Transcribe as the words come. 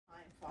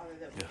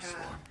that we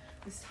have,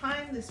 this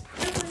time, this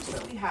privilege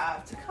that we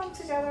have to come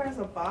together as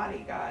a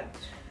body, God.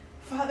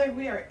 Father,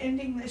 we are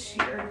ending this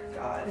year,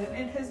 God, and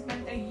it has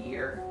been a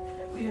year.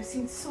 We have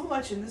seen so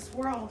much in this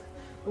world.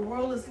 The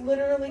world is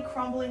literally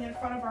crumbling in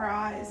front of our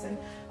eyes, and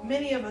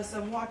many of us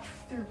have walked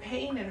through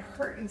pain and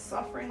hurt and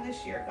suffering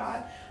this year,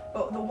 God.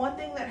 But the one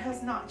thing that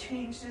has not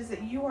changed is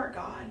that you are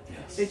God,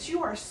 that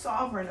you are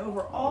sovereign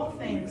over all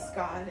things,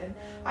 God. And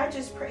I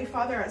just pray,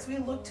 Father, as we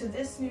look to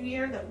this new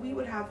year, that we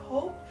would have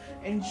hope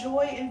and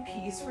joy and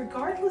peace,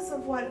 regardless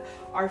of what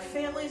our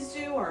families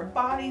do, our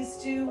bodies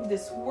do,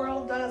 this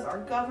world does, our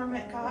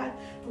government, God.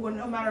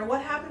 No matter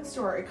what happens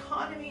to our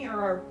economy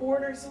or our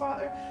borders,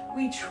 Father,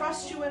 we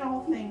trust you in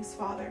all things,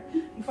 Father.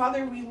 And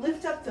Father, we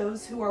lift up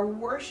those who are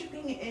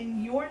worshiping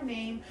in your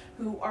name,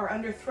 who are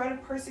under threat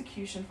of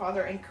persecution,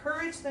 Father.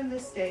 Encourage them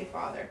this day,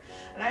 Father.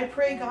 And I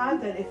pray,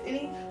 God, that if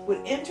any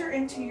would enter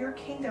into your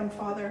kingdom,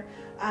 Father,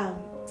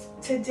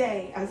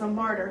 today as a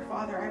martyr,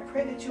 Father, I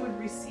pray that you would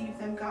receive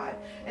them, God,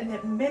 and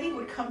that many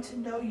would come to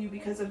know you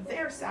because of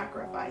their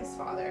sacrifice,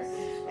 Father.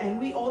 And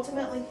we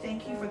ultimately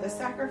thank you for the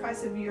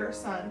sacrifice of your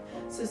Son.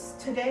 So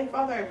today,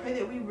 Father, I pray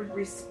that we would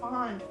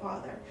respond,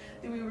 Father,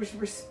 that we would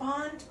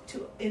respond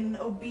to in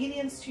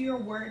obedience to your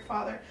word,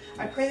 Father.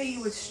 I pray that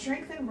you would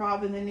strengthen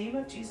Rob in the name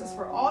of Jesus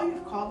for all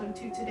you've called him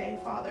to today,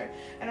 Father.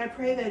 And I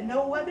pray that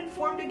no weapon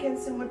formed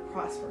against him would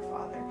prosper,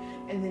 Father.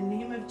 In the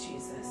name of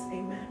Jesus,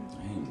 amen.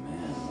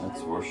 Amen.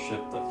 Let's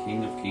worship the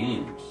King of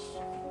Kings.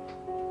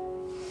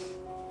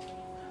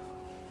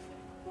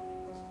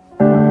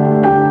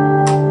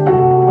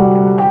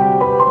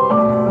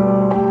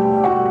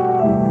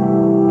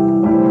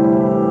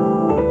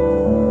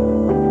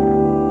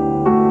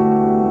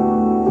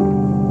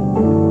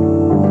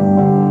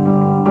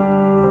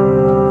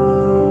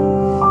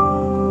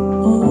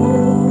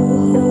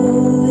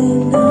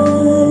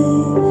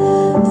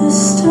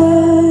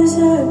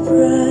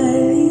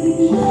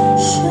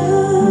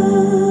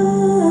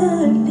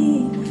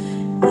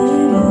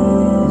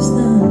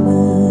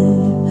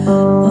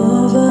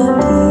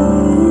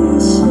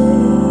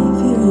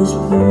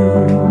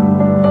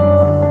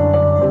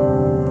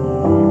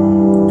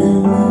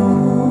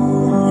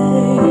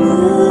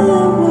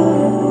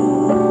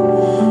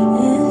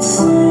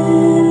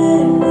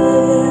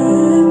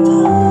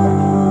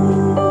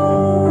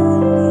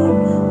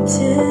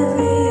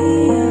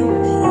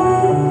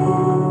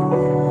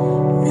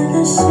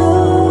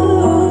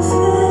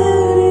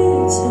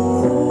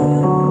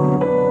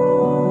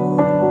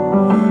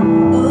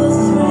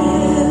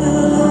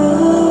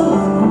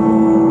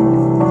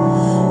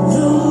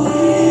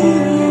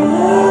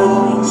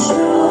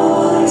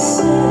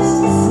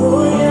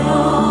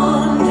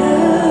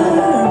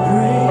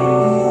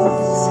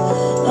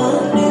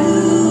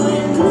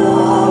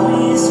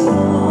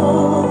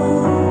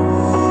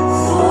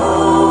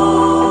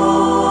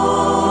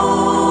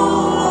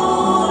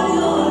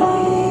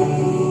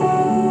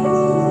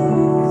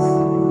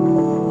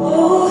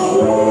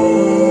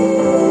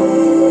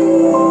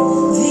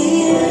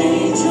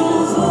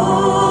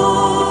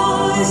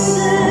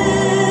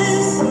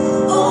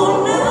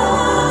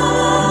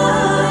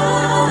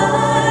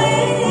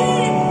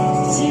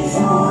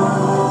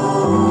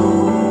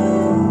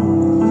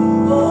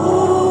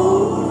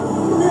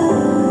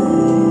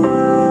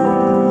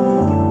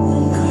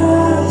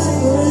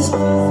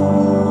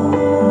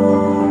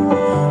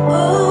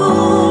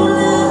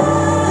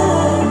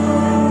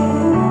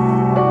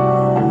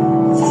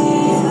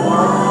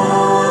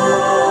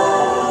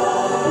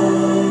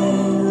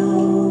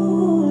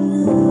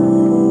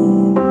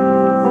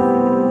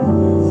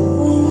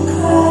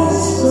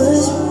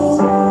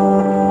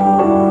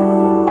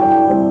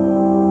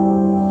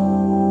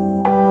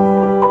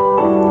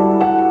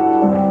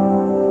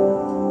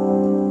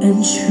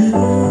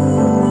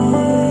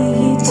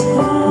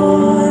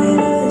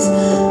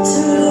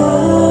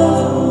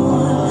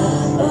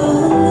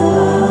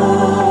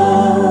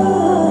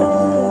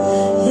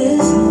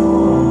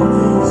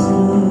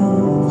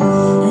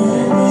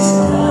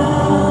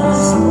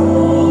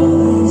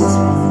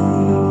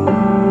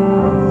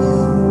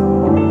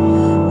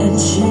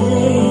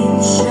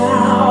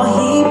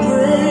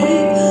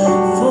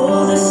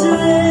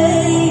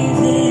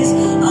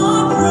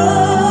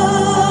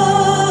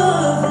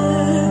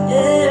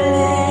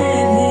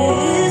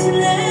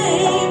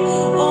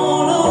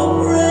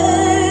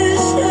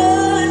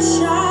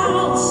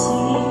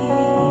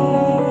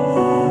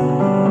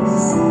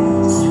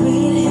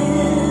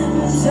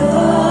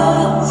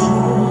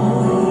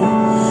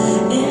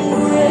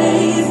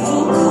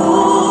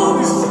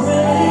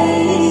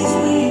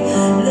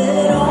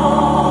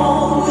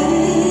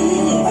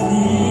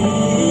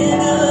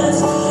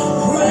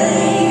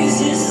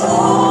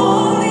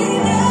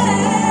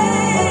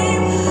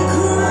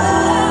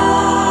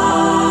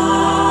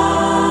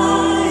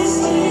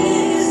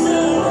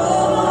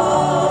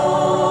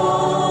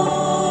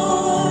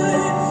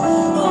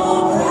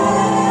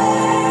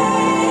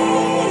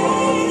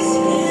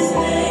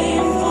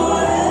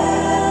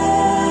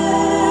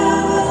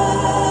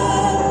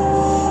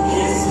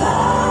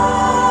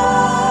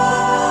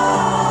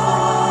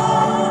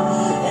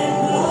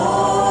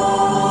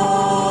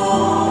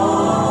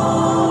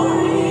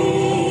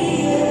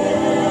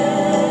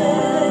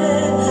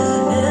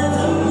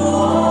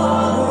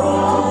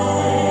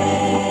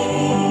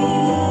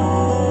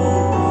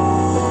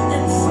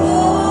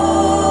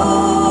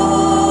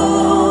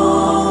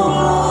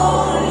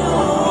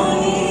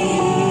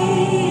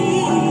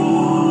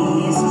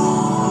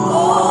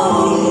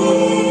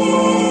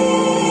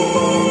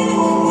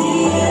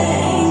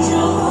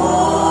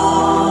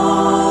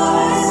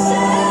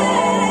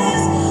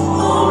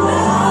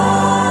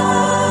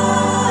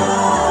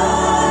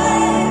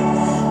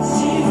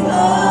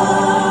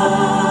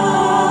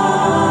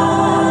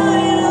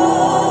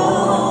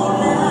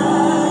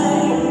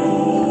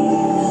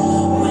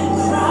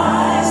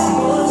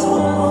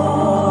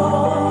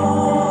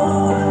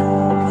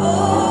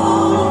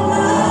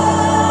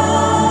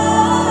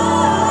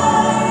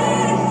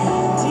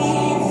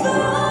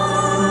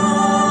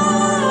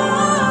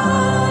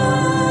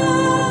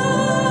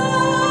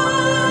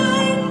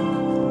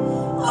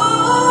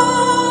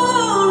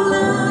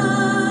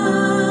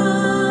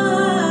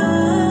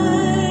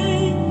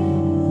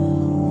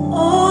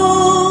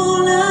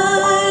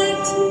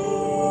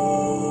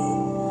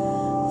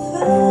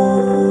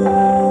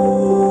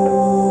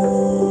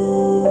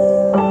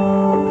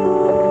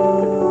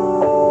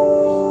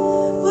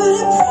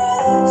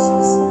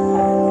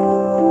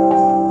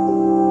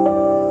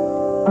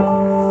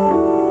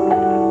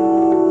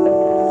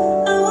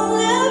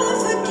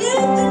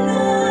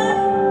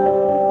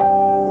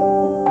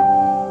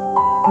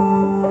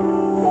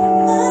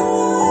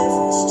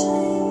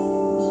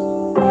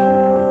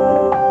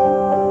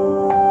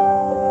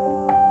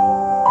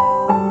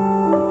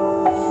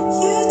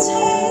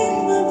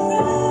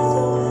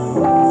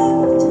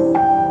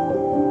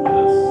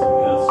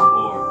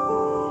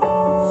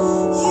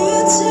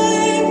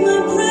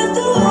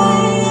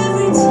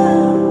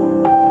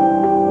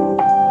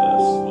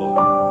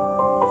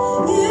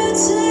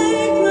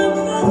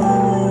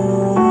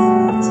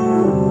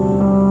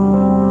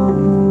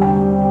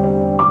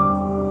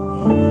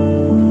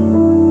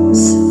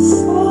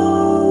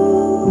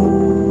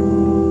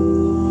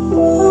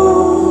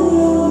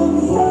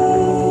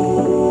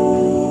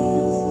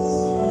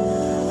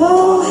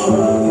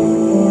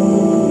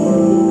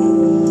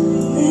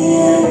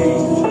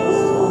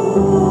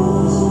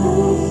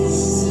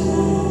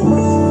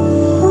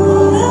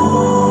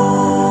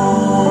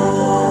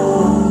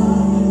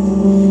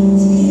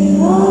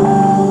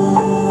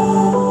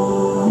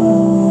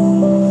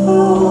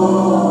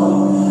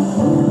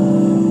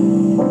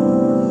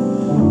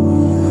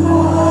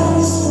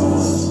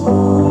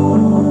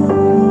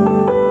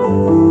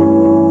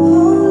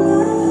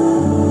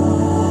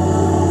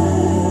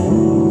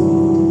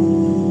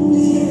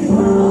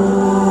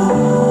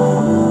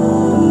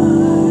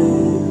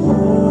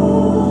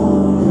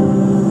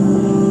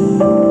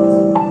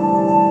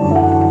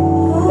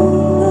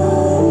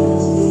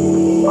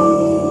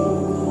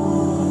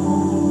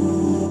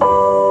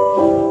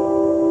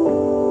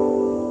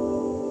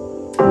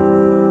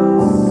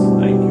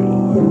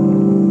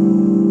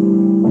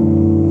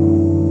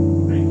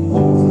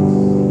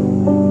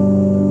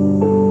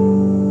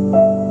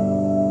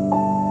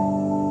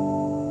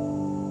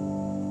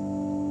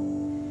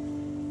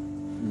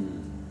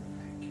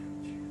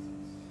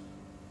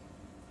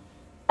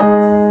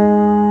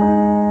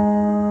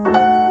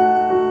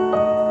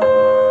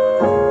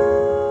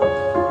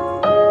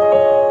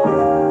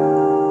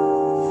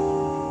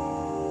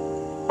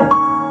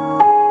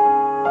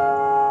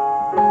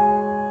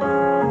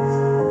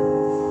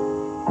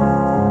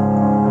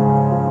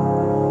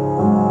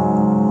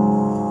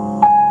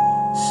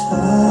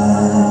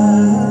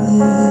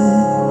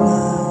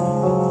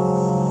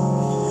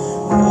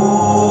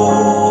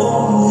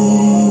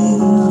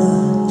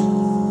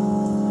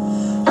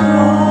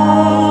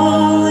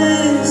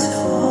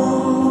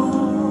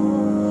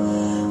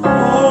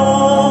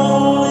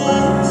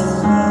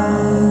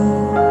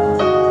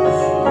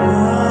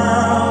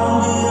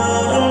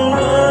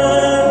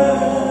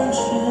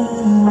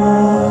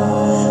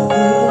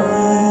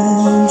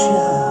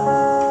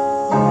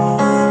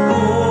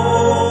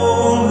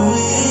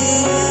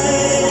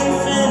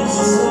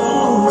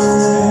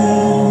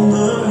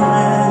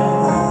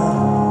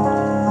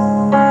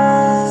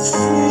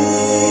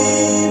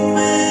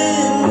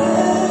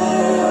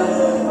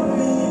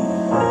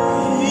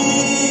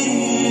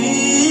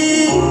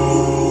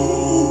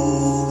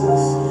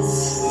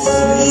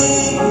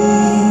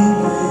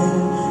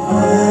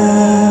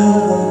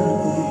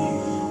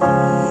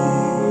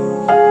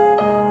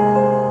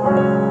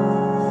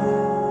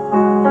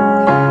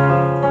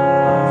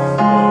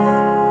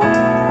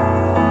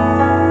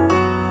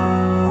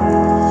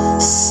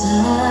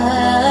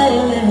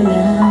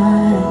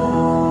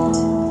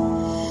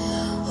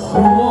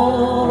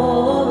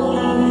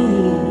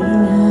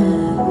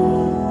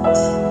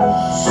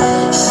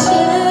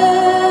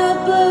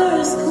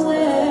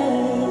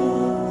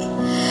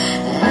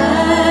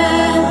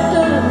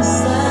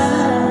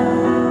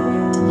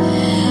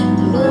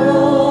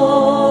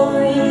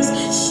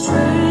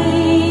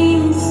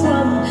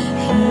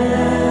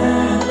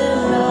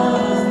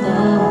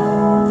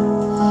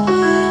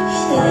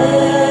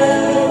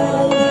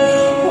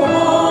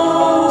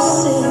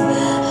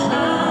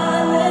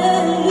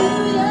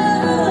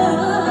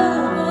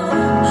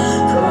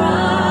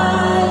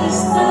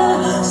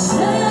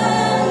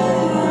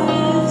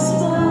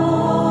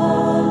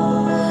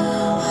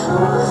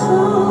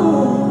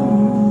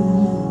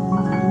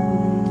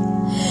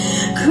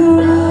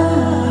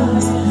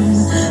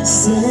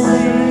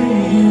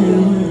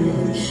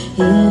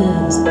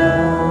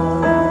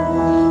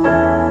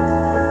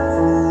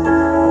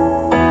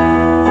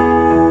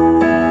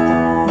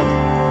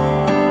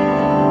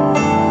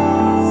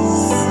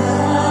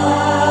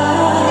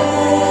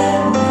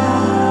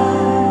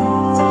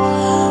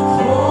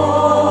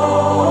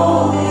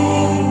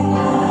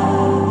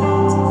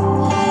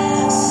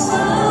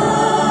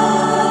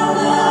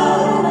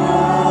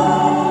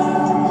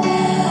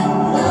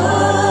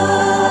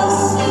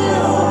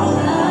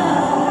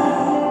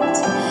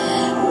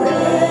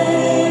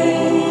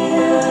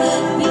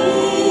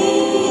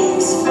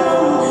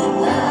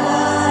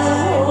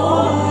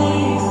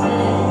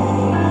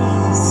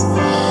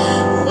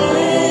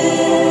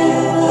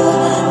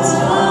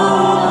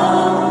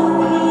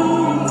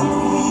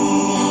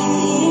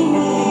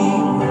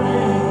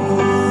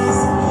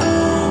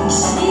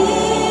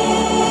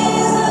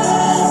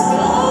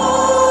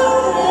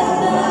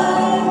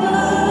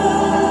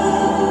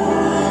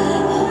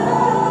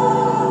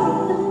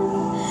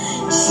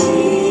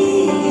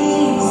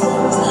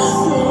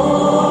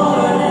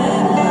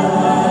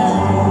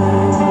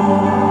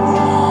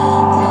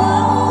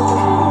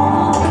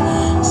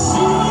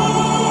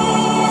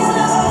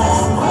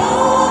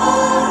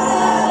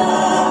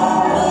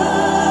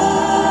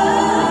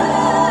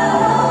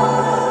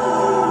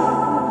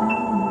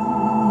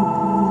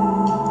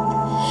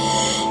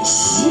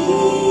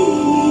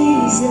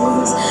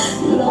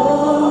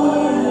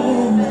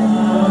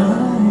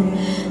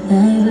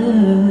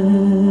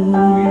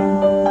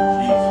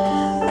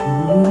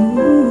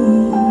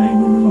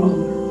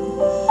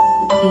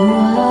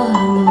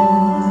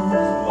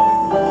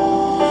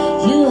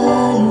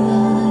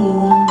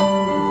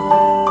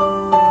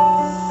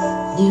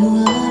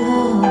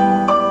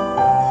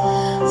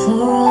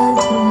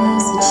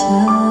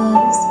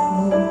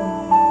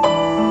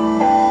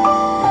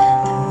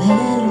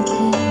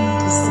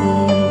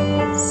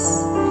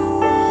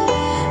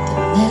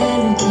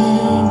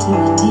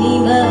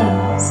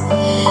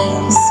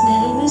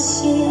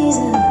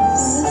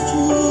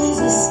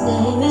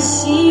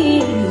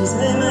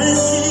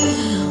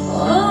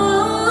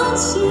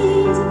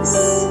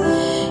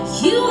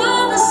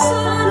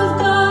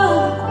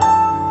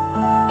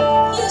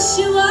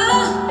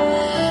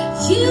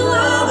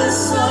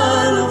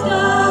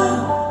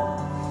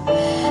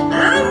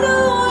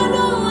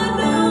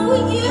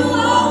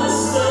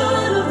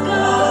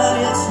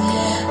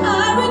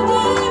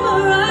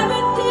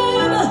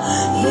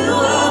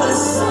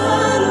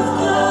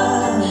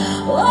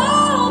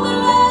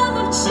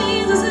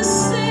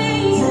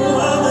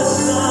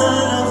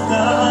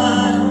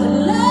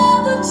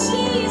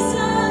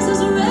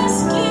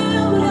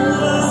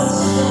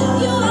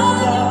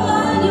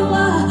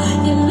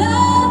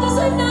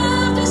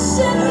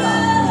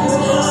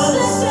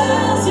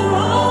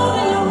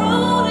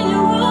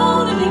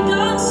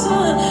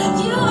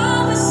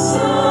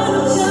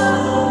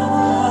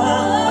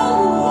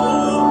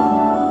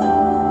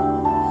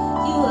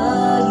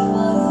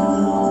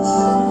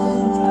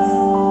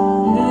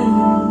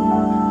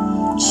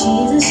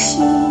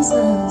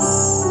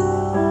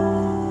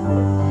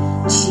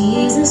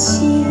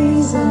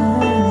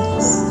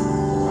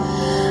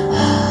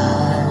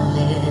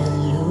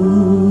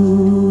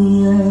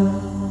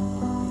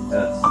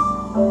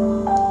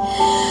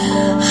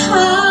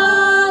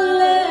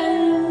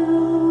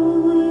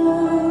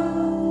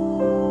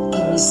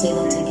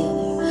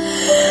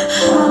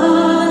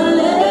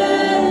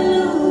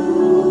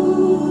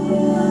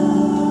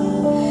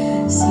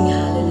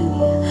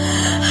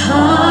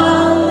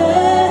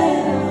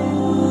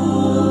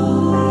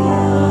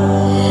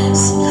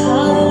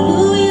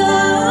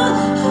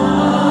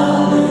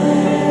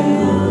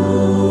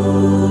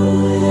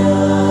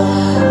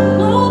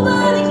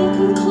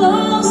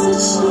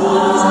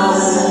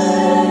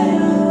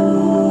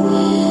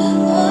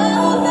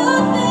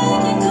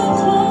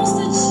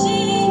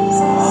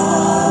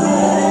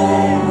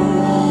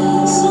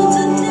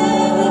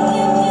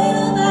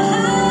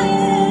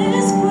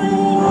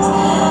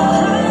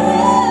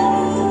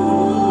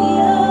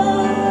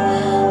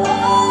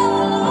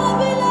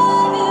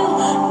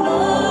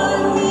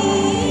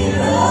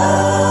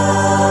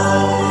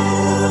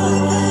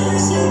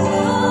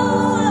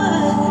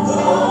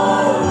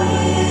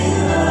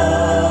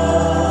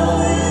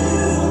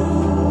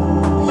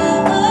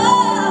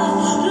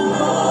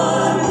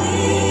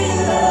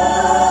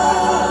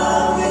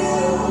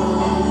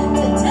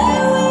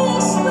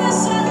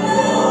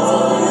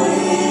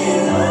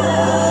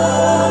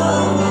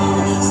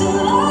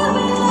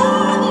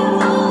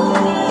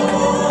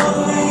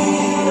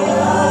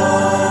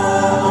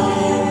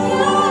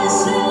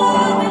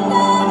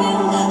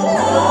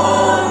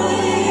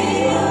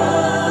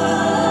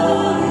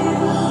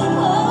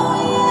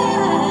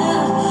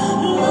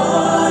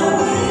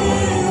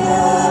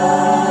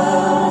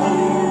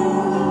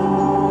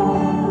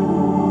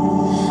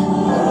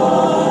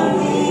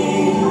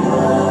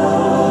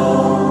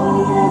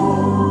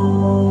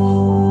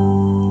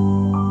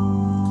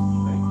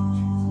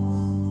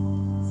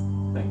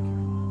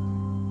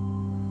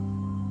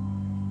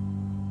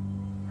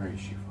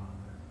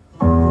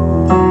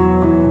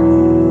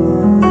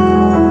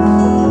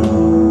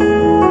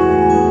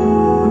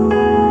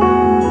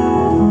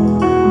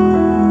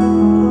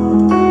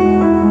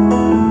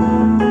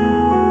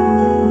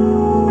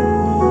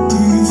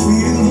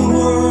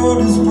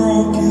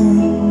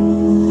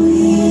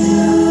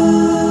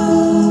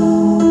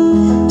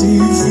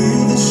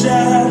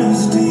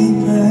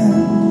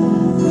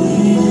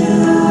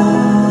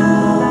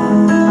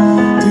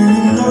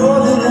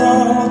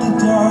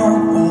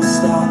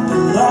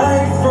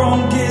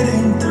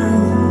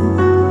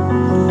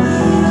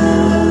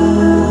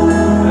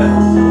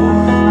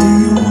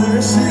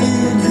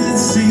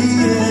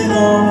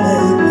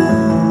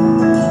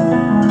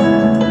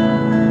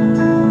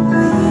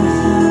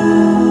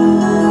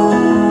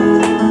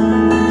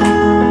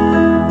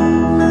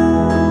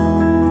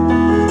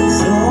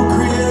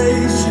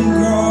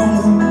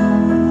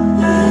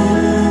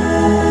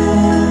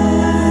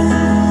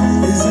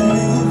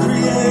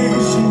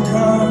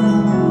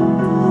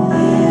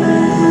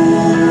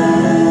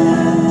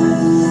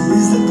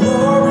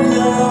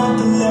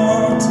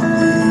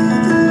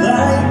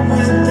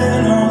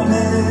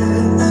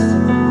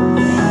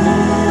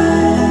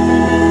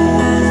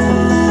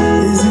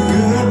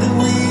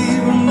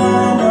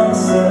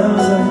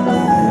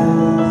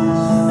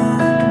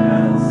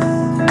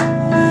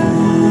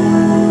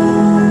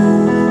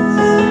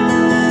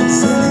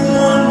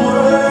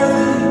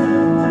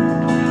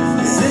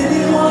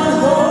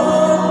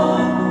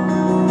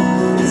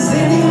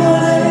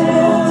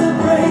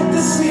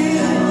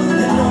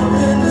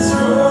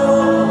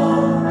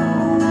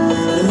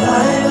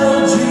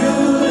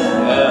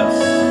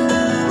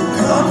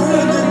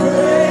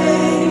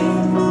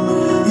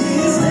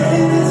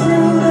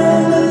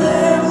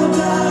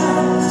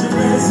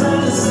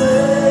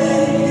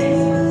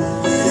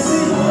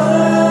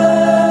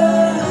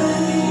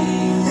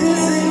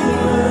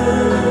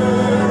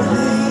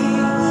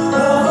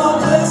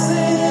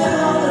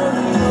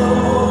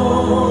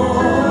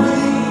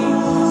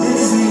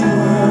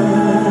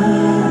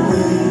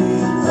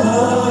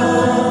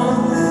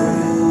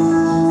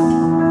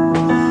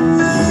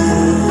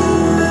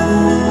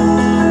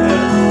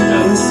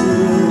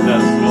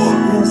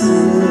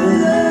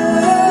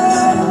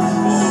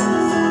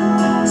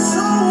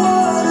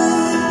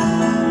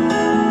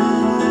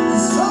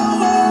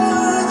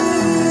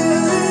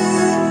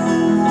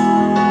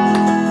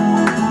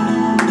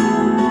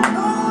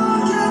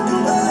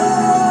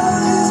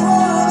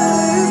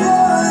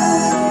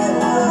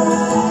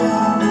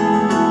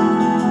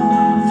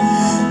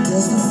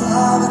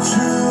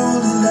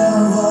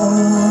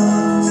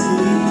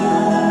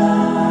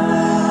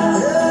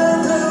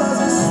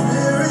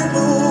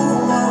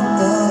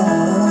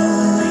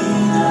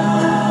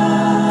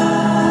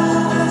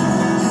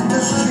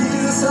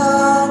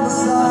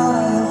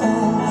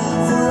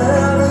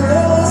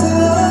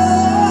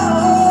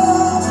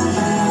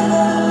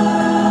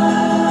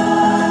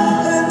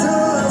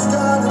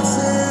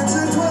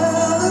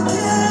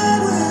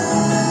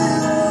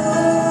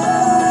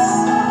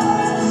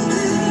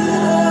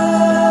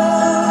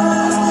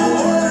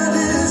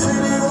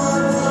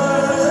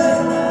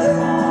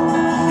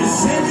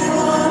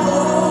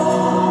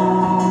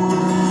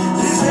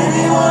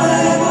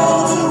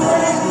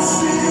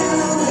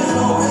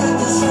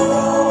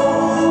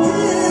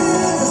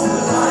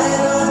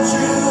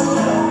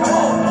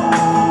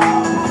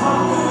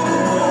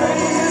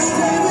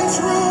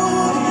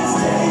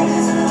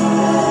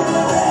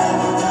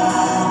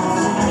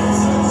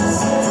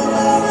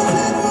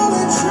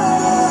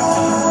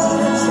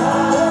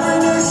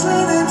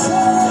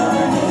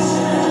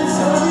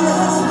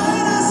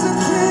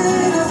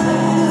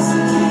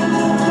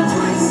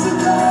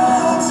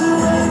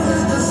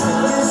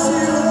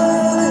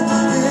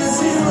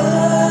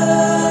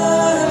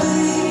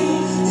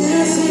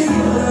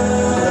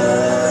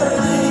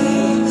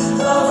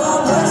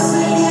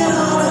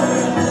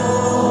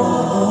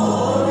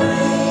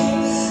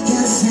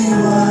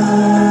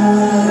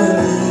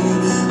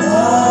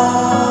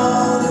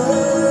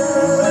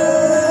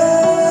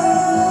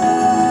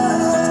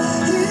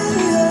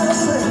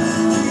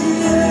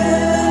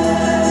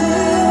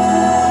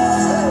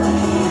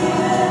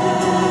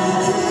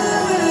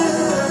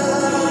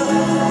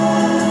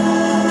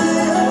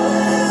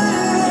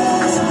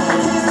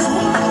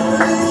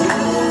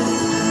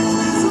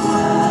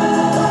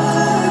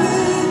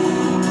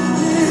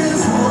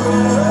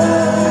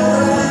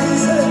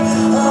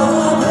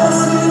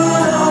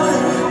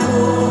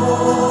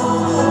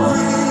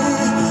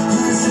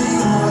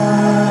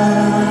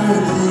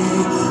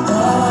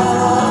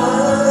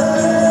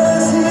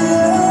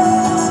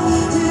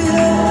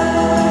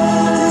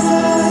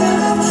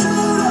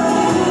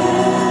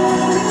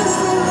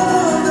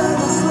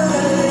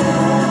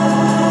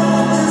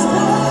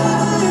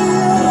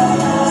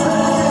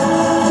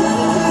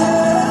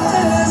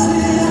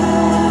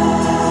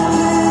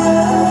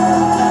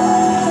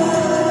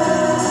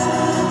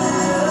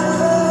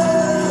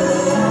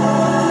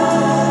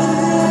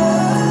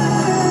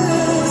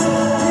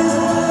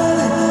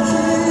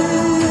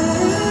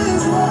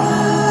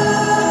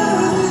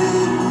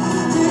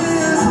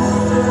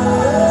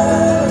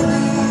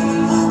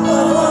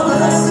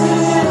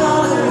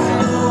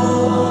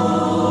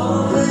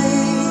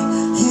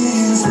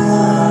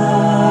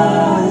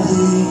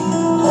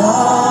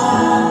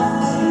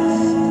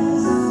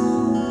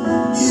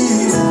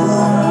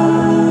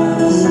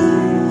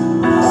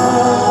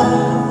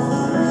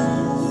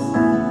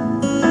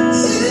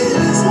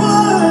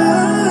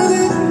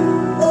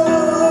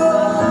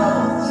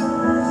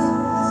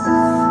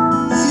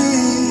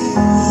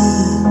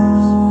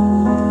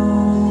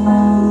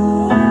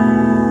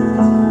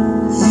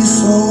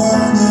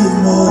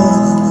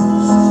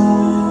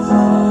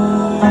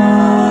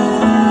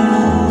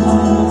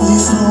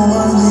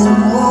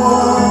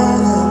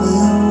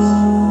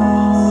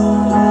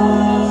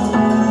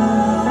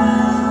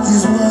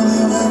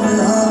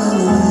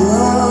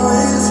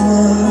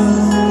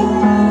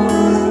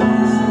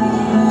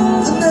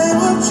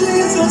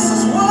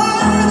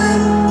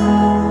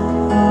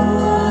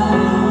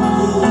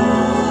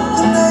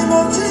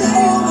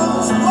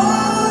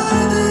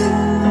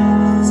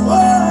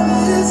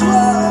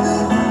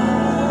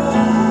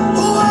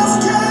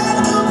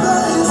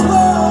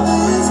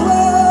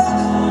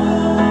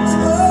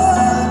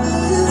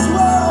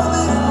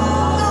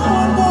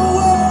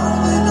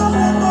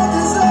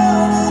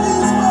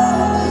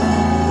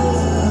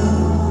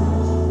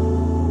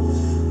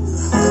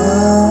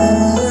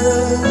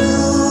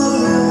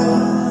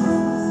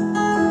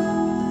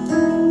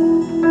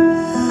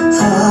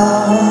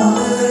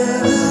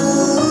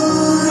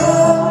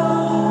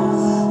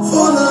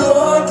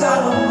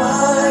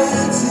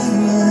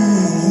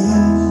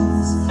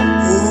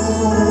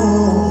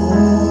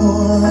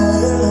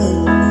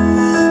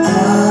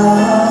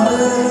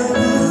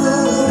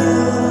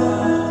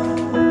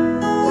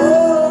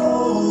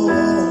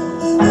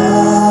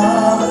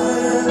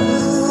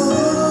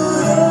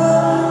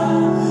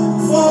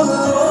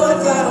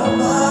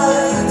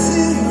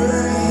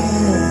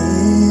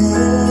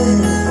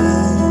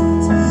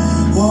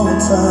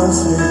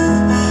 You are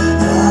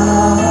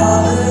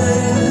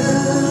holy.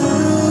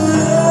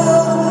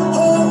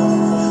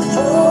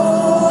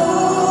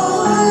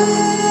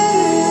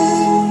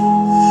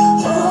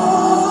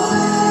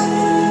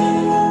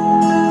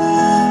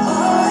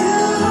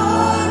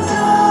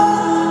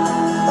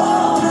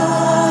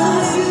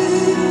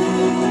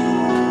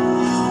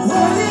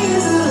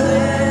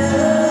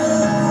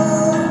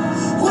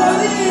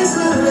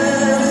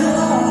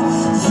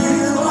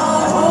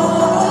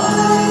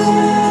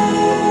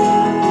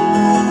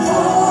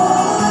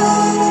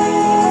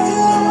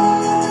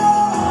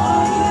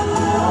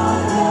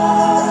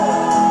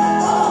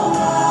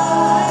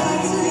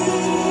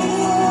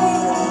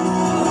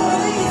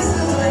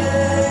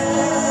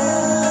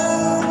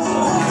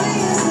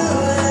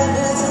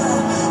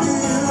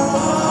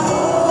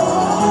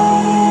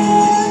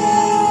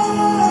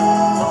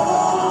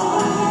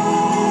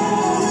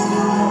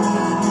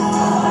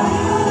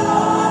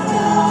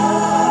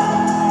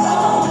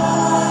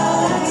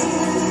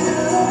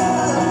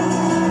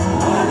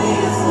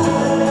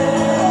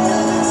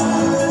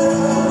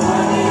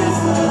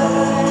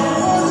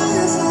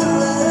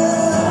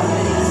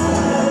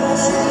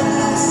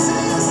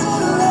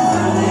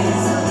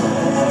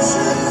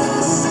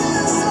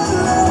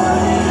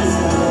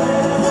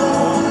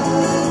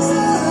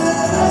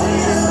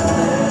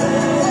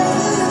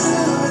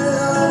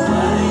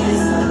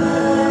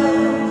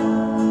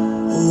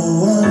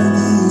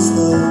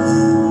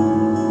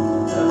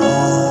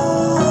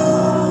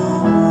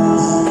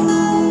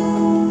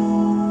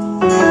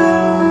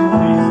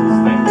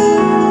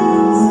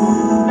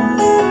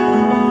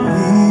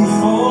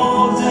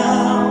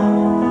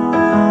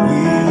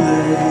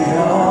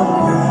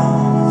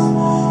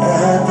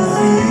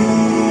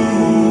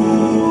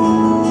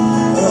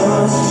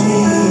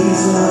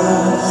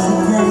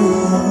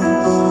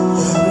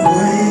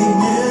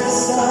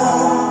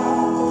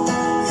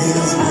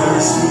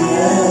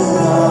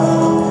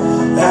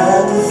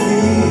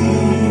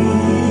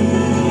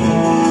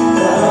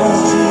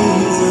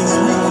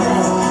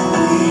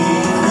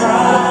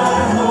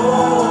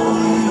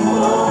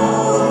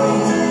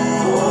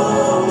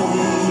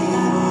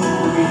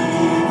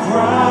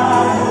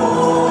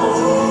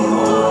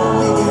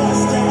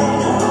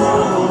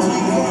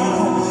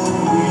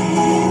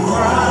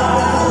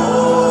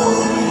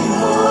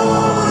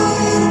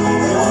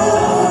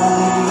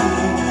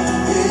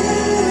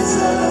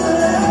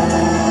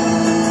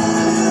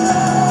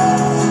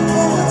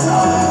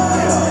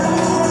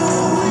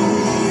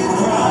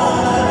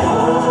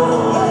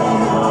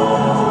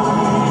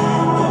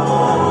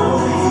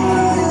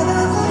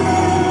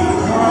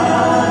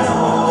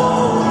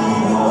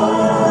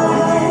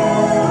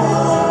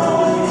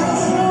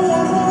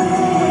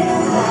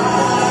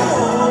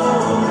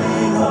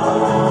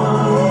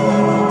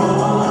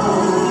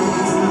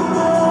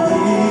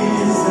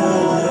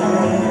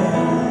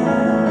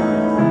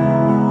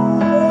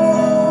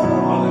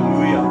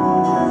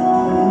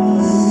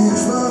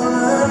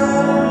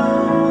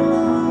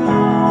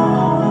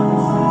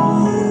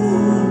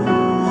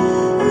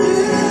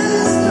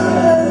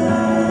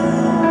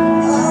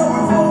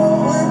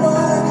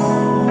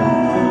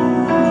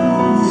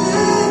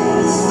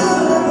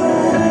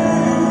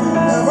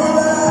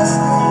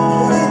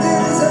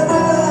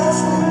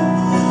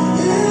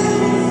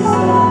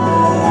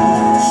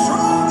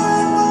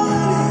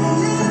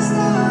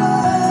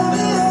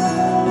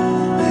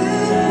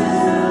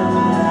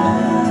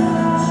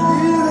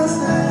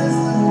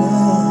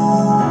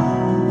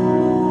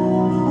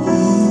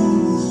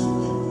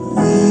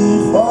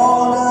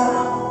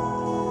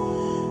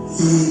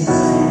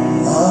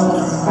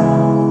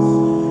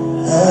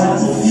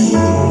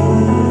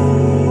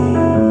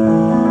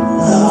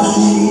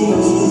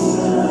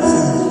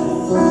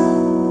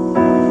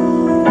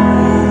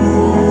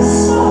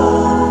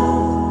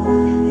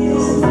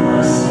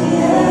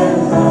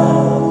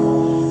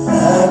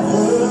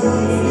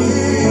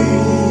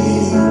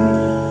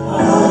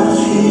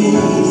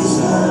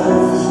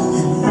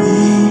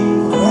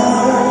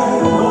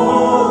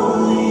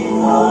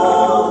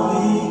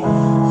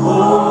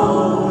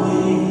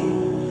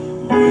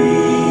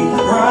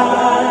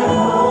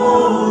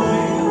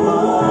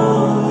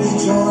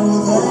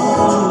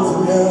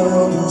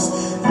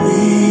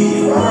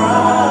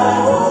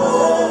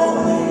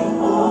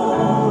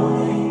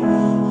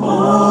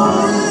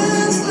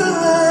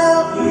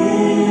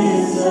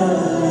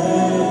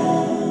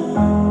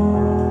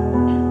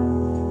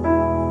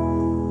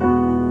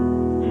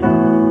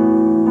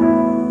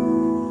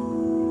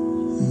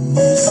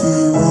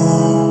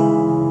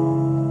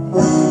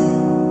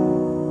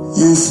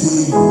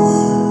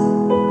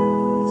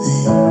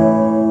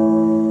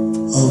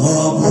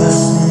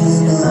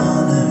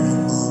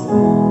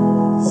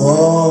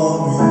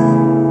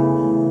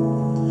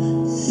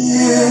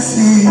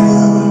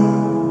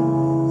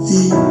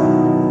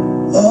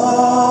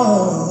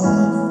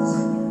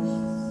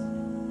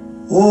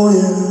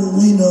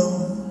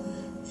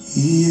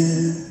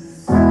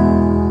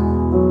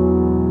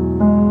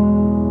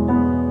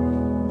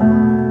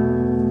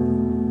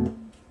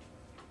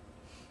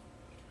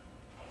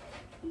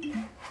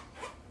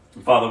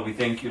 Father, we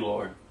thank you,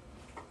 Lord.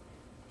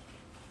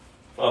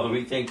 Father,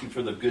 we thank you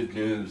for the good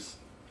news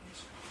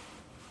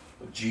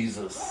of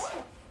Jesus.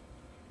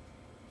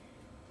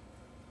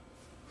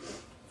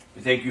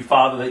 We thank you,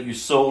 Father, that you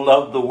so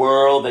loved the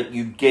world that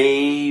you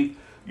gave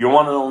your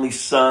one and only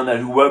Son, that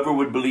whoever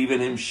would believe in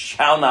him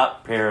shall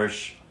not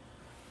perish,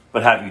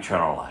 but have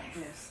eternal life.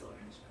 Yes, Lord.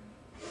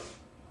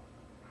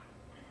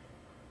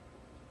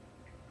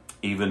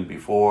 Even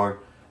before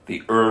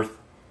the earth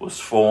was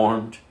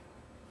formed,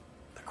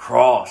 the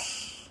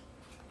cross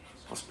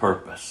was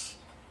purpose.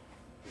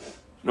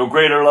 No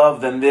greater love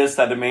than this,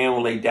 that a man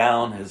will lay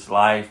down his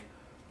life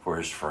for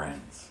his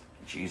friends.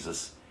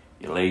 Jesus,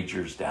 you laid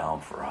yours down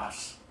for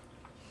us.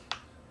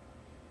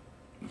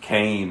 You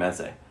came as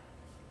a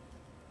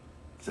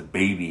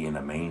baby in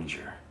a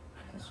manger.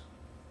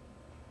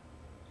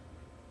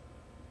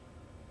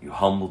 You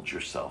humbled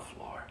yourself,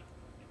 Lord,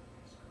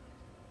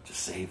 to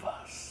save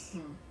us.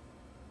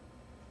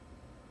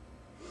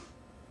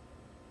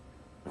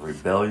 A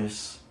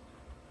rebellious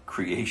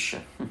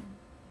creation.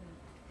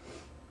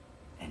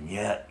 And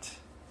yet,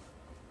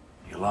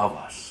 you love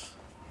us.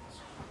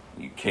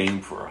 You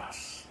came for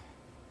us.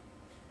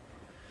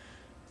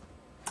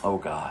 Oh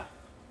God,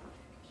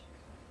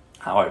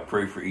 how I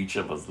pray for each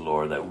of us,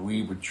 Lord, that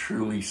we would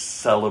truly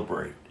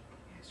celebrate,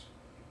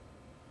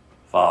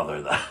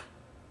 Father,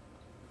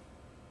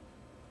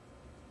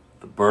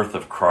 the birth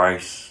of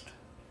Christ,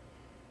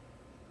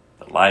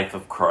 the life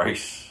of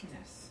Christ,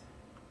 Yes.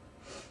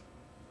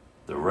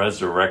 the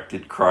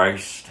resurrected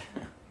Christ.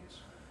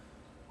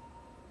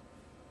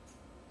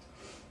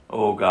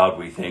 Oh God,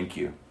 we thank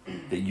you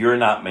that you're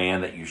not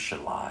man that you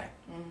should lie.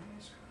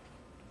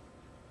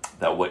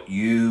 That what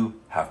you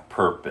have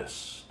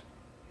purposed,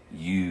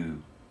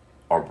 you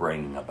are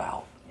bringing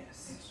about.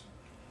 Yes.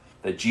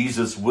 That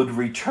Jesus would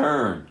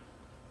return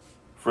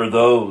for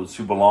those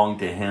who belong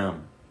to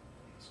him.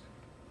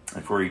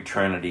 And for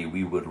eternity,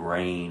 we would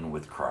reign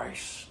with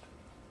Christ.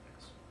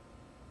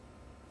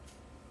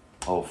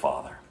 Oh,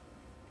 Father,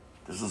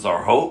 this is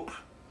our hope.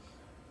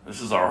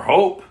 This is our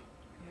hope.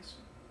 Yes.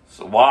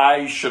 So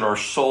why should our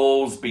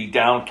souls be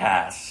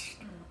downcast?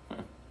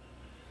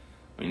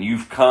 When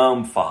you've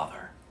come,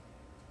 Father,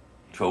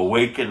 to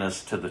awaken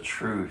us to the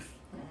truth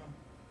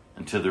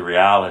and to the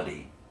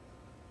reality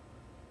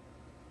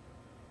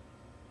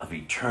of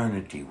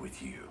eternity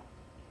with you.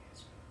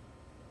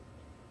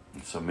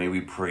 And so may we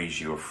praise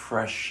you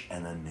afresh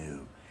and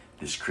anew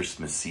this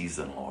Christmas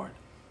season, Lord.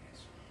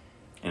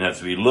 And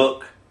as we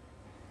look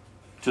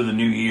to the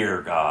new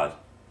year, God,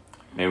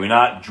 may we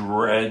not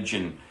dredge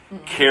and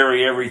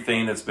carry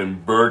everything that's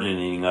been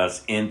burdening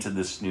us into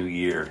this new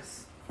year.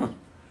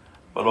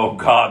 But, oh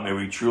God, may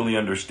we truly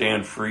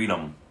understand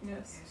freedom.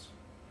 Yes.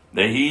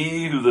 That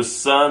he who the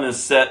Son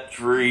has set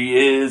free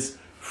is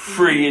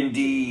free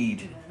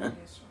indeed.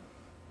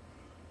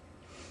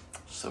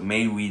 So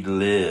may we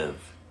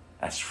live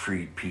as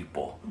freed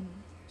people.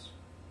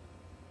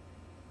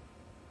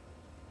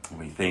 And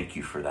we thank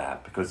you for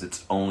that, because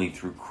it's only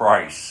through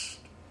Christ.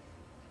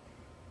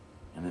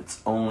 And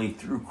it's only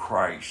through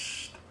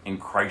Christ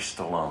and Christ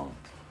alone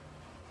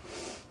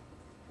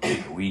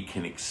that we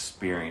can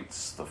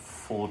experience the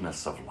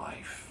fullness of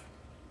life.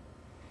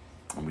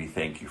 And we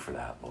thank you for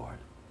that, Lord.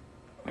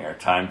 May our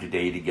time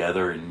today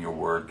together in your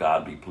word,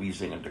 God, be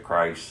pleasing unto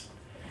Christ.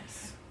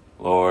 Yes.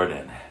 Lord,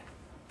 and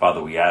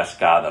Father, we ask,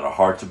 God, that our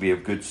hearts would be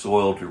of good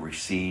soil to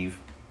receive,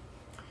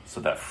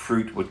 so that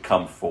fruit would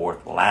come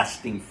forth,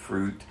 lasting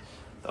fruit,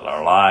 that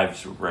our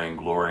lives would bring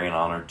glory and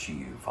honor to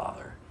you,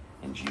 Father.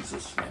 In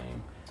Jesus'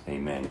 name,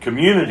 amen.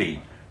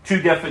 Community,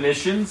 two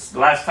definitions. The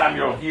last time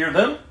you'll hear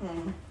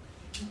them.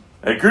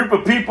 A group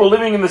of people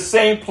living in the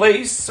same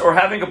place or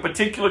having a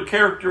particular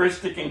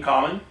characteristic in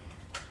common.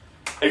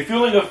 A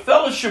feeling of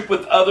fellowship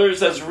with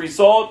others as a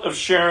result of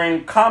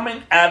sharing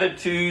common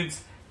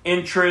attitudes,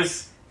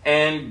 interests,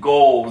 and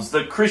goals.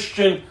 The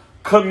Christian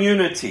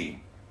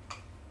community.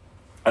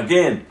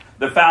 Again,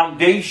 the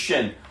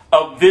foundation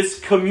of this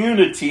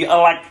community,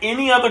 unlike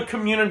any other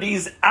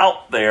communities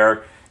out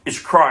there, is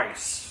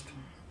Christ.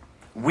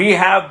 We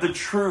have the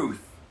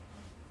truth.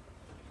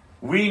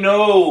 We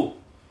know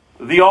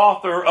the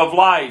author of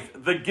life,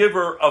 the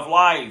giver of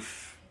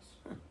life.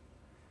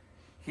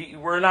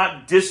 We're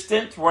not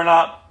distant. We're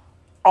not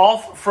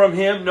off from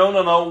him.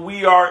 No.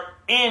 We are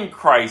in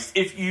Christ.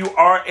 If you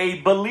are a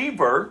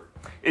believer,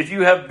 if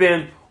you have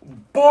been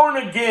born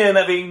again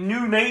of a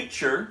new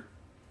nature,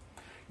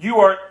 you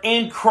are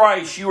in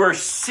Christ. You are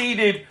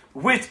seated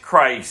with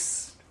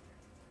Christ.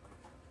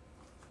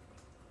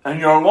 And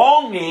you're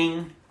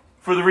longing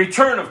for the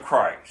return of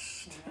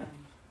Christ.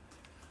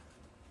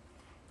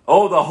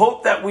 Oh, the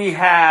hope that we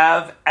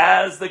have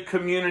as the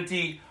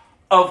community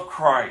of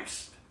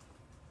Christ.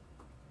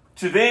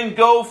 To then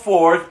go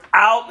forth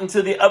out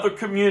into the other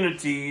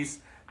communities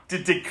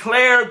to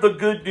declare the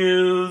good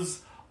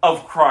news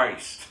of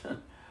Christ,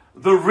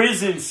 the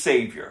risen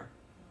Savior.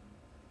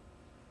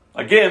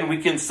 Again,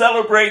 we can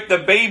celebrate the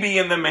baby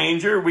in the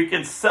manger. We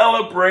can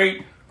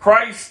celebrate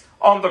Christ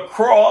on the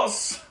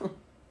cross.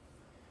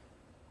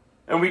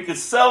 And we can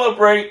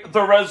celebrate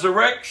the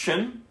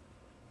resurrection.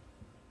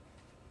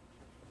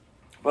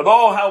 But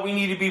oh, how we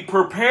need to be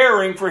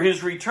preparing for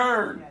his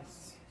return.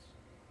 Yes.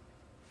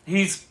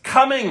 He's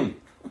coming.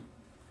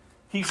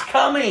 He's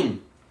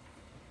coming.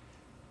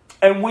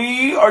 And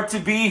we are to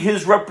be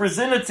his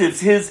representatives,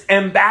 his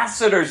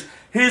ambassadors,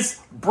 his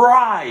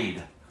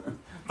bride,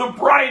 the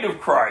bride of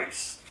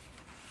Christ.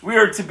 We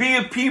are to be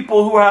a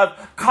people who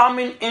have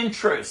common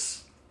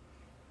interests,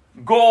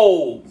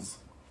 goals,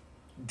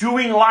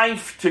 doing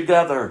life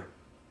together,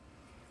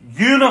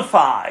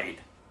 unified,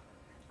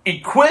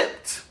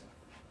 equipped,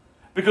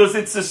 because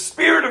it's the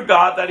Spirit of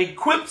God that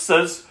equips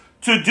us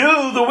to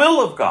do the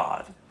will of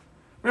God.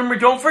 Remember,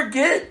 don't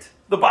forget,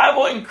 the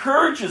Bible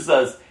encourages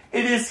us.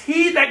 It is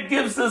he that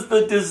gives us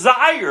the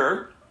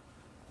desire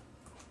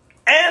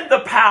and the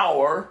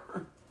power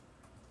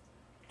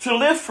to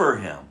live for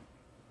him,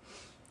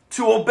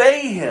 to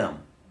obey him.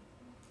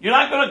 You're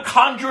not going to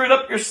conjure it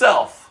up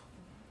yourself.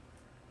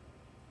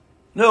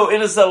 No,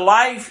 it is a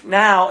life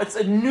now. It's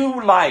a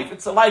new life.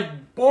 It's a life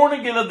born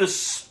again of the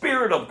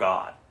Spirit of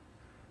God.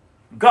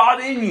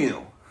 God in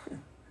you.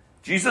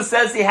 Jesus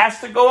says he has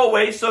to go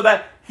away so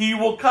that he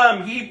will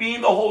come. He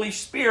being the Holy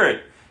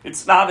Spirit.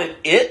 It's not an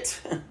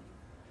it.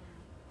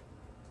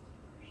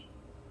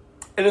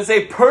 It is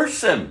a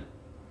person.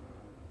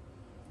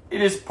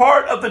 It is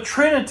part of the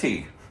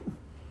Trinity.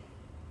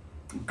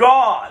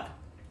 God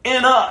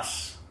in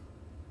us.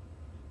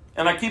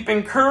 And I keep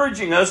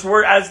encouraging us,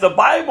 whereas the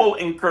Bible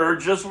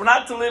encourages us, we're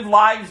not to live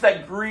lives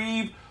that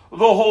grieve the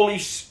Holy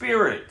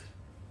Spirit,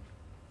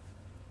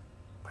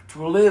 but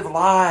to live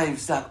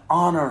lives that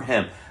honor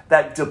him,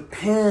 that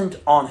depend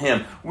on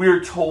him. We are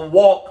to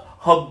walk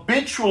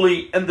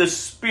habitually in the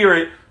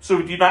Spirit so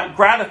we do not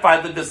gratify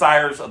the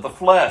desires of the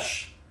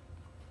flesh.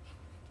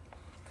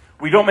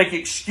 We don't make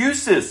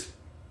excuses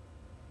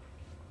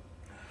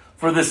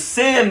for the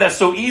sin that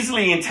so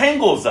easily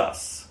entangles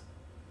us.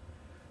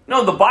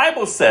 No, the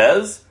Bible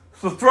says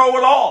to throw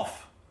it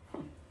off.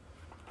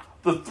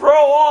 To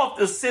throw off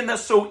the sin that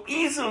so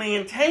easily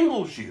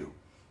entangles you.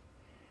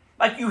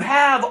 Like you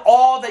have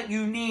all that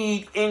you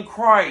need in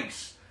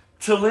Christ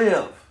to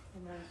live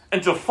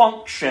and to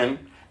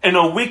function in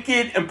a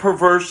wicked and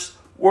perverse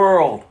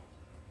world.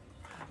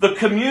 The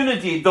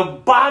community, the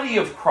body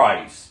of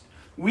Christ,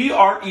 we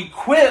are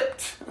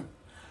equipped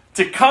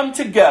to come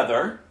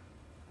together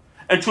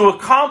and to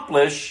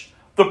accomplish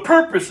the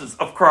purposes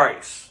of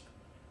Christ.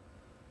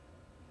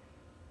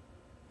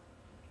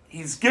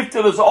 He's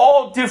gifted us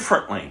all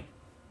differently.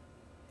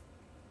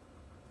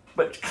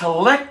 But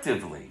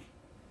collectively,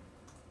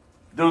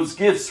 those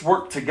gifts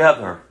work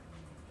together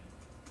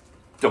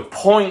to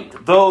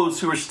point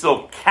those who are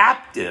still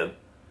captive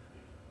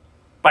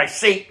by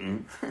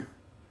Satan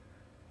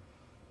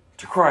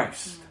to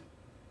Christ.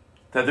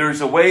 That there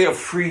is a way of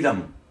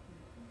freedom.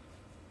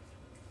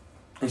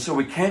 And so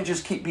we can't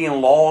just keep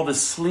being lulled to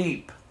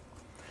sleep.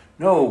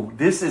 No,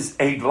 this is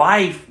a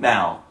life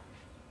now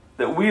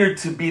that we are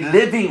to be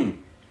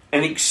living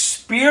and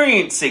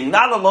experiencing,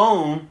 not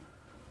alone,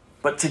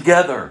 but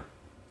together.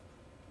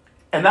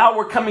 And now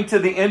we're coming to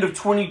the end of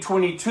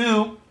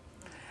 2022,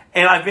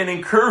 and I've been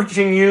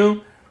encouraging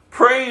you,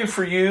 praying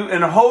for you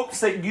in hopes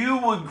that you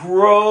would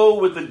grow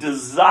with a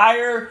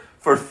desire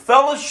for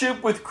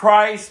fellowship with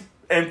Christ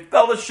and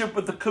fellowship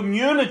with the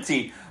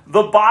community,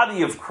 the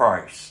body of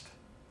Christ.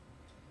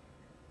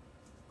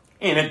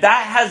 And if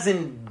that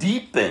hasn't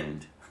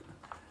deepened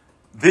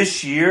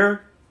this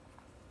year,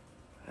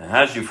 and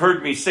as you've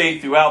heard me say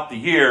throughout the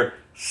year,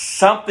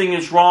 something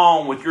is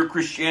wrong with your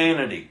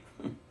Christianity.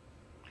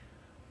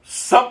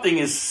 Something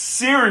is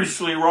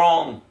seriously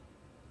wrong.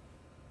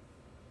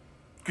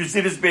 Because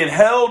it has been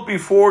held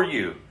before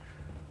you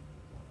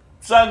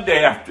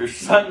Sunday after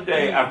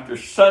Sunday after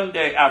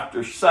Sunday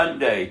after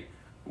Sunday,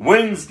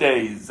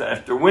 Wednesdays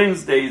after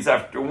Wednesdays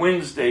after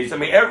Wednesdays. I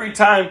mean, every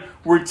time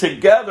we're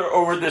together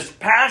over this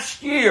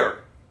past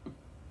year,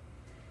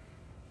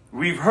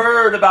 we've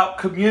heard about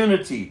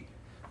community,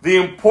 the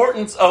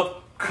importance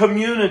of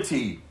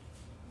community,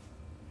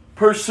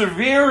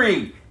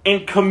 persevering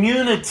in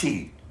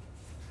community.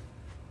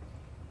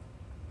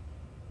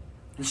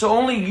 And so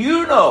only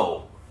you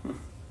know,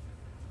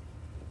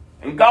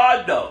 and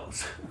God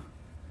knows,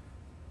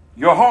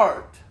 your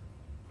heart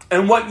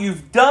and what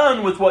you've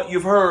done with what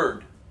you've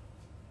heard.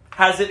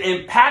 Has it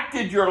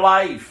impacted your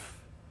life?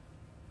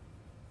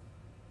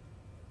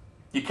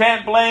 You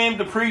can't blame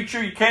the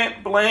preacher. You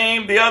can't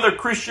blame the other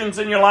Christians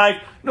in your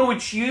life. No,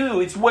 it's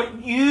you. It's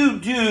what you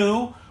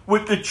do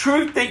with the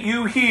truth that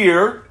you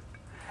hear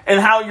and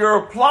how you're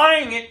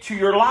applying it to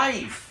your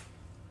life.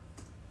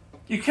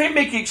 You can't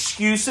make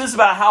excuses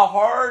about how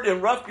hard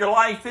and rough your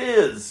life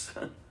is,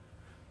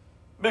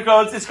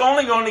 because it's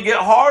only going to get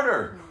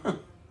harder.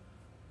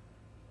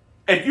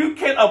 If you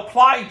can't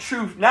apply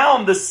truth now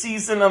in the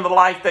season of the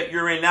life that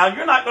you're in now,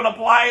 you're not going to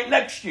apply it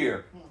next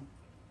year.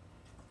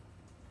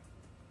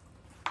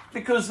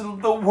 Because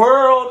the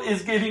world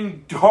is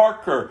getting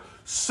darker.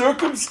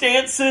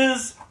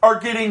 Circumstances are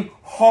getting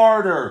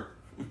harder.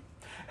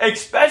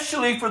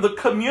 Especially for the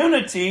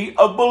community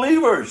of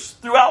believers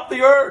throughout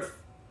the earth.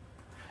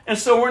 And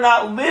so we're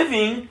not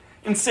living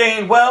and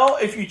saying, well,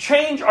 if you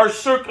change our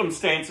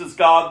circumstances,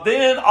 God,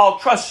 then I'll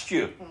trust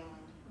you.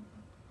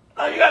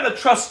 No, you got to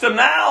trust him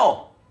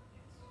now.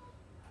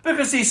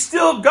 Because he's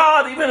still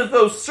God, even if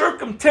those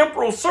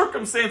temporal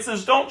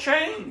circumstances don't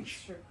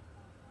change. Sure.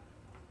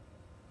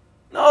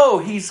 No,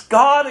 he's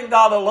God and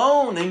God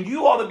alone. And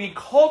you ought to be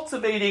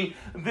cultivating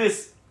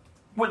this,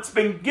 what's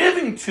been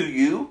given to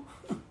you,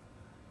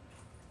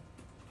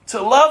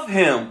 to love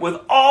him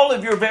with all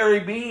of your very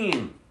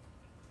being.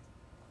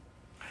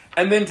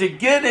 And then to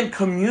get in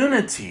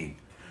community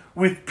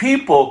with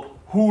people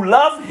who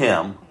love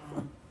him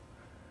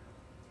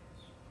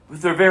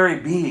with their very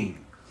being.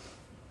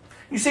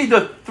 You see,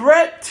 the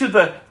threat to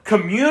the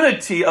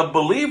community of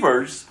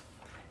believers,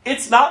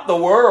 it's not the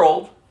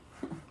world.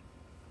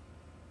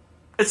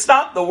 It's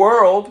not the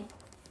world.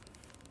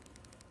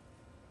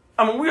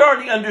 I mean, we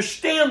already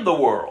understand the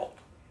world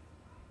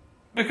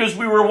because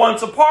we were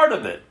once a part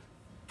of it.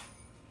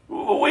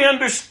 We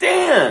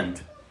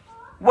understand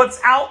what's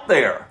out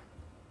there.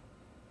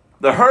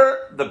 The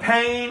hurt, the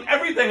pain,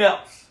 everything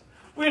else.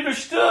 We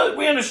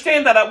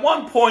understand that at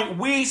one point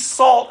we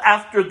sought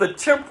after the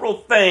temporal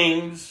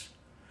things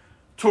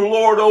to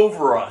lord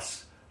over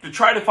us, to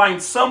try to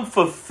find some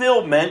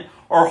fulfillment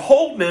or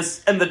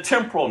wholeness in the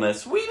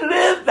temporalness. We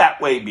lived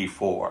that way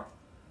before.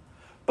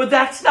 But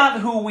that's not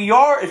who we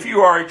are if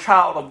you are a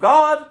child of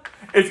God.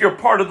 If you're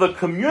part of the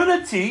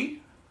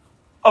community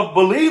of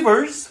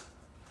believers,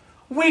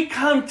 we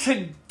come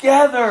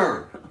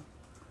together.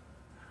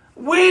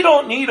 We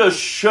don't need a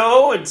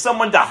show and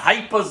someone to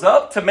hype us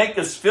up to make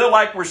us feel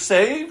like we're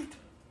saved.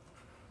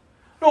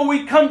 No,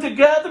 we come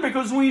together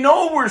because we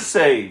know we're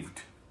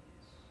saved.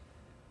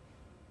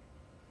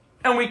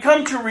 And we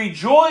come to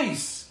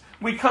rejoice.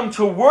 We come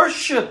to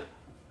worship.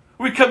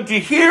 We come to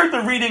hear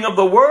the reading of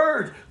the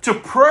word, to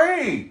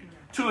pray,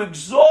 to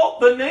exalt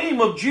the name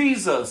of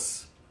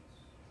Jesus,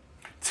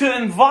 to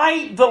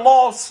invite the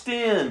lost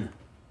in,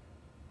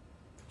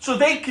 so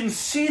they can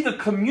see the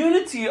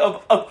community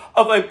of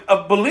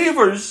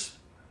believers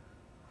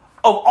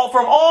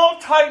from all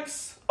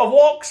types of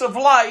walks of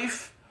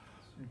life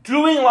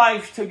doing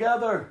life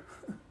together.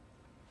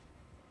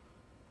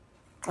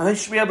 And they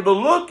should be able to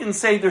look and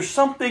say, there's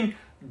something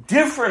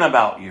different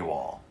about you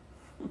all.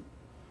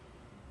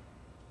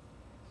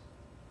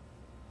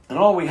 And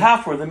all we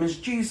have for them is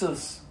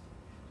Jesus.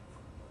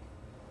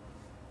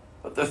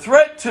 But the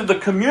threat to the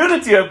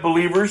community of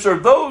believers are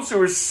those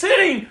who are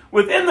sitting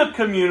within the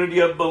community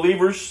of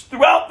believers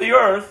throughout the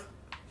earth,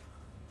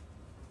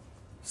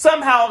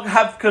 somehow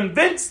have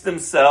convinced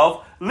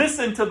themselves,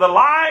 listen to the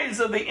lies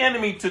of the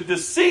enemy to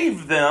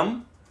deceive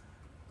them,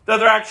 that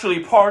they're actually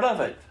part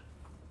of it.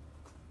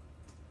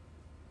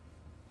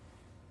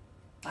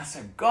 I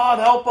said, God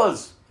help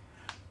us.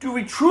 Do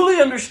we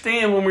truly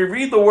understand when we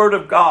read the Word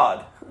of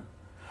God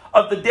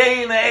of the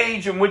day and the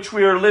age in which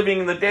we are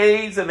living, the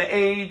days and the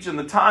age and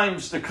the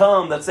times to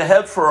come that's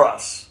ahead for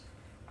us?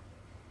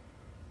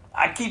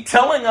 I keep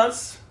telling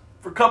us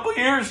for a couple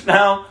years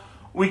now,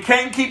 we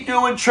can't keep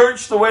doing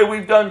church the way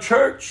we've done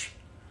church.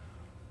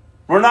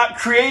 We're not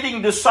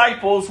creating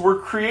disciples,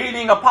 we're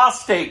creating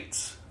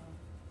apostates.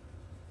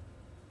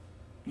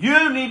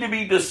 You need to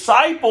be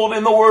discipled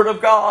in the Word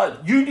of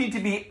God. You need to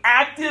be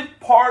active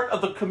part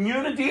of the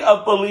community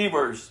of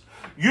believers,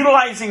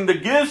 utilizing the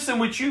gifts in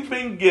which you've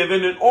been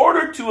given in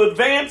order to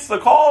advance the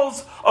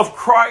cause of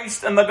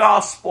Christ and the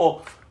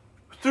gospel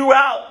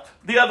throughout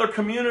the other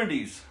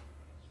communities.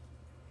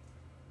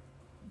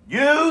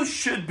 You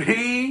should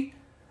be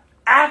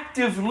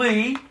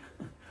actively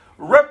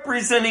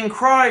representing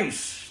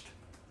Christ,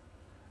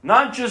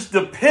 not just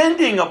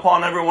depending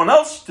upon everyone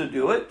else to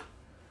do it.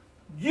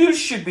 You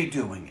should be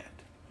doing it.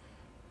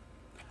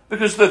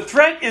 Because the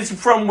threat is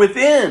from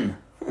within.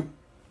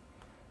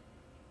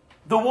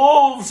 The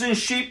wolves in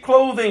sheep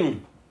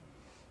clothing.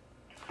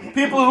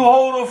 People who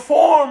hold a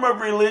form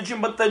of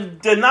religion but then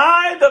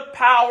deny the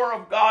power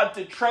of God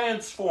to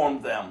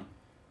transform them.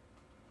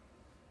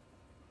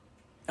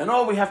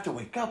 And we have to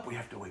wake up. We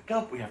have to wake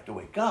up. We have to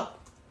wake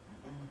up.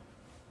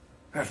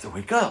 We have to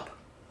wake up.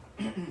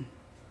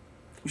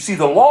 You see,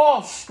 the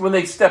lost, when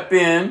they step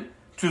in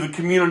to the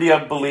community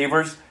of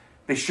believers,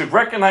 they should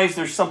recognize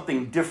there's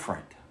something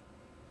different.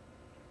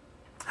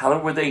 How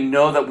would they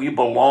know that we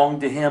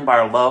belong to Him by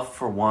our love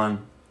for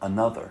one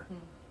another?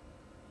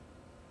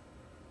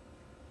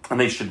 And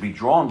they should be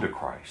drawn to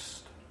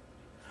Christ.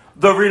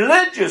 The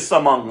religious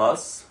among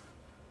us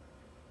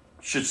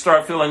should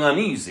start feeling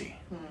uneasy.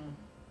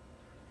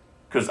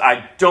 Because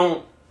I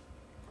don't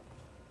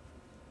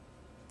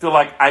feel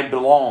like I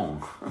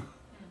belong.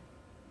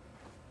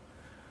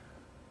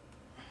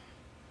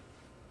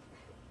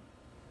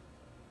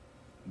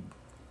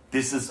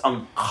 This is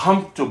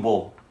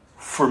uncomfortable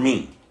for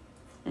me.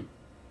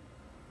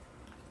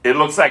 It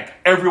looks like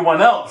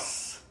everyone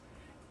else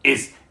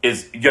is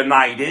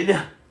united,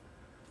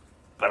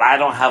 but I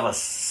don't have a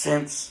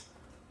sense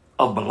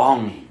of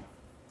belonging.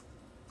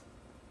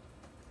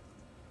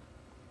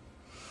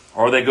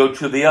 Or they go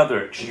to the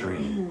other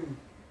extreme.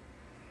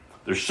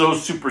 They're so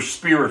super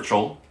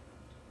spiritual,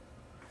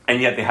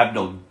 and yet they have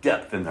no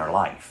depth in their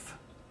life.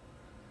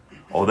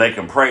 Oh, they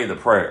can pray the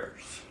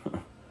prayers.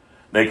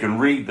 They can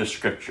read the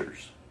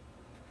scriptures.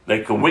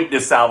 They can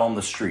witness out on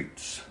the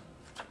streets.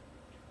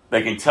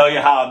 They can tell you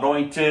how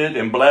anointed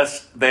and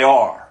blessed they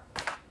are.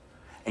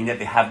 And yet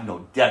they have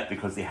no depth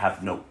because they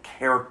have no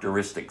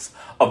characteristics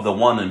of the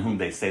one in whom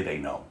they say they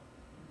know.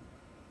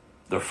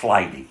 They're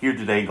flighty. Here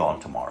today, gone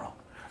tomorrow.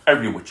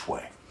 Every which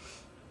way.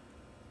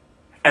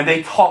 And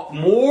they talk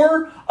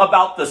more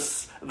about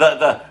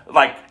the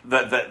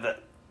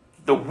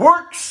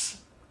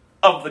works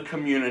of the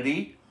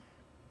community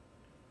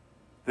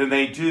than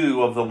they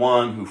do of the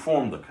one who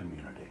formed the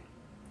community.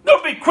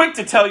 They'll be quick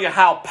to tell you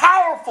how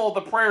powerful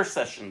the prayer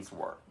sessions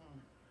were.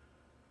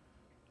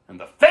 And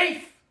the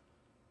faith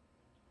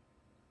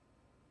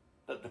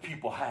that the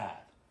people had.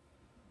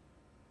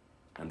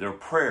 And their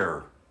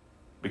prayer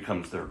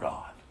becomes their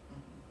God.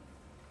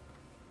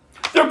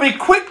 They'll be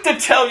quick to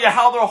tell you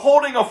how they're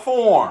holding a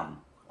form.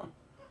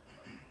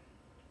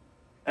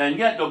 And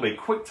yet they'll be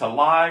quick to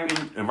lie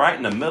right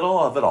in the middle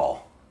of it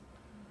all.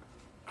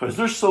 Because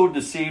they're so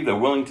deceived, they're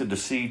willing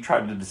to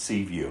try to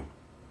deceive you.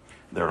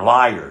 They're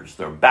liars,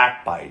 they're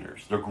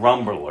backbiters, they're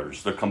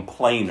grumblers, they're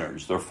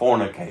complainers, they're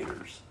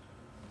fornicators.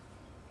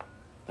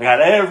 They got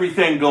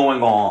everything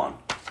going on.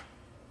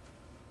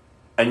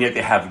 And yet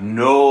they have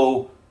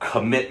no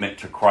commitment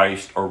to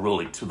Christ or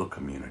really to the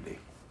community.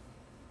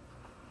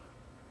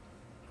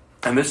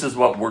 And this is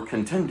what we're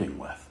contending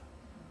with.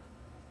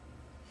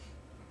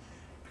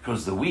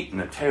 Because the wheat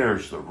and the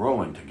tares, they're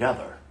growing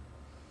together.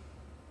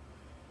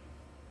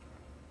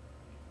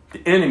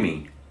 The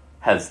enemy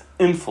has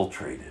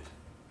infiltrated.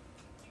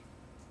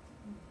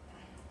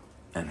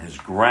 And his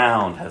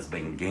ground has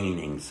been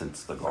gaining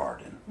since the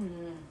garden.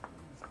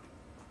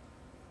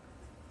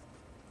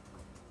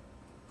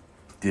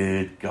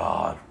 Did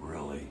God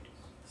really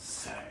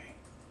say?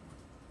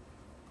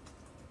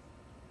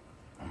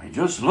 I mean,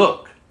 just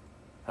look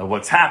at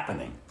what's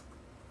happening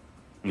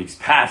in these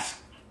past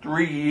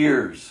 3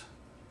 years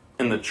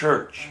in the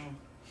church.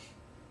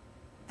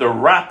 The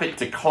rapid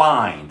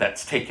decline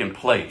that's taken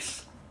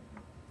place.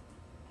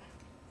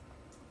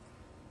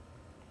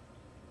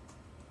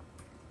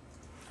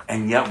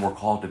 And yet we're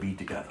called to be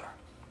together.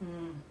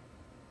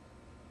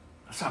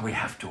 That's why we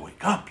have to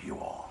wake up, you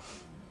all.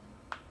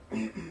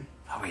 We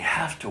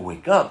have to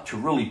wake up to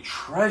really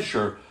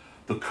treasure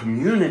the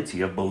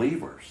community of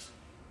believers.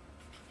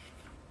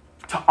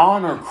 To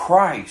honor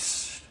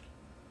Christ.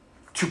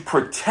 To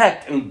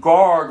protect and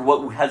guard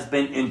what has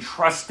been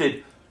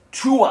entrusted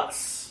to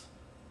us.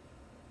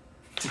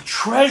 To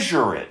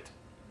treasure it.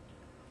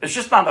 It's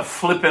just not a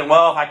flippant,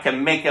 well, if I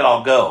can make it,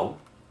 I'll go.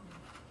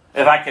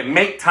 If I can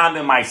make time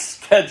in my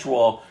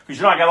schedule,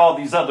 because I got all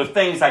these other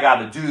things I got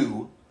to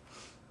do.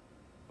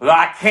 But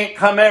I can't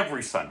come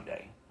every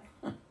Sunday.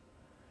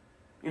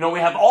 We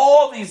have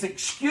all these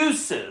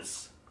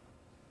excuses.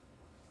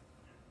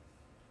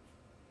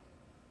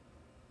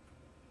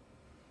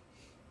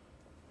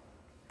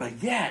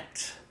 But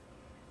yet,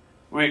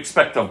 we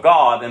expect of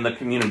God and the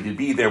community to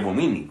be there when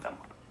we need them.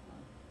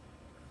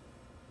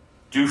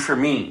 Do for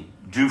me,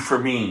 do for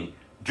me,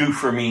 do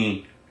for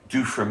me,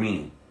 do for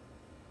me.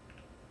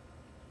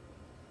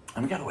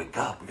 And we got to wake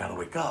up. We got to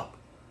wake up.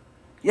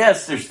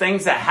 Yes, there's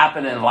things that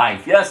happen in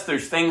life. Yes,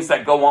 there's things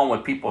that go on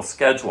with people's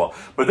schedule.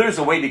 But there's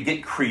a way to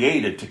get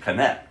created to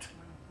connect.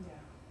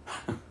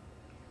 Yeah.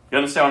 You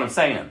understand what I'm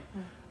saying?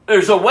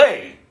 There's a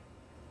way.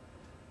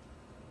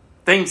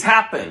 Things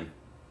happen.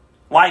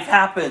 Life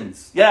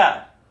happens.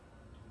 Yeah.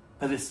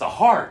 But it's the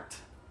heart.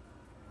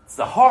 It's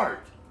the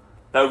heart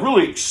that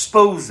really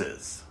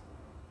exposes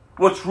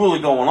what's really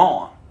going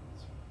on.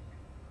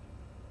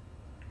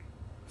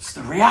 It's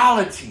the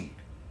reality.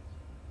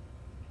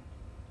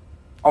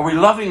 Are we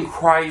loving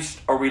Christ?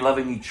 Or are we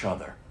loving each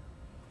other?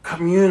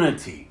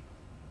 Community.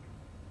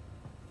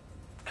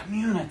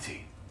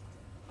 Community.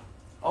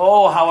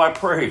 Oh, how I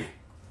pray.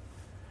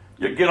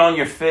 You get on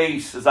your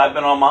face, as I've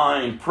been on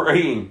mine,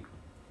 praying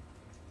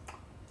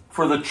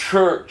for the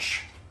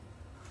church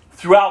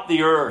throughout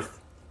the earth,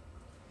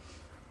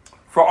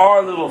 for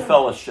our little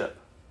fellowship,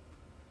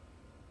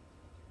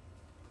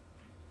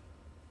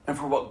 and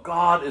for what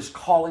God is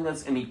calling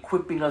us and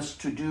equipping us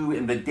to do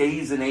in the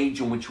days and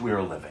age in which we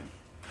are living.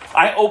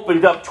 I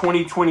opened up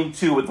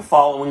 2022 with the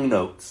following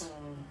notes.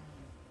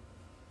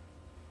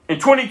 In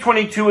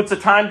 2022, it's a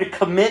time to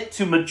commit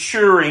to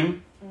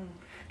maturing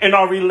in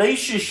our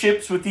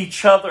relationships with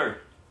each other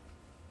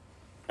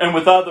and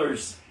with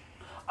others.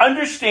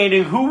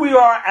 Understanding who we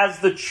are as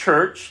the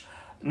church,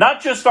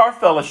 not just our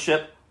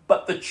fellowship,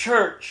 but the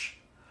church,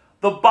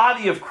 the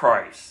body of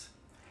Christ.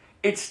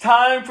 It's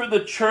time for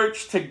the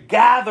church to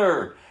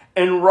gather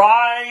and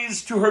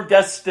rise to her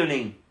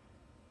destiny.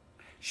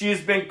 She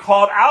has been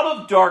called out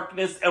of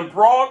darkness and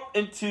brought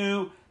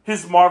into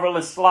his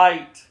marvelous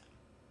light.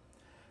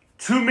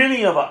 Too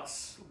many of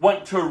us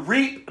want to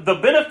reap the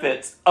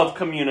benefits of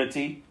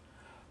community,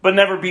 but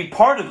never be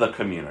part of the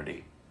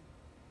community.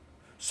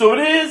 So it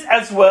is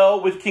as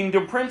well with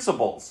kingdom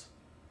principles.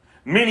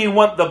 Many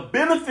want the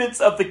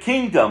benefits of the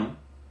kingdom,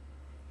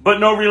 but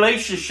no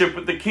relationship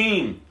with the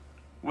King,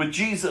 with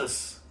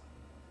Jesus.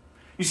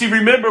 You see,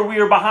 remember, we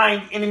are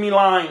behind enemy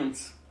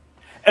lines,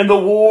 and the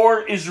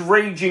war is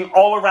raging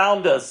all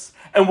around us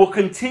and will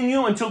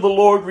continue until the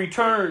Lord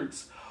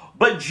returns.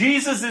 But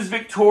Jesus is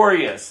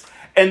victorious,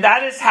 and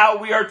that is how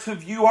we are to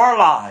view our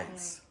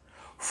lives,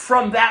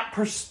 from that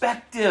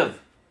perspective,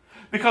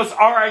 because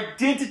our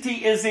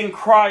identity is in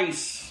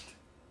Christ.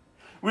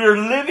 We are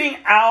living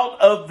out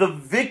of the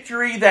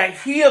victory that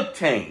he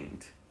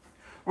obtained.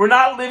 We're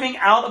not living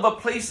out of a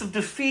place of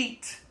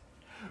defeat.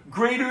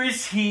 Greater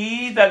is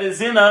he that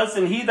is in us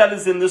and he that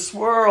is in this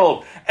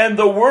world. And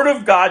the Word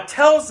of God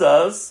tells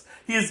us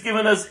he has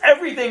given us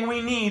everything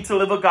we need to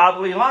live a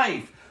godly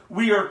life.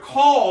 We are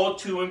called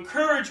to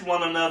encourage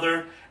one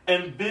another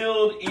and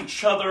build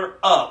each other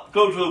up.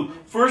 Go to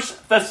 1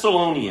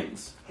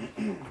 Thessalonians.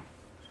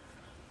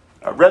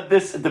 I read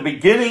this at the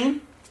beginning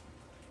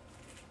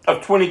of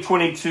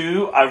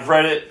 2022. I've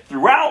read it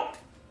throughout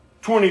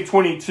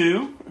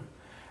 2022.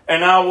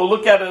 And now we'll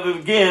look at it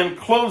again,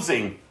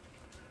 closing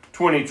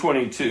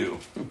 2022.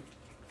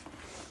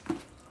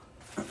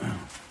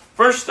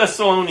 1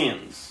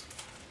 Thessalonians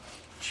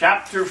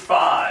chapter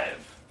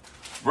 5,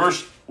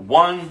 verse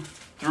 1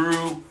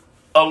 through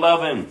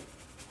 11.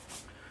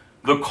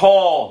 The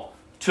call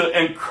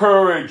to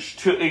encourage,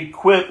 to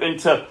equip, and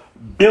to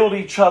build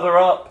each other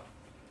up.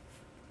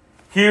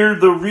 Hear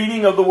the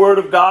reading of the Word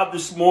of God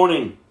this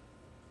morning.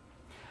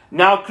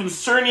 Now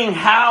concerning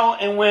how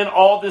and when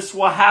all this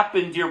will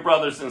happen, dear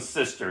brothers and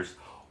sisters.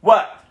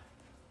 What?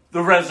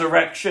 The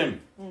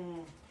resurrection.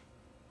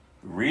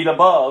 Read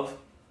above.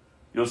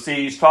 You'll see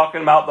he's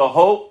talking about the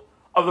hope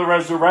of the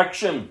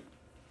resurrection.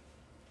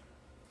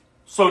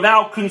 So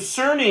now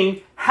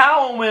concerning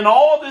how and when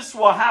all this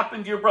will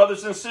happen, dear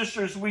brothers and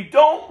sisters, we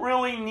don't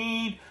really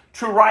need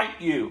to write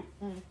you.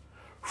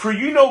 For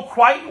you know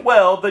quite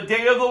well the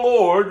day of the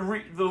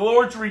Lord, the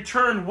Lord's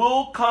return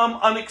will come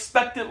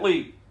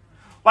unexpectedly,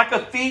 like a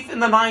thief in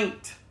the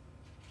night.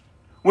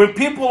 When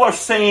people are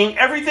saying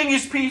everything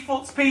is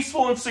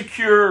peaceful and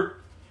secure,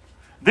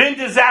 then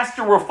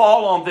disaster will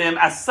fall on them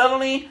as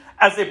suddenly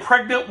as a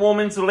pregnant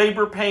woman's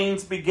labor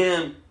pains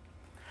begin.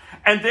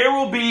 And there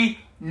will be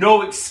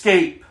no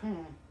escape.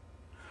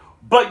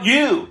 But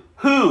you,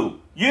 the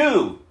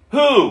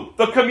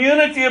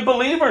community of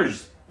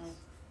believers,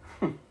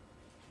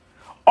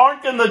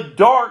 aren't in the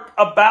dark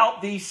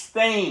about these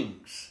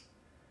things,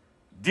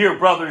 dear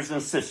brothers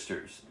and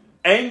sisters.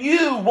 And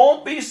you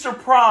won't be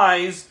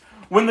surprised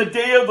when the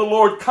day of the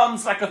Lord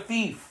comes like a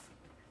thief.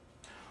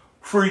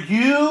 For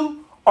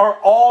you are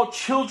all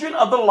children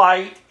of the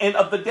light and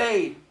of the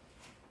day.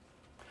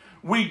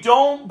 We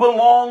don't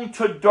belong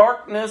to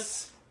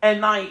darkness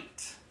and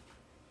night.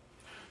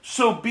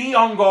 So be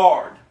on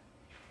guard.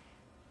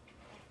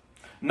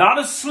 Not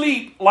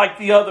asleep like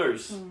the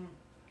others.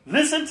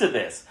 Listen to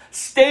this.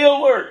 Stay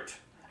alert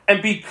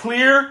and be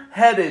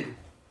clear-headed.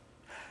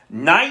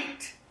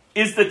 Night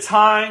is the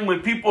time when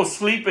people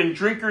sleep and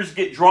drinkers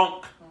get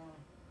drunk.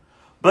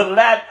 But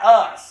let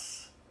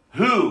us,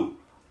 who?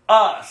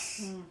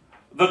 Us,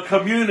 the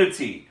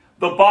community,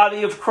 the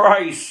body of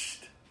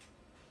Christ.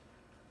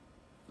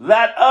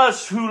 Let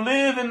us who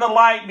live in the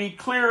light be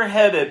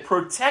clear-headed,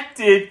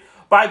 protected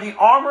by the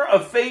armor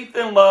of faith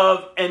and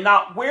love, and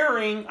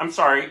wearing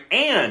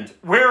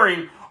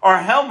our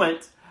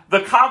helmet, the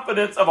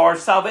confidence of our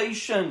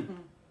salvation.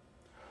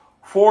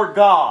 For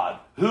God,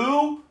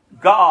 who?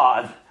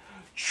 God,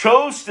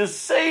 chose to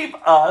save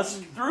us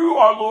through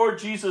our Lord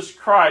Jesus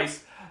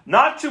Christ,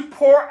 not to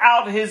pour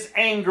out his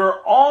anger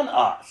on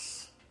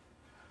us.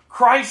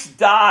 Christ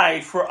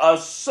died for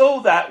us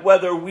so that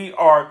whether we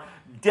are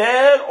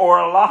dead or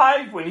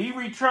alive, when he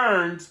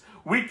returns,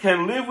 we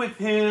can live with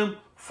him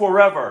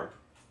forever.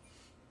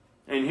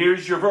 And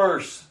here's your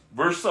verse,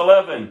 verse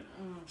 11.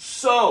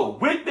 So,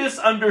 with this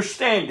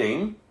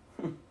understanding,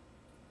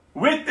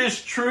 with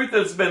this truth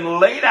that's been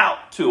laid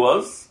out to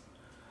us,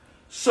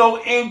 so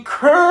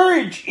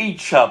encourage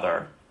each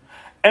other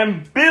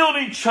and build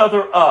each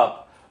other up,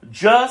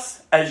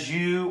 just as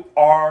you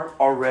are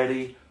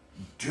already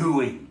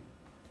doing.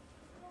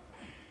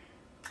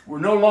 We're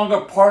no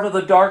longer part of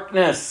the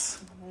darkness.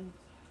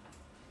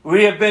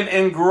 We have been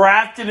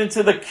engrafted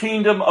into the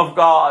kingdom of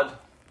God.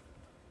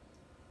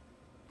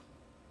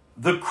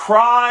 The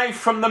cry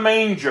from the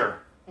manger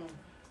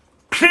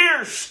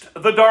pierced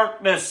the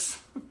darkness.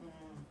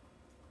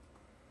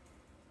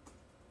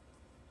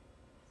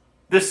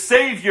 The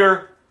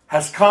Savior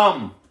has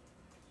come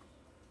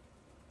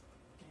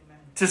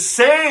to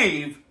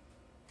save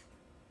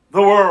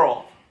the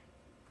world.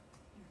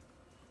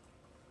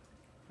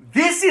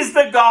 This is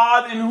the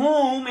God in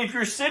whom, if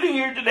you're sitting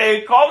here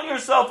today, calling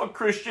yourself a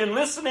Christian,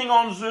 listening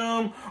on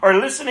Zoom, or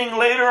listening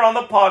later on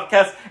the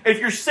podcast, if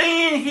you're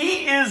saying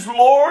he is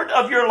Lord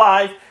of your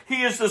life,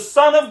 he is the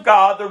Son of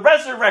God, the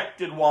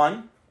resurrected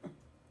one,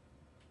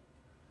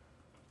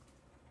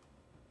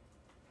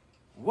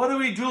 what are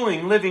we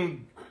doing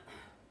living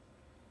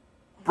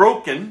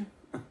broken,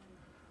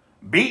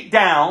 beat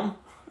down,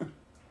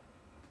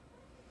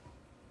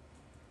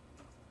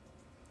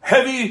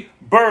 heavy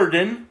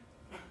burden?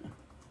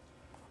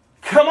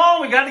 Come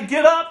on, we got to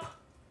get up.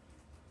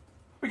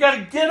 We got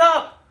to get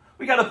up.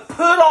 We got to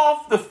put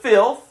off the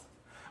filth.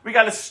 We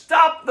got to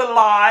stop the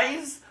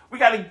lies. We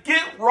got to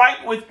get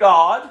right with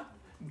God.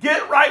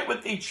 Get right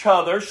with each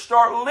other.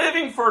 Start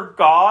living for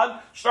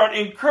God. Start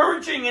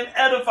encouraging and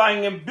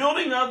edifying and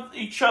building up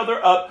each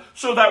other up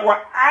so that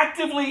we're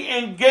actively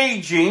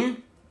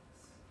engaging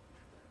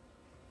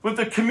with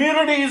the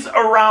communities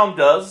around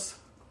us,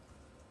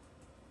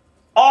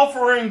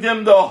 offering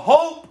them the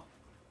hope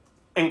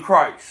in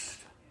Christ.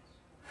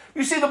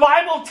 You see, the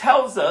Bible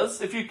tells us,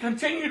 if you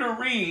continue to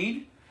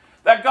read,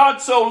 that God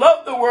so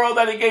loved the world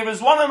that he gave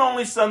his one and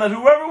only Son, that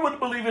whoever would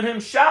believe in him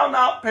shall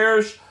not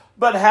perish,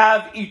 but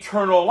have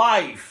eternal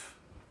life.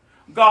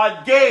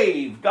 God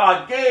gave,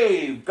 God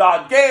gave,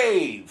 God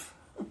gave.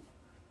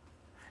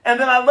 And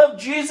then I love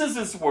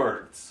Jesus'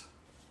 words.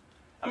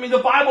 I mean, the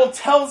Bible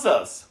tells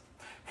us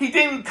he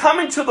didn't come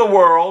into the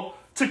world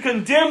to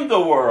condemn the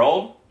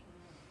world,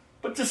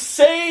 but to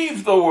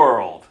save the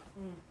world.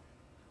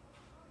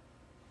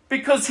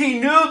 Because he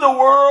knew the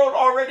world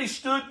already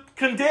stood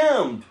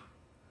condemned.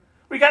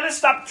 We got to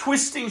stop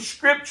twisting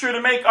Scripture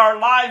to make our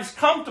lives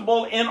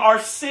comfortable in our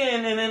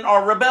sin and in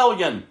our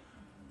rebellion.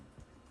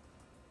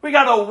 We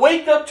got to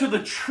wake up to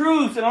the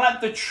truth and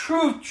let the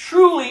truth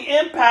truly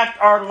impact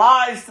our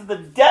lives to the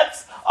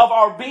depths of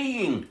our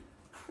being.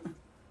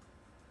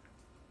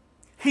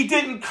 He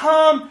didn't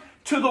come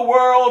to the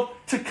world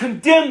to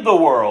condemn the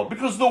world,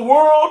 because the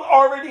world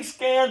already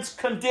stands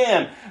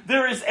condemned.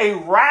 There is a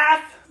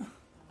wrath.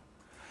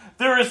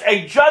 There is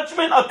a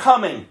judgment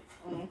a-coming.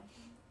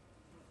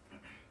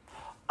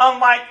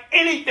 Unlike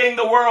anything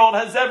the world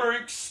has ever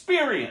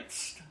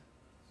experienced.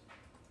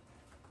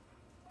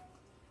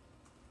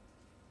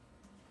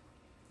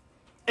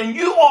 And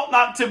you ought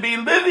not to be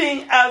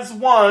living as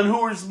one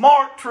who is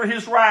marked for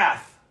his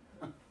wrath.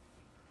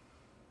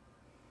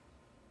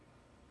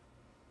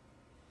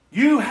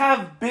 You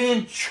have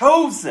been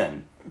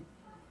chosen.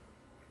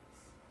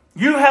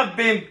 You have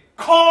been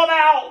called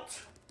out.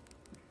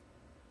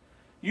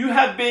 You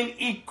have been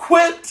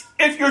equipped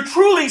if you're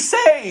truly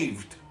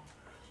saved.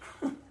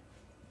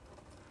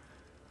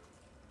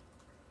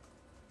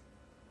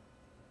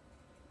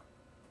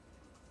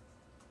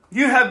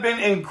 You have been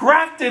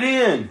engrafted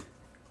in.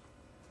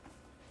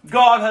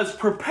 God has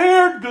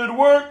prepared good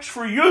works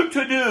for you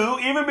to do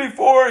even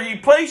before he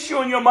placed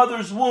you in your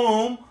mother's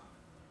womb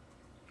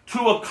to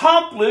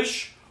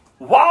accomplish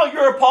while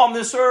you're upon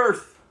this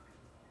earth.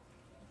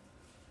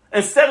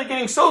 Instead of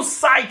getting so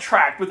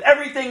sidetracked with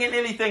everything and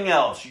anything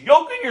else,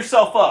 yoking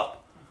yourself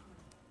up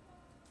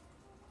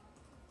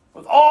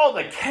with all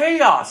the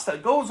chaos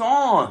that goes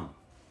on.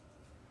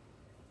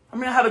 I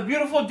mean, I had a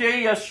beautiful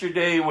day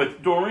yesterday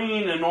with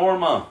Doreen and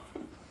Norma.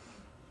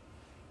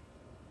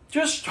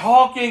 Just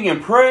talking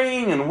and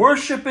praying and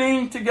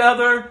worshiping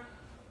together.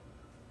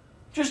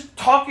 Just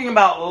talking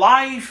about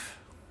life.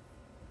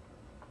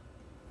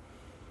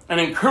 And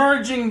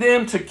encouraging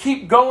them to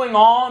keep going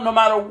on no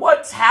matter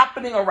what's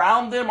happening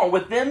around them or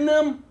within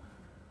them.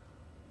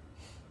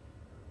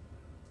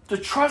 To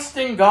trust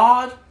in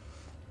God.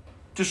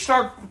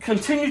 To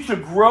continue to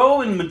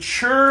grow and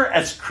mature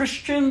as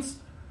Christians.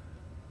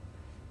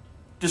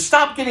 To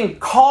stop getting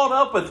caught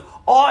up with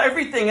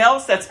everything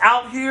else that's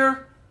out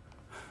here.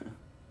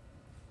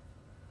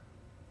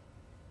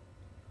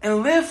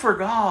 And live for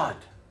God.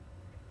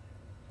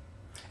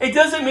 It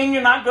doesn't mean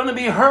you're not going to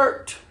be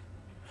hurt.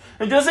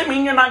 It doesn't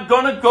mean you're not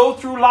going to go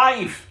through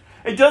life.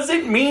 It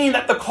doesn't mean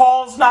that the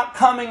call's not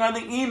coming or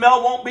the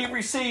email won't be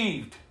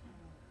received.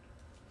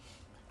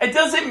 It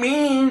doesn't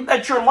mean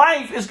that your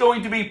life is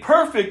going to be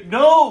perfect.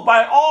 No,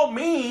 by all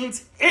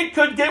means, it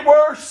could get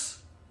worse.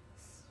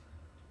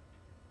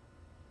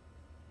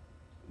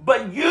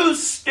 But you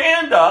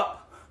stand up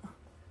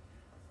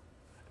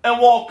and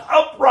walk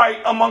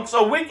upright amongst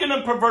a wicked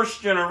and perverse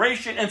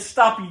generation and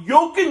stop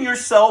yoking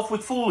yourself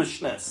with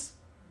foolishness.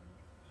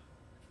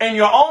 In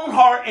your own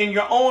heart, in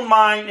your own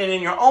mind, and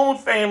in your own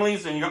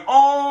families, in your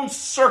own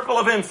circle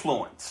of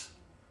influence.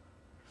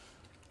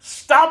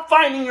 Stop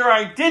finding your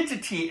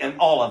identity in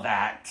all of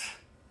that.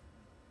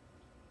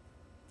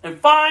 And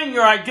find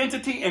your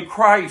identity in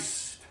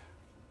Christ.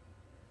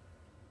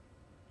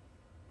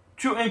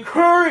 To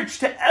encourage,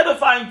 to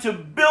edify, and to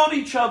build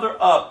each other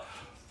up.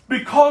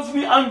 Because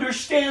we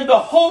understand the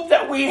hope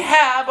that we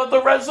have of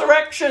the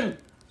resurrection.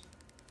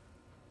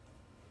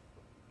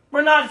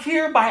 We're not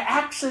here by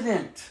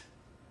accident.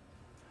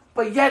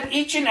 But yet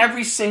each and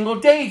every single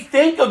day,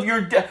 think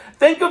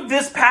of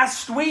this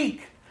past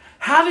week.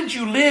 How did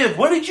you live?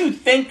 What did you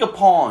think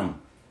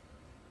upon?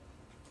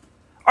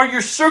 Are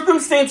your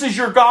circumstances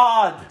your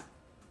God?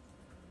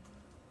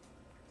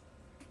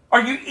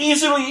 Are you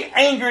easily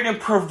angered and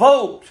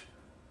provoked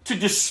to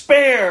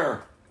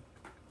despair?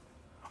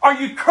 Are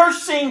you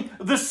cursing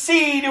the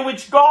seed in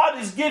which God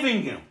is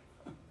giving you?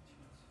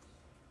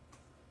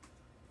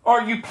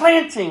 Or are you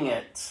planting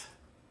it?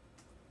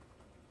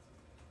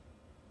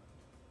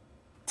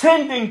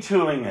 Tending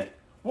to it?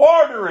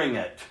 Watering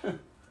it?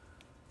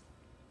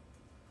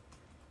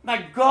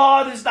 Now,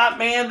 God is not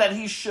man that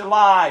he should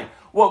lie.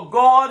 What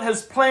God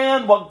has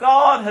planned, what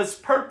God has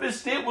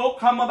purposed, it will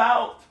come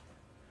about.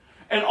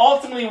 And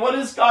ultimately, what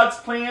is God's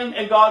plan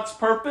and God's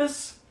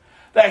purpose?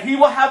 That he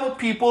will have a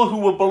people who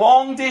will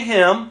belong to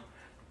him,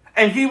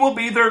 and he will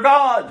be their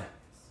God.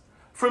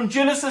 From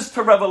Genesis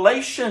to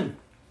Revelation.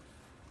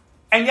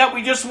 And yet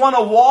we just want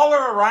to waller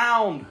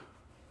around.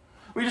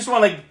 We just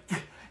want to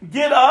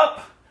get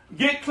up,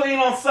 get clean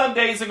on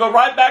Sundays, and go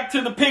right back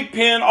to the pig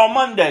pen on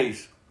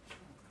Mondays.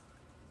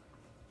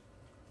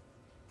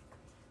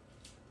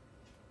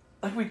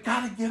 Like, we've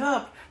got to get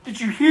up. Did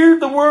you hear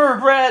the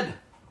word read?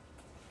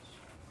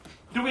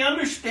 Do we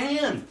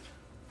understand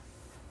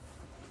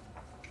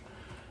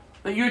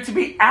that you're to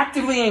be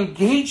actively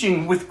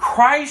engaging with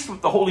Christ,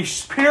 with the Holy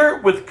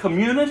Spirit, with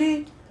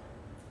community?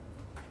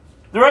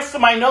 The rest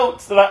of my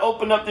notes that I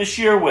opened up this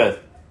year with.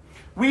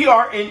 We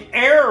are in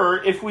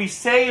error if we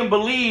say and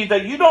believe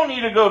that you don't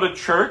need to go to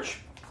church.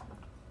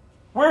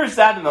 Where is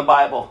that in the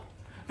Bible?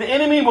 The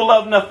enemy will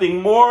love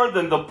nothing more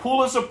than to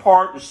pull us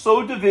apart and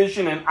sow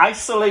division and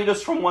isolate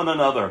us from one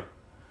another.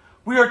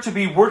 We are to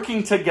be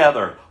working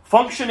together,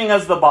 functioning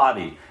as the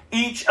body,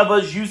 each of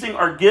us using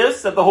our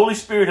gifts that the Holy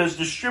Spirit has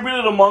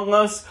distributed among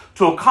us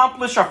to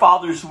accomplish our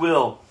Father's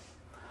will.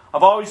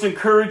 I've always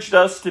encouraged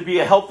us to be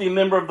a healthy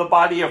member of the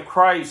body of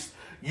Christ.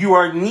 You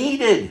are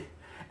needed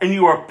and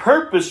you are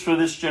purposed for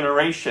this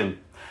generation.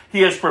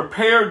 He has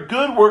prepared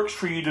good works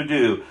for you to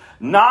do,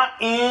 not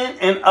in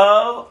and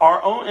of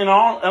our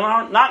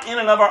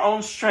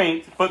own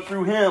strength, but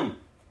through him.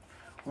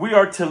 We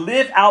are to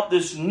live out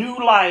this new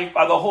life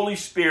by the Holy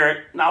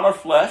Spirit, not our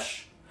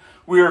flesh.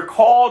 We are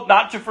called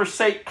not to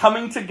forsake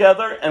coming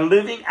together and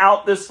living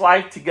out this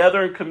life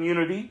together in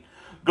community.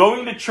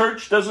 Going to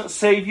church doesn't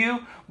save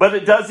you, but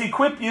it does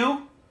equip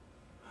you.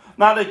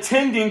 Not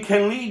attending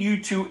can lead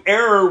you to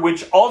error,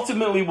 which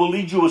ultimately will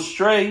lead you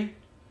astray.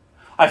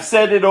 I've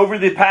said it over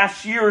the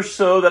past year or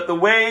so that the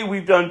way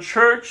we've done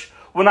church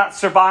will not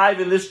survive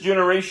in this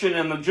generation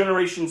and the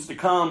generations to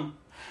come.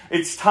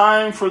 It's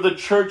time for the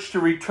church to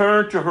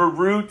return to her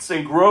roots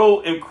and grow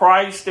in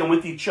Christ and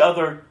with each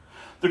other.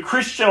 The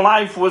Christian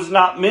life was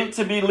not meant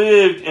to be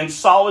lived in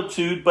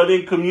solitude, but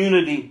in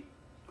community.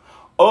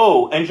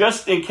 Oh, and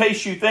just in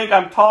case you think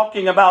I'm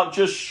talking about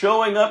just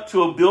showing up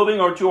to a building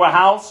or to a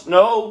house,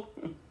 no.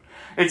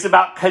 It's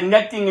about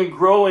connecting and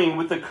growing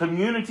with a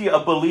community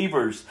of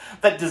believers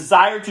that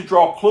desire to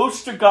draw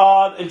close to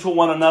God and to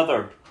one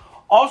another.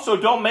 Also,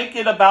 don't make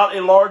it about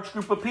a large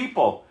group of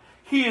people.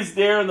 He is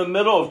there in the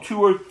middle of two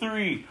or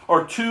three,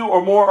 or two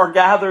or more are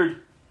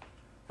gathered.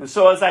 And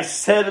so, as I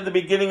said at the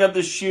beginning of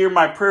this year,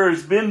 my prayer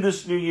has been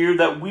this new year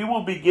that we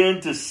will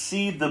begin to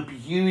see the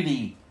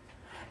beauty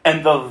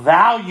and the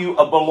value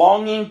of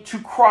belonging to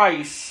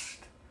Christ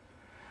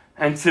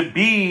and to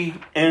be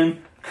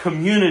in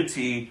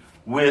community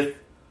with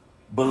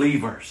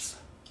believers.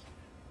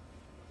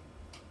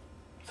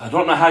 So I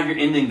don't know how you're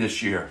ending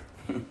this year.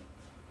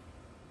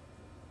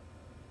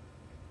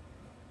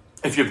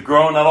 If you've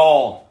grown at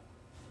all,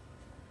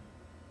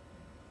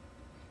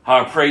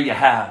 how I pray you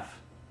have.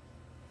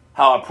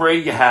 How I pray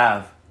you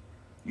have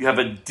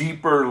a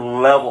deeper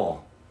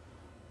level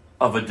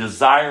of a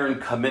desire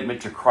and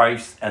commitment to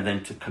Christ and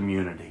then to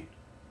community.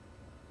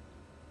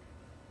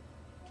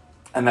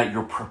 And that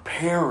you're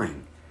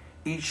preparing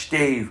each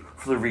day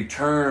for the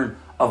return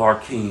of our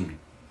King.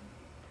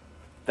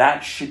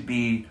 That should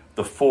be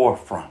the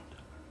forefront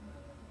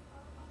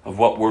of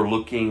what we're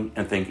looking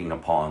and thinking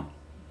upon.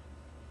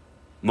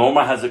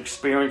 Norma has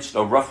experienced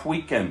a rough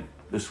weekend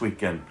this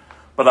weekend,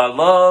 but I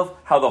love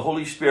how the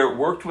Holy Spirit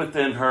worked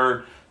within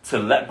her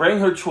to bring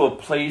her to a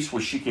place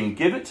where she can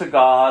give it to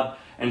God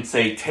and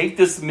say, take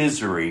this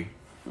misery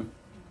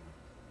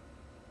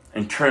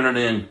and turn it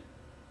in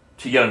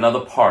to yet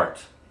another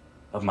part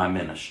of my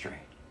ministry.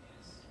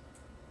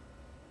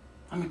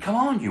 I mean, come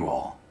on, you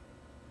all.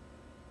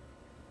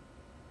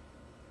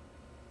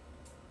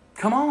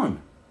 Come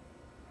on.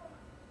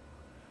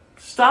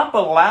 Stop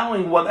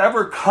allowing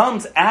whatever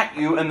comes at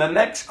you in the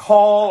next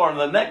call or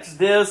the next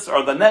this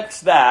or the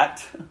next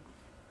that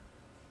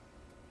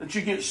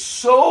you get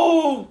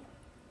so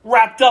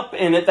wrapped up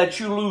in it that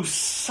you lose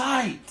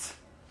sight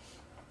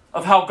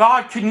of how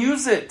God can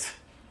use it.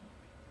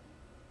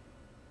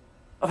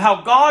 Of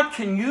how God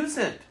can use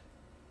it.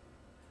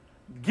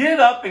 Get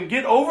up and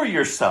get over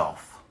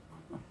yourself.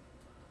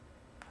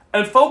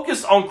 And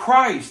focus on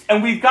Christ.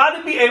 And we've got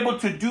to be able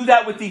to do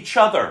that with each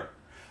other.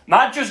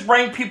 Not just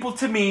bring people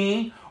to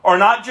me or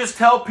not just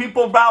tell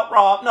people about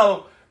Rob.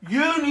 No,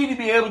 you need to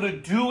be able to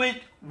do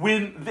it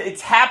when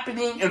it's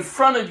happening in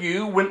front of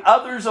you, when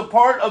others a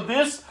part of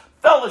this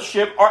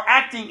fellowship are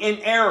acting in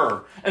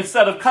error.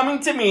 Instead of coming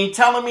to me,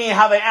 telling me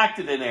how they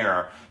acted in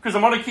error. Because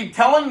I'm going to keep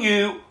telling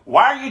you,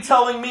 why are you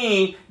telling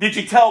me? Did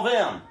you tell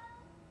them?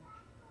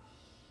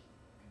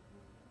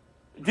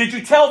 Did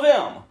you tell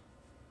them?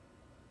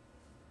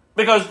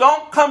 Because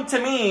don't come to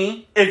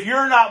me if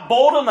you're not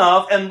bold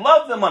enough and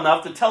love them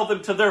enough to tell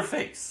them to their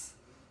face.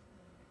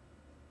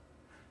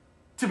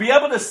 To be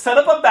able to set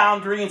up a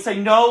boundary and say,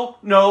 no,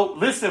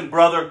 listen,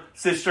 brother,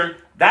 sister,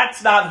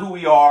 that's not who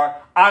we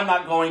are. I'm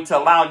not going to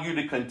allow you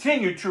to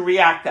continue to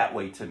react that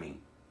way to me.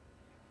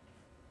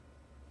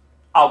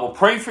 I will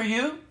pray for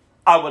you.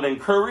 I would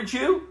encourage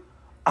you.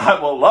 I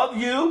will love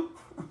you.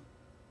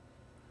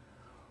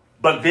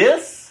 But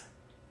this,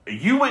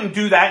 you wouldn't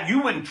do that.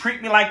 You wouldn't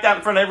treat me like that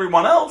in front of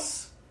everyone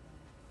else.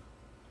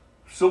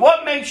 So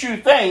what makes you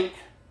think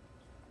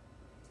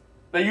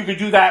that you could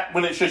do that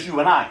when it's just you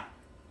and I?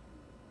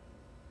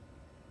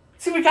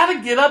 See, we got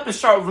to get up and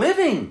start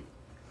living.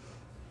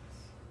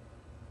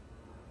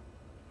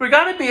 We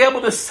got to be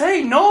able to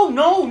say,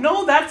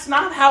 no, that's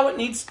not how it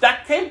needs,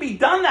 that can't be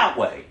done that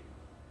way.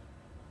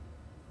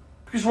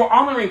 Because we're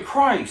honoring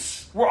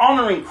Christ. We're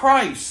honoring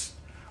Christ.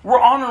 We're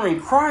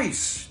honoring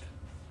Christ.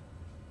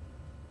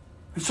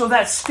 And so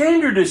that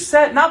standard is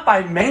set not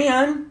by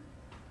man,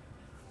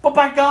 but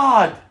by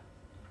God.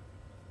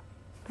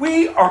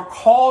 We are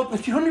called,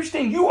 if you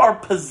understand, you are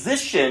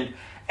positioned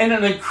in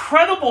an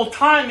incredible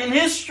time in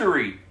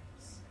history.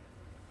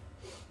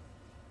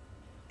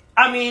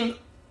 I mean,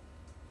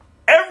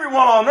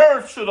 everyone on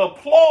earth should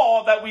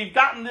applaud that we've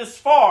gotten this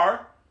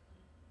far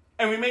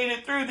and we made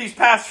it through these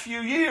past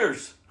few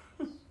years.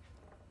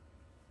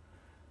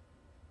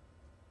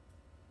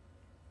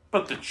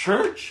 But the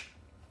church,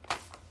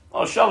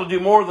 well, she ought to do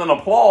more than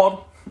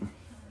applaud.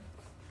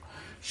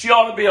 She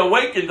ought to be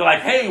awakened to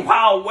like, hey,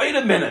 wow, wait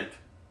a minute.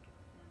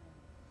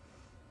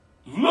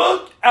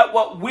 Look at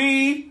what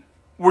we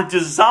were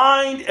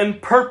designed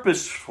and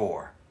purposed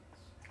for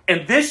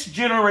in this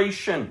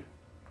generation.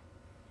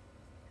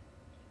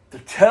 To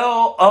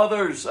tell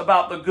others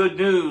about the good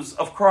news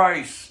of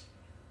Christ.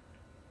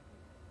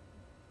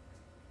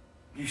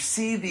 You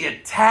see the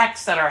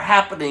attacks that are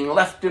happening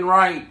left and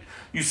right.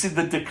 You see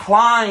the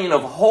decline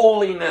of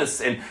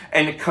holiness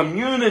and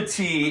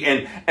community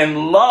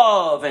and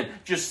love and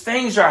just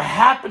things are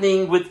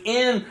happening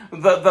within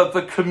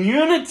the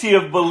community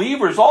of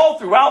believers all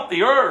throughout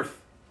the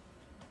earth.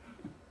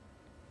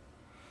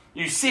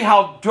 You see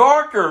how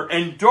darker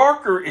and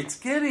darker it's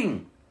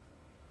getting.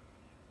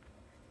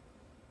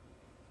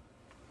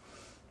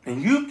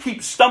 And you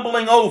keep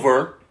stumbling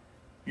over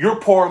your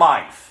poor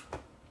life.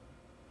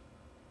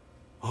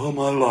 Oh,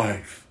 my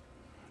life.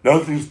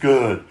 Nothing's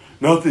good.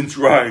 Nothing's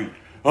right.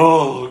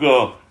 Oh,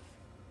 God.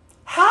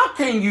 How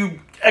can you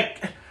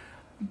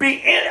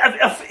be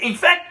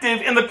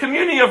effective in the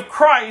community of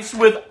Christ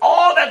with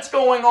all that's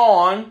going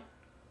on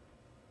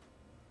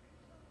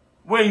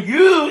when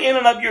you, in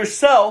and of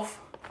yourself,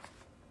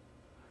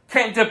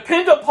 can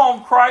depend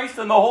upon Christ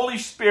and the Holy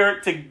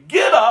Spirit to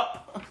get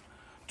up,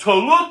 to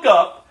look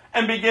up,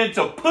 and begin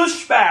to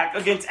push back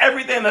against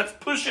everything that's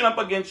pushing up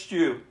against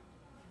you?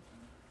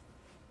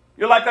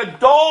 You're like a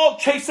dog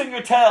chasing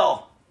your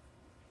tail.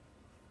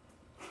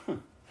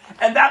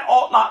 And that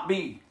ought not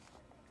be.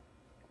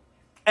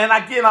 And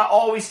again, I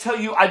always tell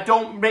you, I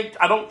don't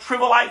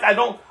trivialize,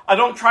 I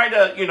don't try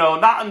to,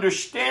 not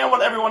understand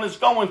what everyone is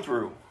going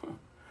through.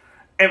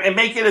 And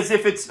make it as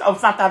if it's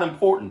not that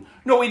important.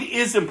 No, it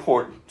is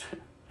important.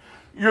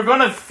 You're going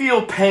to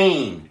feel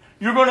pain.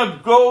 You're going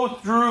to go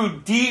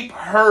through deep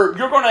hurt.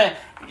 You're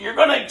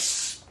going to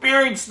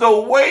experience the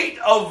weight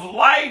of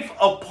life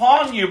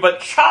upon you.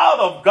 But child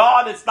of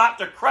God, it's not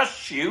to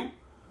crush you.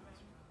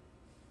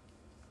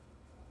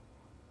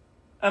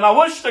 And I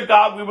wish to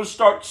God we would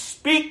start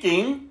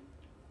speaking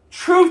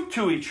truth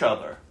to each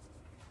other.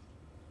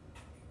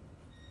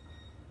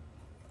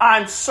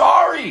 I'm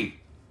sorry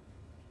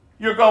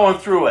you're going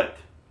through it.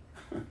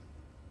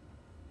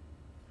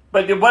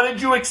 But what did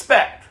you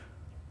expect?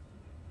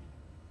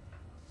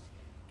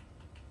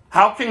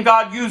 How can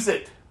God use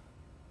it?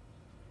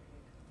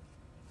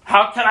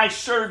 How can I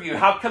serve you?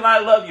 How can I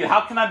love you?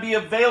 How can I be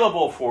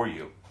available for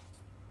you?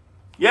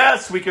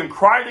 Yes, we can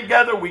cry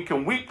together. We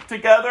can weep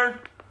together.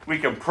 We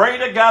can pray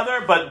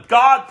together. But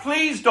God,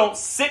 please don't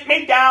sit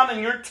me down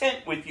in your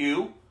tent with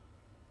you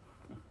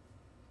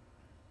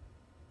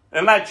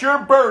and let your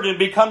burden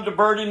become to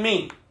burden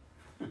me.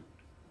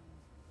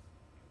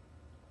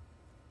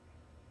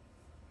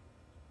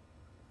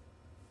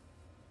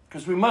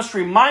 Because we must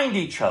remind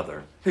each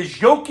other,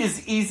 his yoke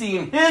is easy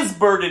and his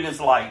burden is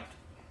light.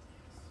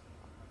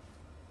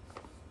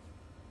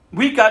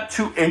 We got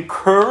to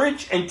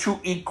encourage and to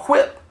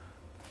equip.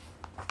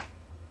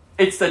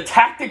 It's the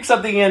tactics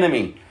of the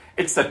enemy.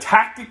 It's the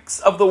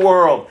tactics of the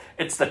world.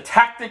 It's the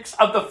tactics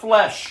of the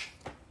flesh.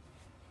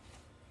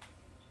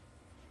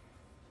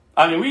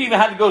 I mean, we even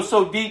had to go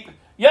so deep.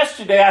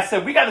 Yesterday I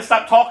said, we got to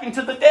stop talking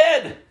to the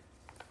dead.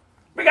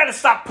 We got to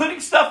stop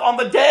putting stuff on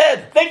the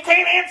dead. They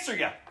can't answer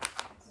you.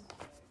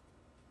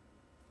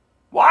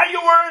 Why are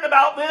you worried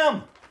about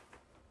them?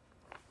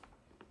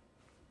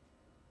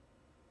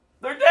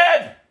 They're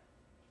dead.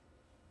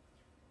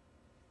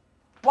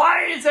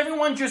 Why is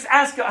everyone just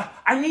asking,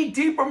 I need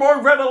deeper,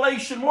 more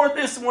revelation, more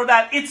this, more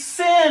that? It's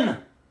sin.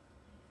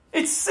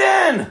 It's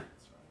sin.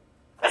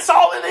 That's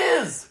all it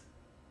is.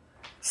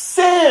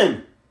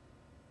 Sin.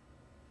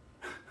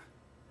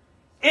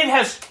 It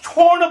has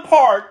torn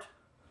apart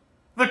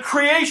the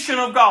creation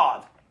of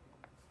God.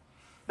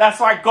 That's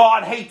why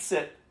God hates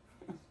it.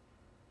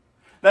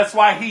 That's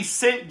why he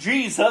sent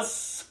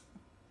Jesus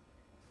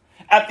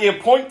at the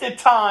appointed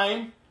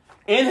time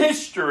in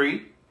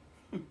history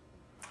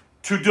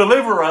to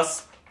deliver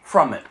us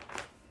from it.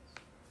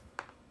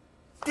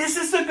 this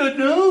is the good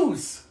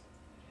news.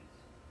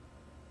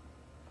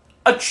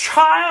 A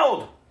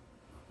child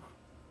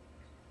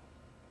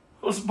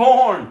was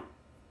born,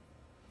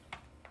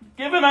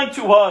 given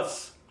unto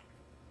us,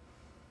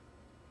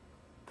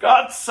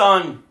 God's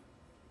Son,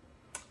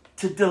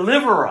 to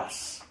deliver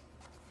us.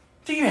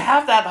 Do you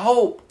have that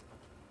hope?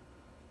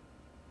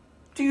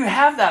 Do you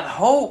have that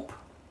hope?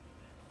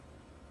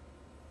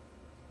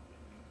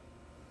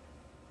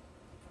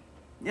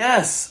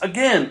 Yes,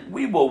 again,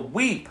 we will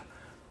weep.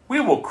 We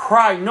will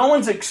cry. No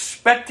one's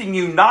expecting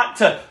you not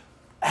to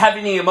have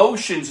any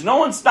emotions. No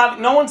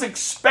one's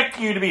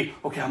expecting you to be,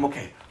 okay, I'm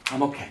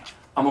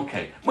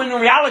okay. When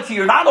in reality,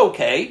 you're not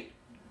okay.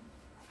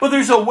 But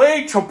there's a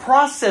way to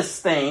process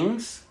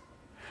things.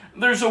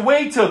 There's a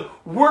way to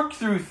work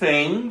through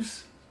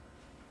things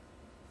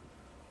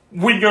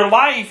when your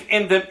life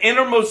in the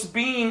innermost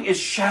being is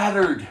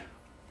shattered.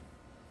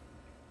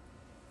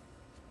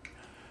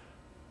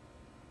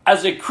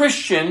 As a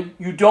Christian,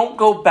 you don't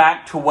go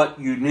back to what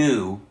you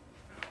knew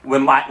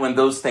when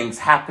those things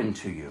happen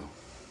to you.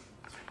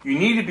 You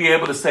need to be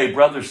able to say,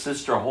 brother,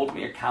 sister, hold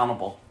me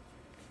accountable.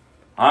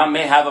 I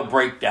may have a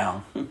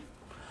breakdown.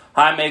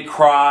 I may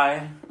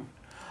cry.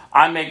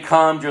 I may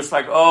come just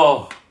like,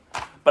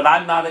 but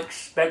I'm not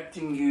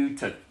expecting you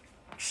to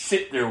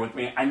sit there with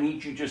me. I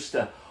need you just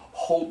to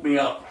hold me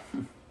up.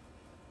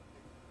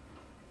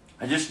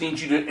 I just need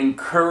you to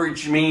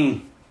encourage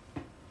me.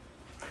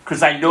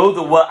 Because I know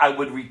what I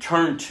would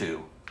return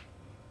to.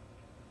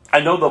 I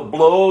know the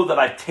blow that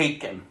I've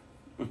taken.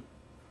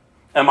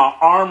 And my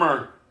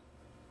armor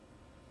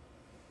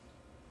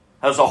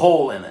has a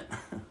hole in it.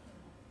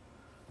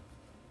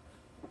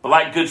 But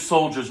like good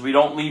soldiers, we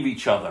don't leave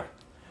each other.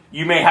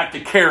 You may have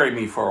to carry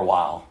me for a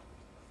while.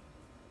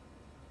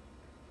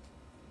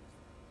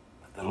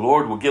 But the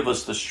Lord will give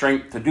us the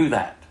strength to do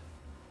that.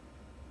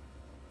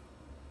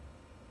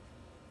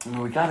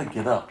 And we got to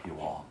get up, you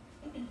all.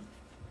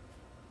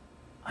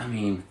 I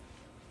mean,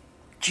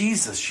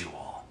 Jesus, you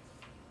all.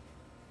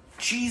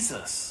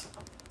 Jesus.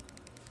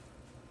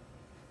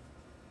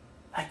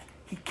 Like,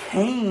 he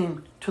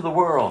came to the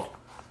world,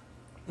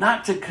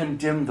 not to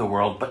condemn the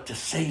world, but to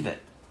save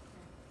it.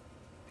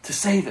 To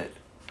save it.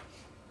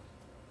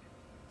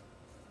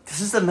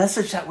 This is the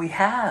message that we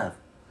have.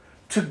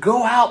 To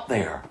go out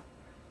there.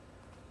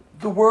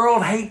 The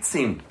world hates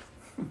him.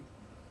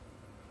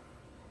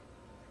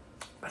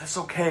 But it's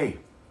okay.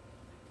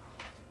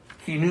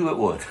 He knew it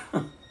would.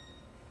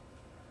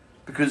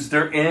 Because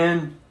they're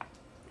in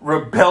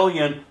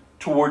rebellion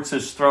towards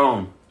his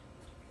throne.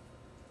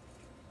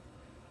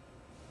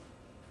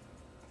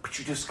 But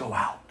you just go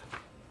out.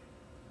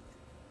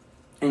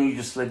 And you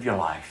just live your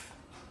life.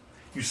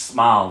 You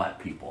smile at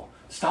people.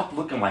 Stop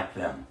looking like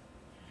them.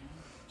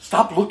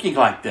 Stop looking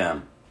like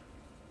them.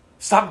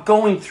 Stop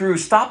going through.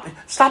 Stop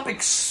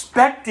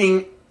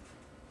expecting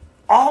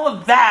all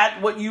of that,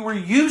 what you were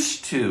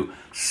used to.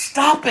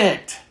 Stop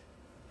it.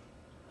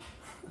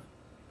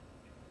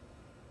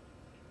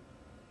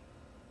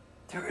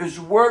 There is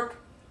work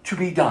to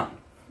be done.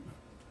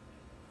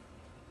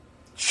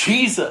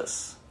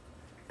 Jesus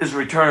is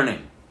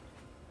returning.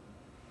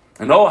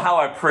 And oh, how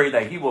I pray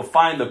that he will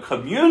find the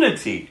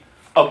community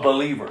of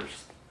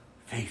believers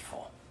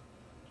faithful.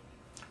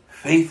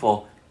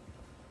 Faithful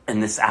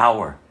in this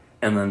hour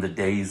and in the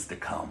days to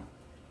come.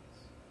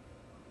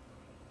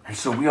 And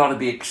so we ought to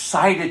be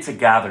excited to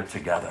gather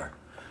together,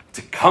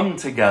 to come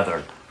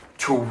together,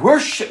 to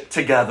worship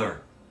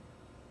together,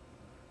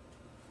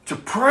 to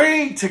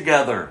pray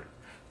together,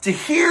 to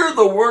hear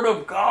the word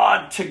of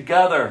God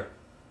together,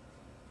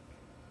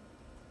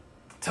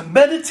 to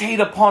meditate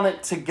upon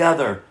it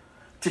together,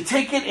 to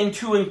take it and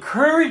to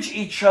encourage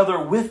each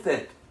other with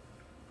it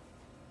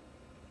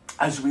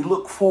as we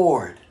look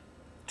forward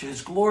to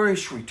his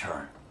glorious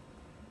return.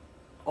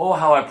 Oh,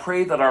 how I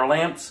pray that our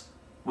lamps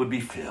would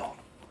be filled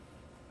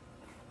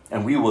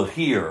and we will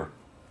hear,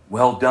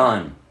 well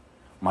done,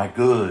 my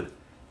good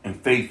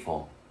and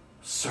faithful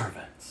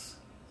servants.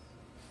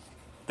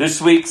 This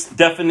week's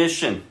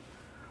definition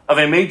of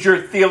a major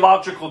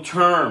theological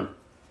term.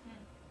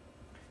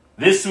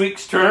 This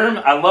week's term,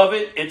 I love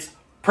it, it's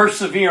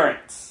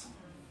perseverance.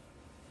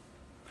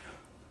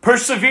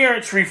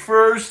 Perseverance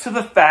refers to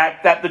the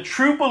fact that the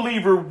true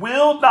believer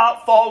will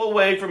not fall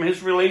away from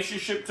his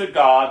relationship to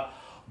God,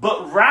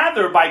 but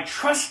rather by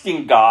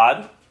trusting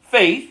God,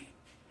 faith,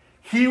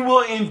 he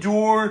will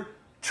endure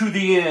to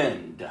the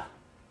end.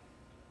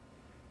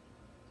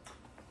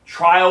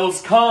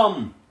 Trials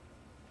come.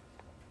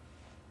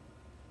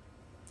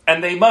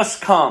 And they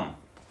must come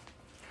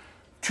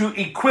to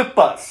equip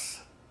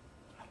us.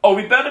 Oh,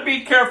 we better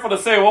be careful to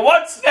say, well,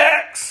 what's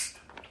next?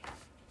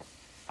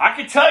 I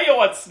can tell you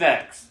what's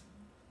next.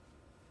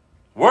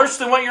 Worse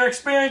than what you're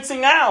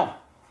experiencing now.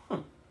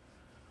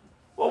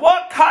 Well,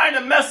 what kind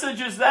of message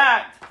is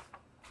that?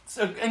 It's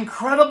an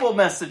incredible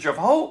message of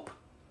hope.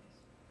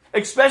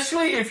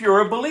 Especially if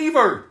you're a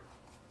believer.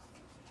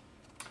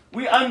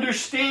 We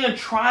understand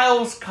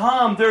trials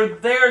come. They're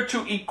there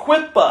to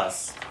equip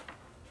us.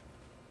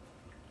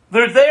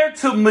 They're there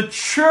to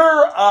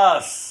mature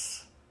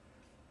us,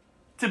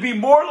 to be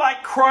more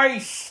like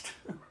Christ.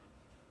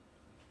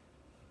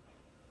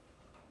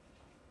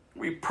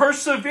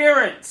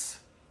 Perseverance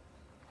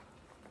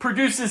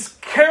produces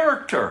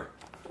character.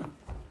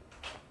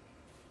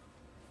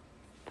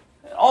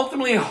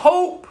 Ultimately,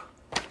 hope.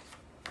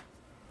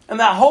 And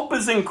that hope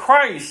is in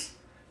Christ.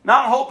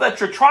 Not hope that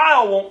your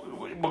trial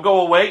will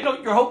go away. No,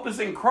 your hope is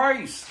in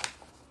Christ.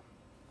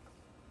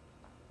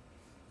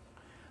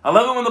 I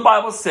love it when the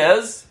Bible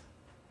says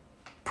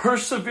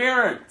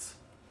perseverance,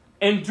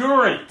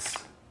 endurance.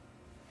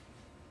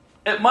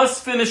 It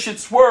must finish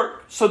its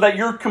work so that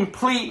you're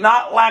complete,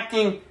 not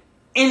lacking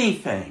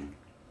anything.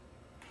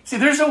 See,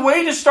 there's a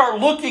way to start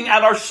looking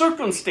at our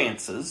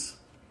circumstances.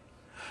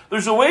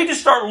 There's a way to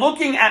start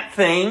looking at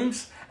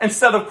things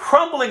instead of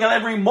crumbling at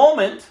every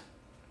moment.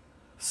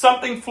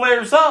 Something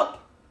flares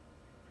up.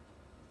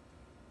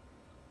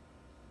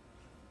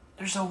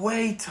 There's a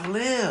way to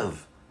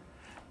live,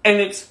 and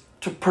it's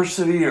to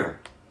persevere.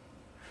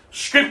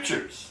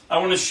 Scriptures I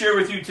want to share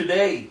with you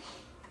today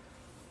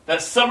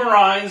that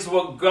summarize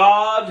what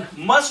God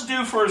must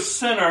do for a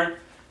sinner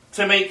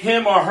to make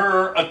him or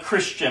her a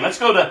Christian. Let's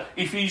go to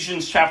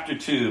Ephesians chapter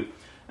 2.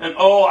 And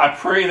I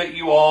pray that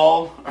you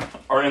all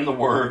are in the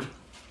Word,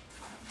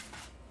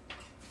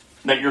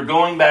 that you're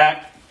going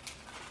back,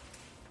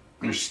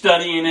 you're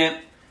studying it,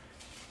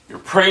 you're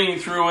praying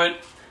through it,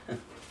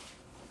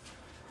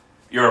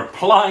 you're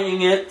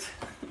applying it,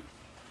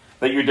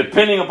 that you're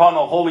depending upon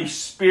the Holy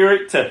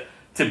Spirit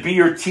to be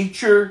your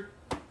teacher.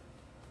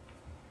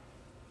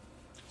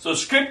 So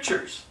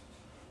scriptures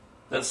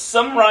that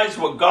summarize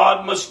what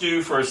God must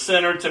do for a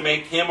sinner to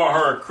make him or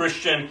her a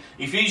Christian.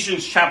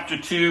 Ephesians chapter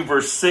 2,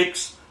 verse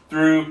 6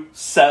 through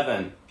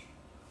 7.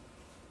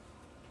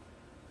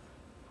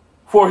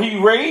 For he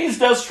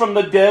raised us from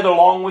the dead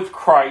along with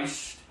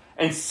Christ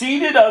and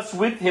seated us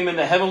with him in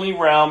the heavenly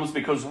realms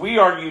because we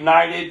are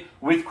united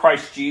with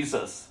Christ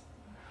Jesus.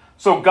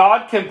 So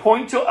God can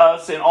point to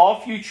us in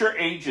all future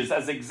ages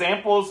as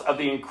examples of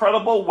the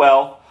incredible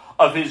wealth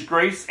of his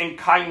grace and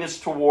kindness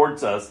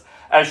towards us,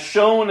 as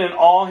shown in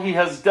all he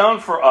has done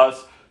for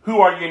us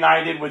who are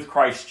united with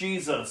Christ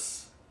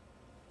Jesus.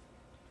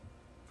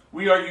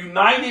 We are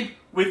united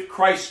with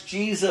Christ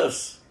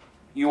Jesus,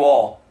 you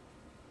all.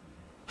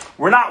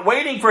 We're not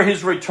waiting for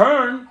his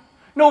return.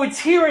 No, it's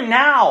here and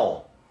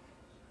now.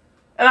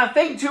 And I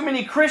think too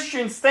many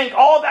Christians think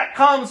all that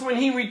comes when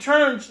he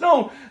returns.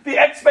 No, the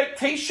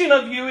expectation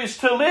of you is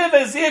to live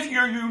as if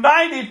you're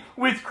united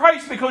with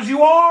Christ, because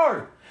you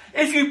are.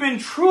 If you've been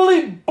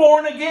truly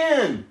born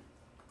again.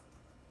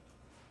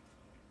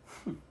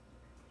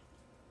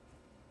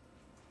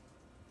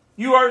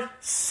 You are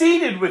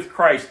seated with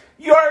Christ.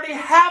 You already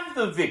have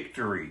the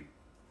victory.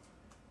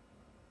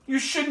 You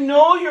should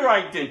know your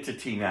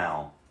identity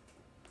now.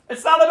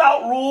 It's not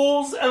about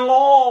rules and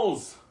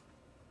laws,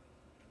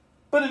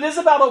 but it is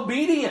about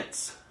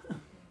obedience.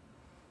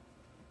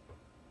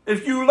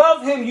 If you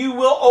love him, you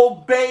will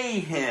obey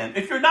him.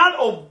 If you're not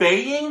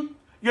obeying,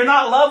 you're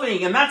not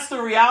loving. And that's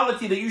the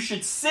reality that you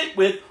should sit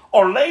with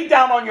or lay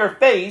down on your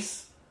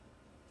face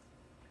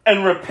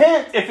and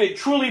repent if it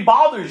truly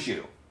bothers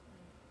you,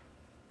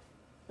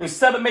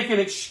 instead of making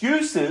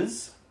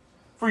excuses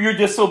for your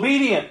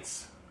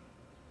disobedience.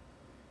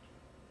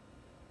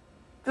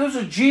 Those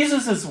are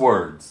Jesus'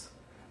 words.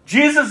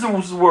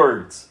 Jesus'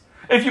 words.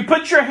 If you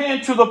put your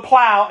hand to the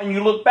plow and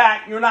you look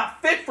back, you're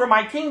not fit for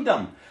my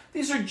kingdom.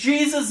 These are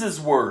Jesus'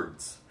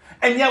 words.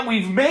 And yet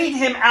we've made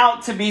him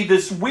out to be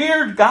this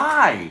weird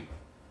guy.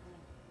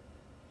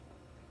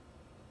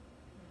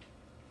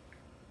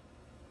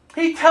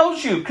 He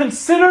tells you,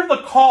 consider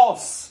the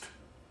cost.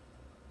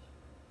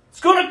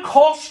 It's going to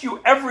cost you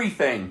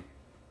everything.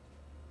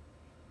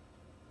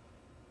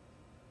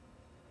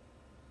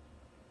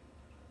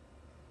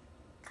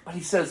 But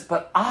he says,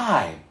 but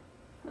I,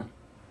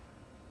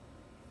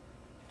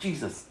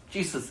 Jesus,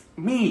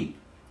 me,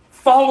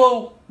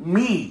 follow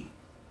me.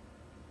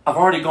 I've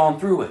already gone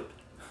through it.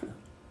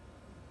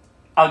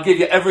 I'll give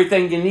you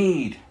everything you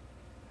need.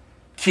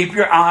 Keep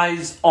your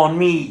eyes on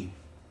me.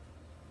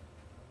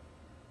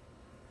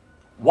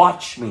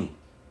 Watch me.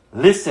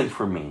 Listen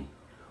for me.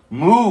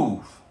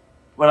 Move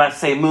when I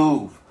say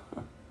move.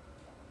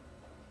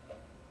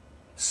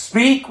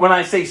 Speak when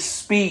I say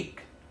speak.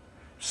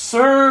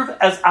 Serve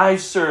as I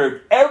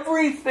served.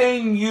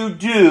 Everything you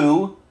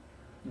do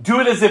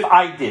it as if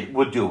I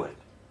would do it.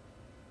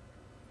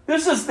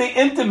 This is the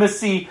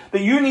intimacy that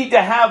you need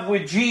to have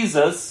with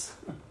Jesus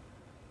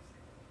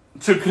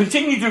to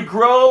continue to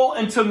grow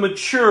and to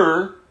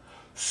mature,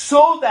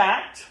 so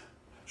that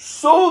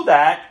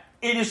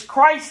it is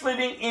Christ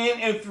living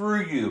in and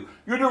through you.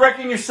 You're to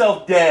reckon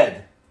yourself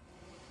dead,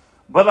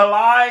 but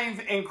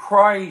alive in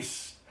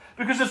Christ,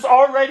 because it's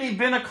already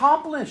been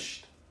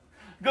accomplished.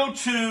 Go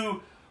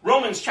to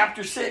Romans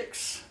chapter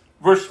 6,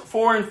 verse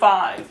 4 and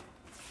 5.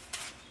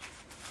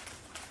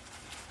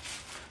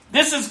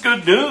 This is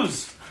good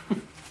news.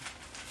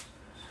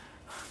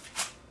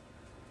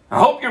 I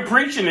hope you're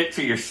preaching it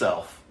to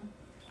yourself.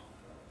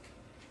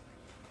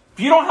 If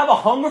you don't have a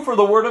hunger for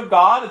the Word of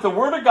God, if the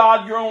Word of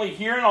God you're only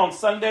hearing on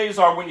Sundays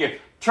or when you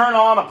turn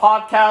on a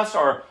podcast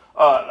or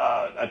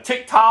a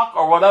TikTok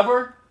or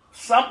whatever,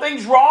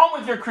 something's wrong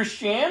with your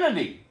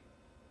Christianity.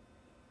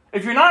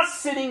 If you're not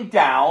sitting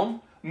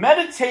down,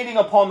 meditating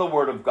upon the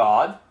Word of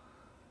God,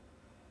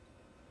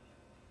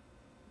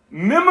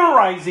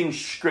 memorizing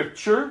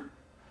Scripture,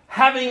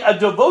 having a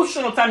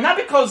devotional time, not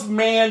because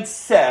man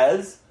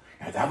says,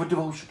 I had to have a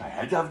devotion, I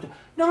had to have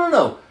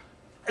No.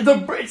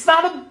 It's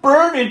not a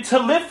burden to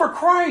live for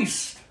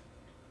Christ.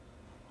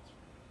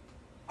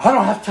 I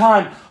don't have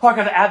time. Oh, I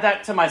got to add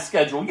that to my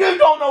schedule. You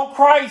don't know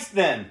Christ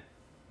then.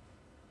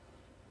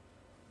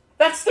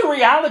 That's the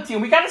reality.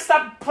 And we got to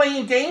stop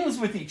playing games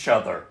with each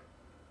other.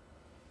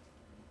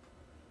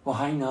 Well,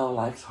 I know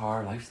life's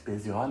hard, life's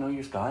busy. Oh, I know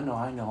you're God.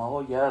 I know.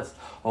 Oh, yes.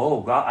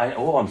 Oh, God.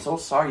 I'm so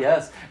sorry.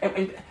 Yes.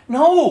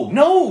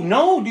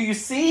 No. Do you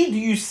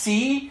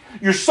see?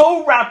 You're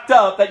so wrapped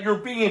up that you're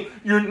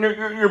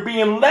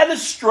being led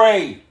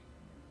astray.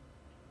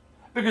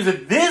 Because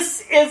if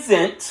this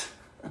isn't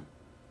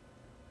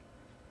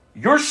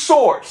your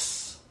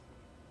source,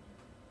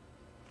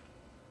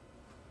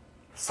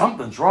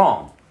 something's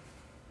wrong.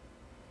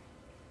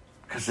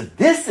 Because if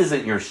this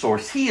isn't your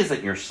source, He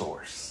isn't your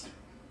source.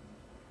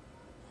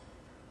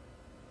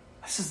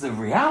 This is the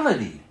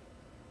reality.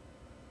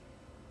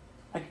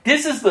 Like,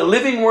 this is the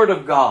living Word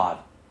of God,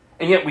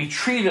 and yet we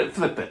treat it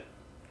flippant.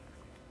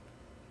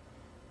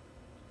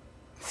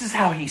 This is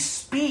how He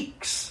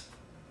speaks.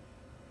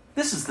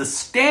 This is the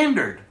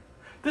standard.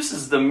 This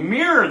is the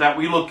mirror that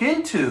we look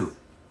into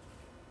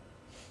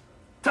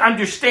to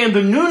understand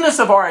the newness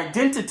of our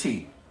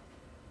identity.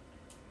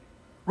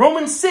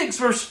 Romans 6,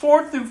 verse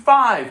 4 through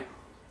 5.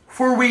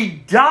 For we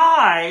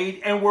died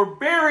and were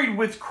buried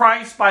with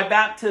Christ by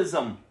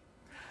baptism.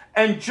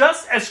 And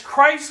just as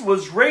Christ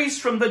was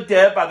raised from the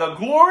dead by the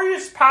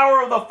glorious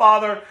power of the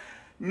Father,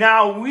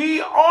 now we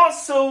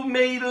also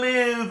may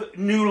live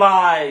new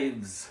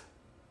lives.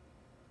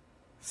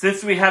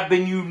 Since we have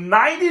been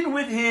united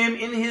with Him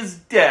in His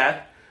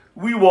death,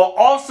 we will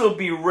also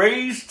be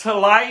raised to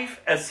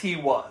life as He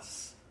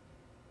was.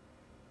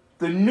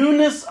 The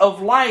newness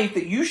of life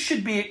that you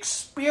should be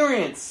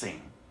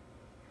experiencing.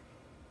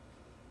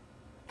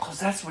 Because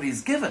that's what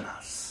He's given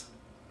us.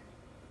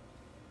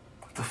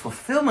 The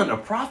fulfillment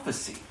of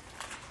prophecy.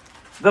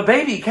 The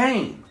baby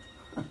came.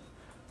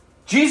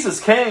 Jesus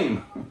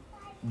came.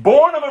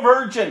 Born of a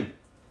virgin.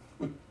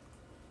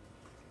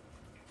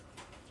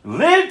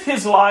 Lived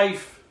His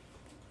life.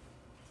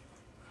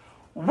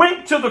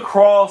 Went to the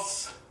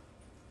cross.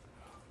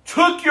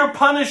 Took your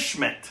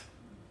punishment.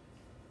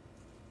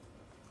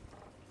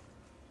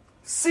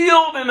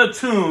 Sealed in a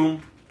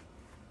tomb.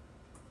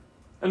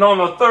 And on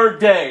the third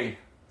day,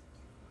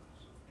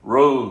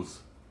 rose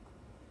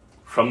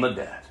from the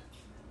dead,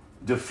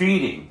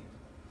 defeating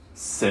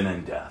sin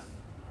and death.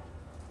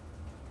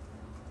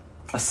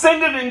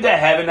 Ascended into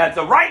heaven at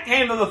the right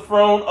hand of the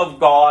throne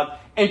of God,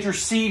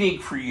 interceding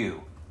for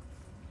you.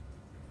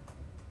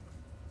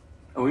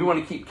 And we want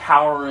to keep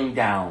cowering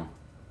down.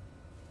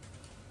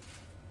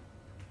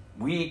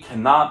 We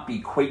cannot be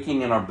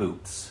quaking in our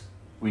boots.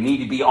 We need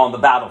to be on the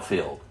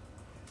battlefield.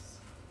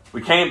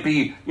 We can't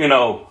be,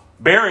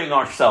 burying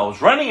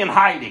ourselves, running and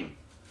hiding.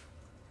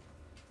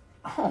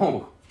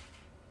 Oh,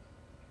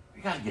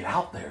 we got to get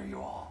out there, you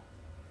all.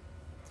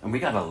 And we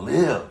got to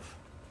live.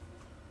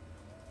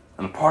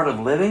 And a part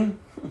of living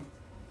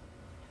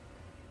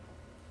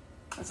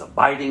is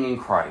abiding in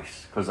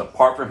Christ. Because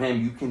apart from Him,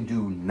 you can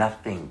do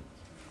nothing.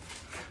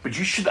 But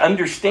you should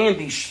understand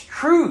these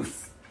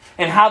truths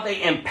and how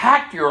they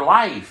impact your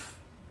life.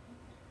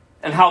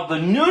 And how the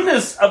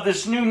newness of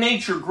this new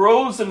nature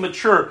grows and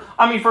matures.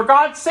 For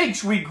God's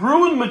sakes, we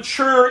grew and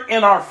mature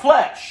in our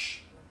flesh.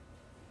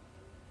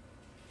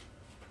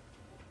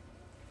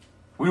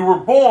 We were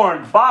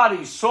born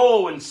body,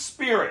 soul, and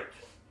spirit.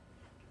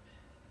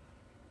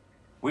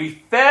 We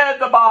fed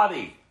the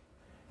body,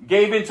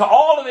 gave into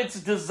all of its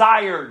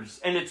desires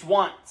and its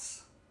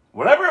wants,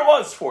 whatever it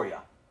was for you.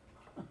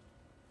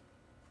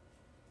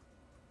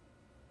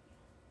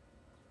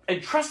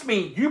 And trust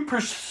me, you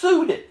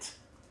pursued it.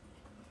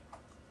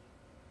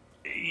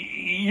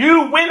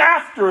 You went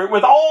after it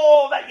with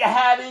all that you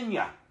had in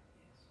you.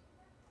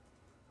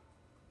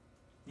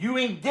 You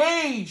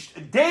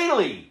engaged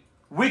daily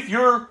with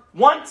your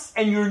wants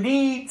and your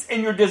needs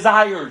and your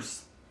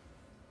desires.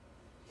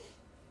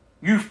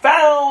 You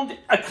found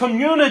a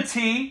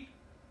community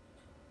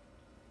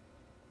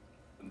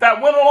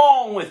that went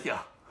along with you.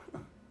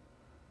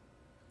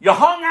 You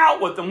hung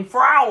out with them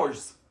for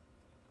hours.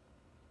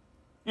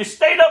 You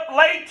stayed up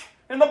late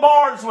in the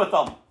bars with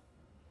them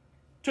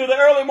to the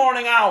early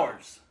morning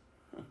hours.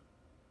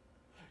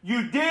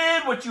 You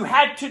did what you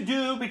had to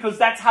do because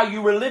that's how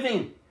you were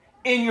living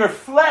in your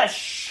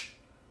flesh.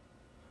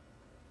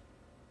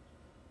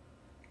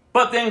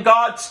 But then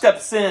God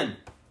steps in,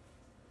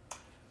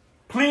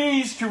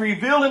 pleased to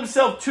reveal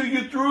Himself to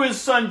you through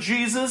His Son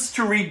Jesus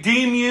to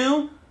redeem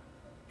you.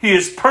 He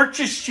has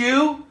purchased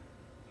you.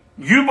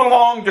 You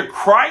belong to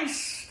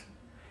Christ.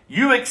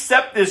 You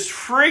accept this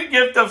free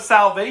gift of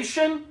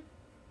salvation.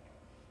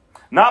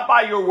 not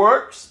by your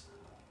works,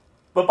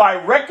 but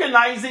by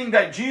recognizing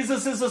that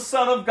Jesus is the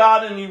Son of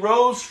God and He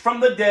rose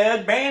from the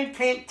dead. Man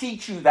can't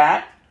teach you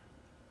that.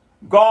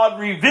 God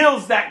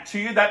reveals that to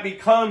you. That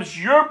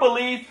becomes your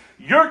belief,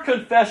 your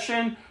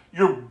confession.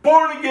 You're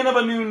born again of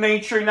a new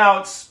nature.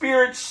 Now it's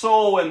spirit,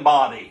 soul, and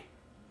body.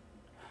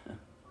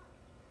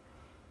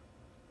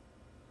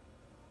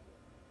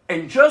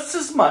 And just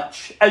as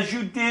much as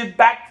you did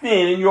back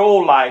then in your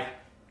old life,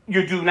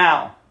 you do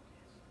now.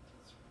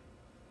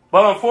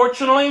 But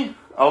unfortunately,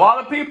 a lot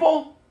of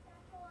people,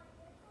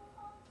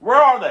 where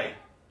are they?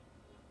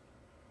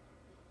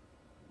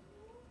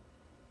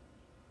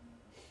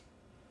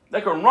 They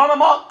can run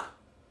amok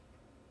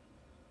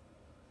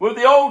with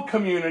the old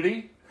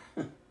community,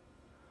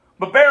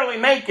 but barely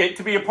make it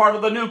to be a part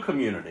of the new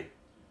community.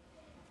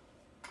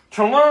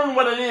 To learn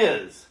what it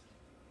is.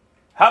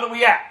 How do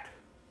we act?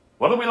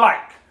 What do we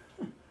like?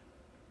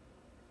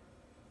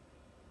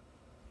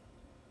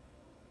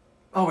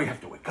 Oh, we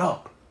have to wake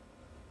up.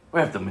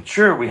 We have to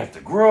mature. We have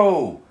to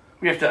grow.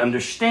 We have to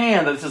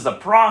understand that this is a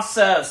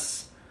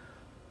process.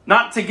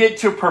 Not to get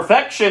to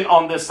perfection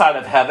on this side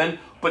of heaven,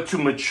 but to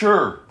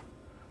mature.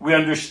 We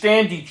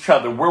understand each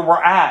other, where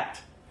we're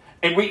at.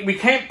 And we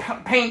can't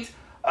paint,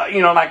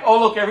 like, oh,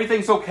 look,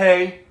 everything's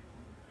okay.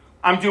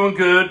 I'm doing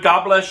good.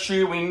 God bless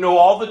you. We know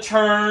all the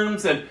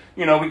terms and,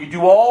 we can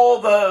do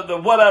all the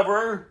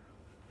whatever.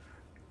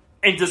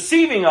 And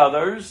deceiving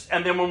others.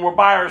 And then when we're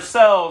by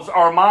ourselves,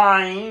 our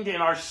mind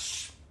and our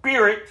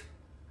spirit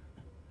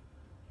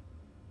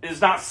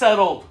is not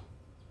settled.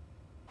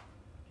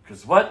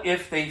 Because what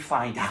if they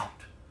find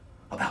out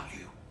about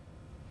you?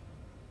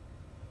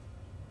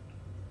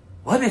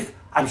 What if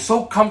I'm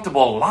so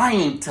comfortable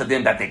lying to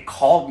them that they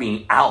called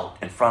me out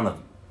in front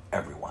of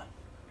everyone?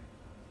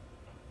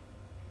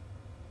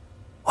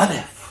 What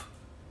if?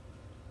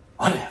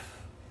 What if?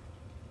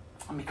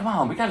 I mean, come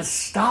on, we got to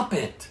stop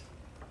it.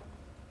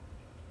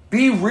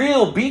 Be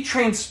real, be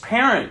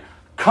transparent.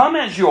 Come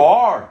as you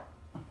are.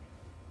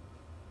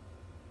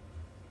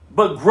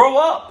 But grow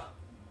up.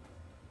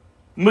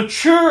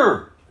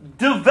 Mature.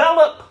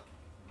 Develop.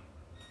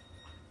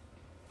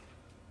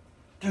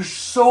 There's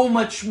so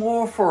much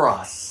more for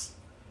us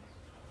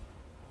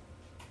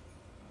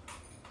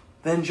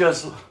than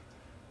just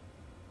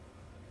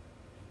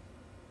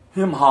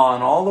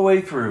him-hawing all the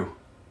way through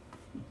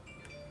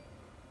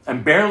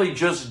and barely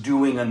just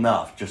doing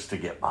enough just to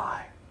get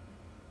by.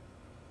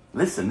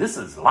 Listen, this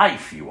is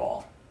life, you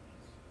all.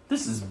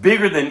 This is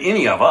bigger than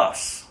any of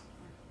us.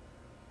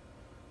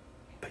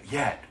 But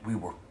yet, we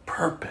were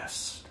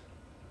purposed.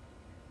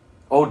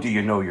 Oh, do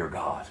you know your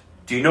God?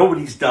 Do you know what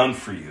He's done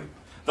for you?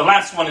 The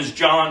last one is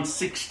John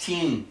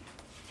 16,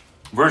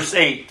 verse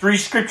 8. 3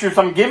 scriptures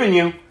I'm giving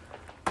you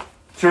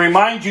to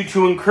remind you,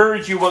 to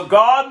encourage you what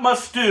God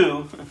must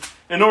do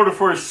in order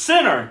for a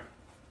sinner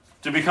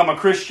to become a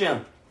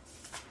Christian.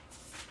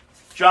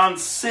 John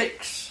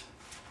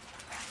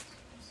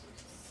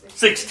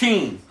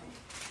 16,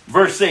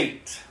 verse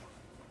 8.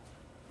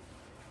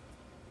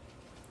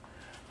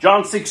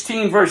 John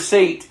 16, verse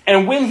 8.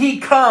 And when He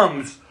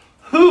comes,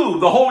 who?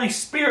 The Holy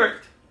Spirit.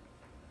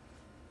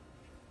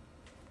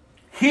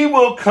 He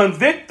will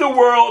convict the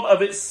world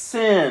of its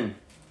sin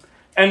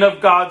and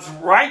of God's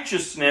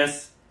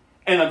righteousness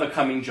and of the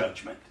coming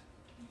judgment.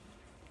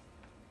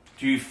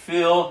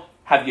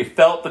 Have you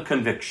felt the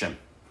conviction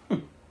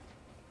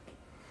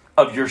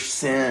of your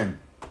sin,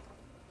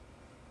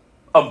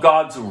 of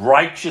God's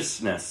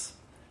righteousness,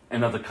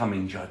 and of the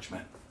coming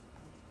judgment?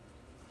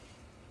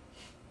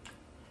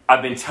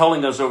 I've been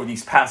telling us over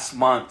these past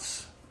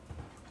months,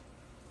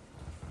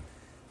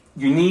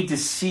 you need to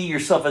see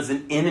yourself as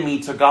an enemy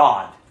to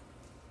God.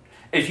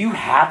 If you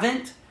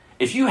haven't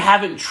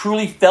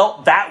truly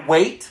felt that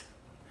weight,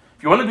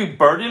 if you want to be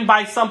burdened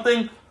by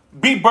something,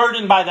 be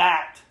burdened by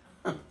that.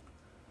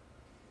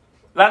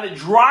 Let it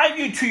drive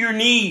you to your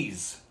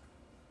knees.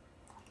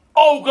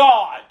 Oh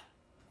God,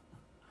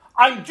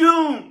 I'm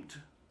doomed.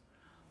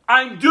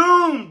 I'm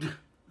doomed.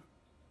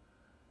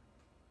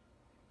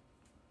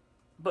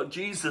 But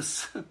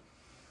Jesus,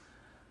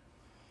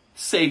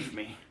 save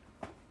me.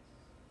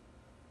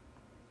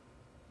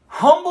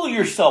 Humble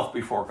yourself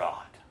before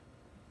God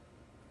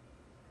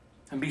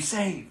and be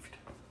saved.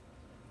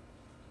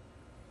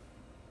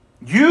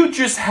 You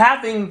just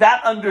having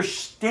that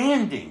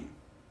understanding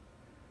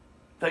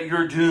that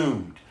you're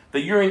doomed, that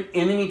you're an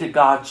enemy to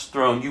God's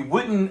throne, you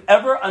wouldn't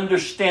ever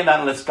understand that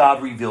unless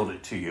God revealed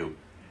it to you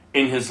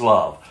in His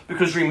love.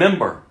 Because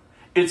remember,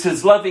 it's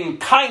His loving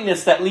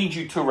kindness that leads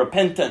you to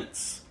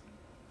repentance.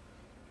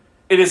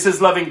 It is His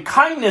loving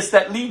kindness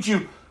that leads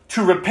you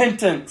to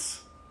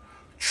repentance.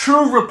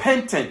 True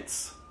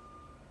repentance.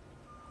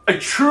 A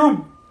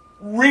true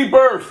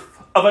rebirth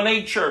of a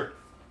nature.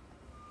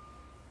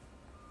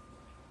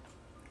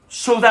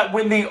 So that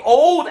when the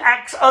old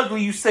acts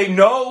ugly, you say,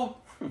 no,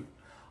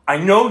 I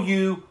know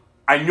you.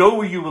 I know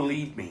where you will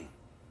lead me.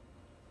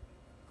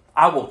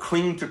 I will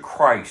cling to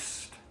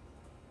Christ,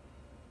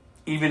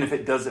 even if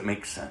it doesn't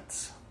make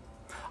sense.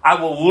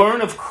 I will learn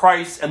of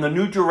Christ and the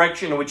new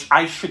direction in which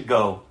I should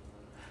go.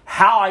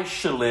 how I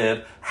should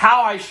live,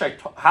 how I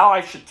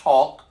should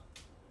talk,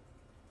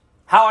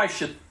 how I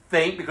should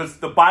think, because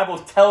the Bible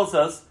tells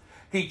us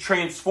he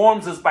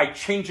transforms us by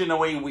changing the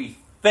way we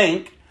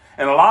think.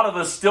 And a lot of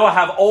us still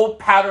have old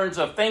patterns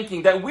of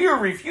thinking that we are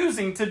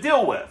refusing to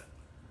deal with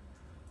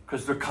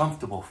because they're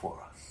comfortable for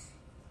us.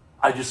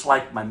 I just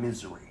like my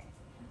misery.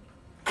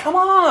 Come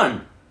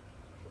on.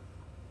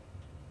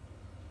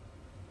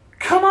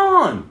 Come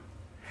on.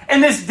 In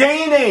this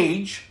day and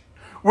age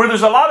where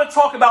there's a lot of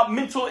talk about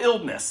mental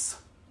illness,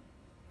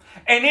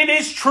 and it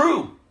is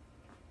true,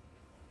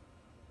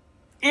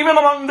 even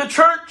among the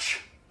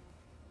church.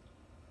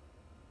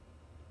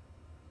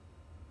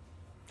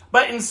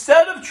 But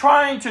instead of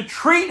trying to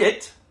treat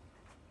it,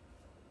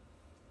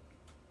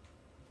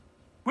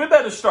 we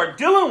better start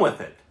dealing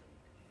with it.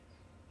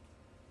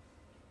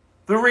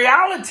 The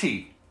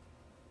reality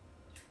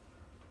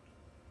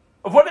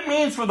of what it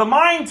means for the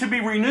mind to be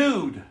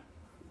renewed.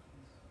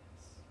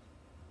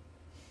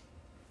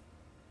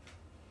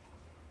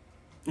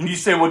 And you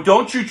say, well,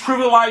 don't you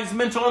trivialize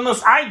mental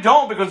illness? I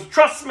don't, because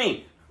trust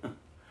me,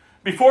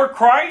 before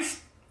Christ,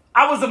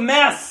 I was a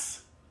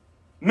mess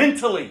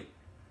mentally.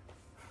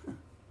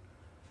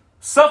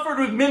 Suffered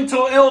with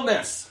mental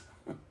illness.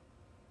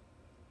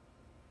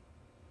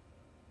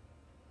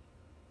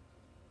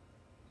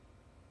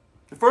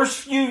 The first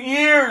few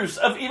years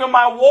of even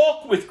my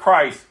walk with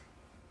Christ,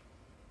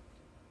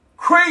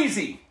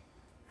 crazy.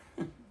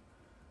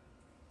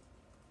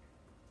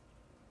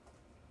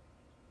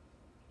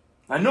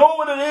 I know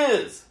what it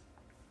is.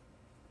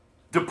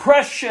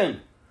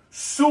 Depression,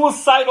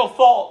 suicidal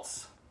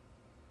thoughts,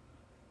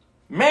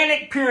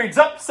 manic periods,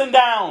 ups and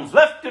downs,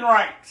 left and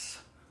rights.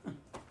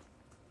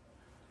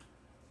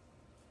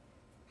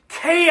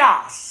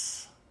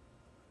 Chaos.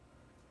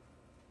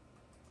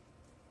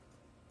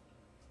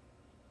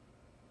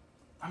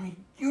 I mean,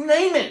 you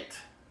name it.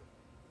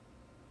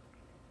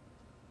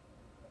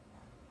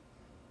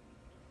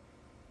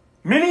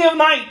 Many of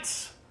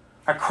nights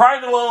I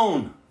cried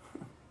alone.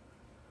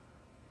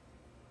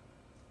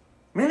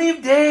 Many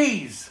of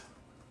days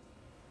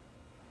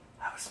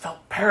I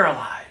felt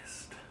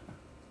paralyzed.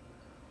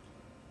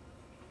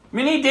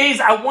 Many days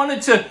I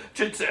wanted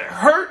to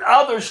hurt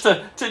others,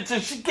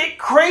 to get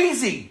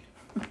crazy.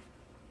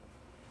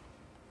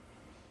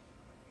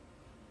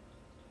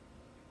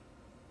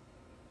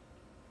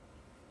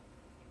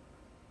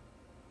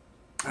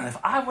 And if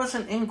I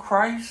wasn't in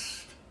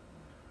Christ,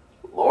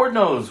 Lord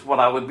knows what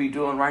I would be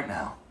doing right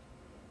now.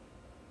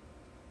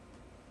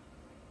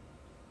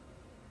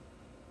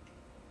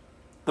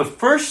 The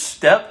first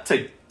step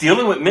to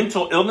dealing with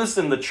mental illness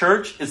in the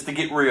church is to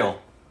get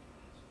real.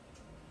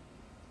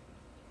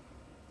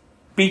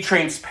 Be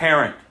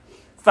transparent.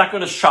 It's not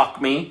going to shock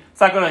me.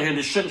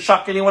 It shouldn't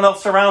shock anyone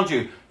else around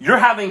you. You're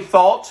having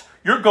thoughts.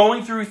 You're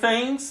going through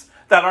things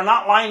that are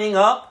not lining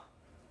up.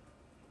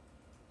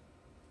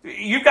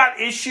 You've got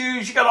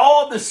issues. You got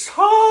all this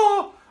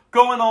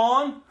going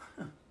on.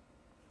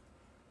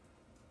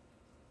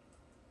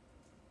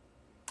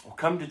 Well,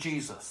 come to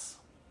Jesus.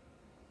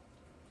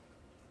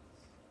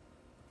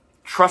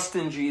 Trust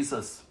in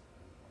Jesus.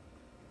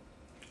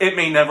 It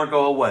may never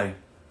go away.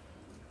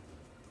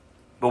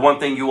 But one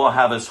thing you will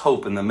have is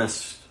hope in the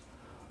midst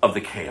of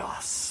the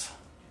chaos.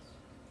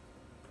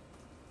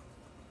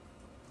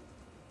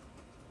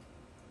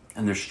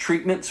 And there's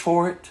treatments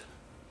for it.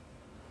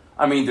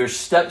 I mean, there's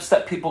steps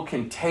that people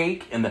can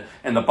take, and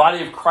the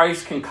body of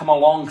Christ can come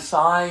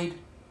alongside.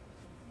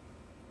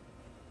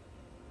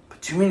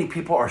 But too many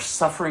people are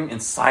suffering in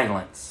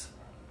silence.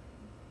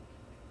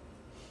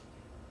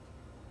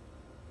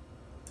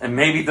 And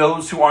maybe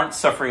those who aren't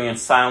suffering in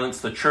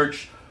silence, the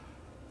church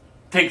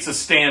takes a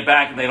stand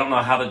back and they don't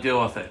know how to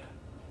deal with it.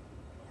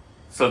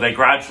 So they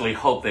gradually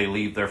hope they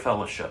leave their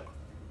fellowship.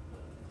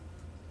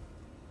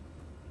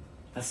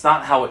 That's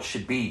not how it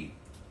should be.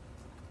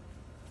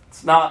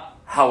 It's not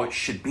how it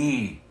should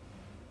be.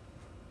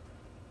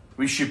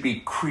 We should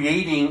be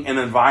creating an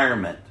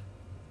environment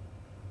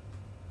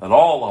that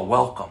all are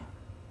welcome.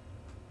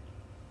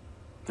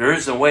 There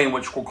is a way in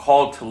which we're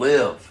called to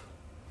live.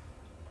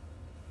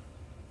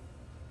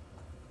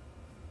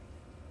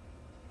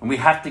 And we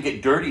have to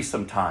get dirty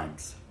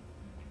sometimes.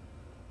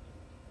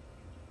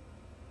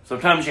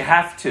 Sometimes you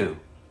have to.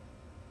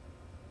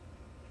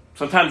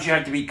 Sometimes you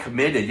have to be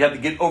committed. You have to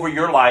get over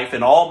your life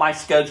and all my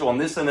schedule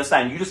and this and this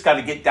and you just got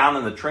to get down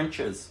in the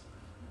trenches.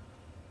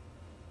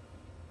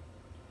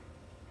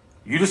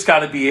 You just got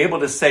to be able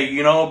to say,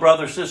 you know,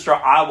 brother, sister,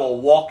 I will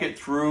walk it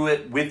through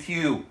it with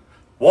you.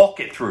 Walk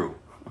it through.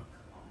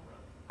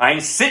 I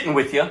ain't sitting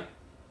with you.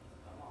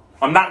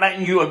 I'm not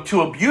letting you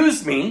to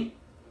abuse me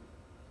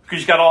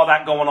because you got all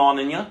that going on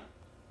in you.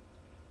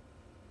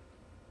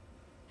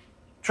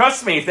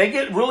 Trust me, if they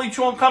get really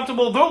too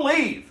uncomfortable, they'll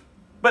leave.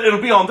 But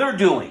it'll be on their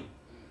doing.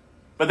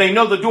 But they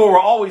know the door will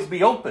always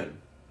be open.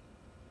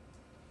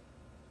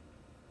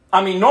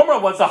 I mean, Norma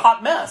was a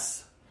hot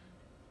mess.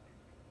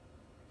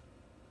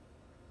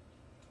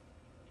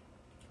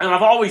 And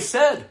I've always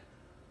said,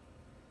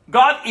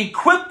 God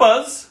equip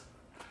us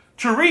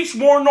to reach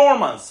more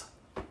Normas.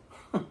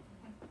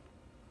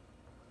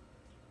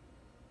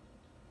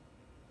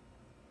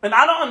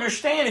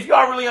 understand, if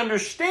y'all really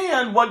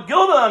understand what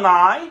Gilda and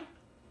I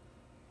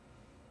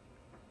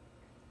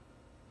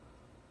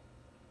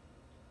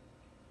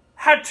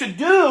had to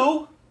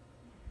do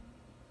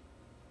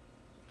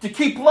to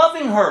keep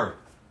loving her.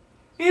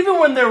 Even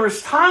when there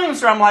was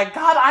times where I'm like,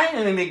 God, I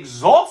am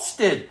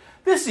exhausted.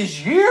 This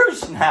is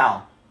years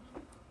now.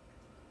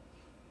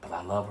 But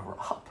I love her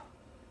up.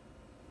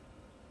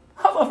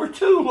 I love her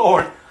too,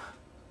 Lord.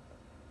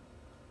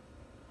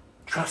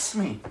 Trust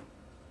me.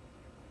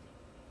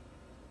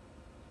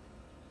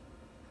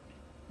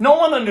 No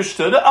one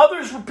understood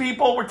it.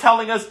 People were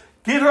telling us,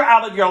 get her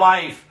out of your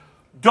life.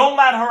 Don't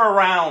let her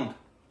around.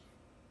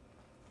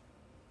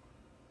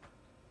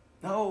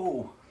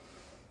 No.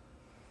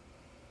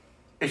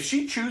 If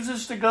she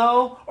chooses to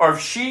go, or if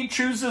she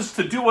chooses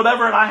to do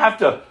whatever and I have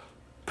to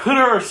put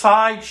her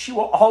aside, she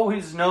will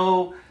always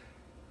know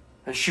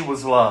that she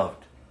was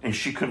loved and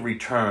she could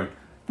return.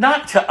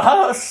 Not to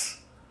us,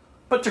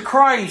 but to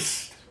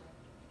Christ.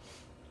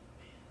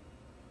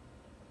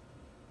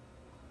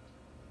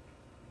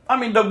 I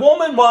mean, the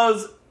woman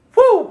was,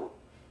 whoo!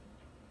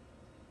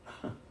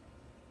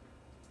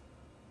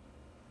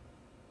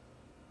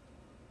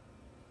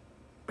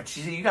 But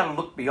you see, you got to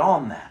look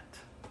beyond that.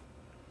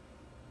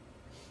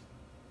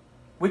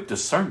 With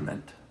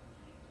discernment.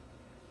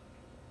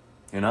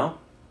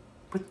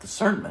 With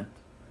discernment.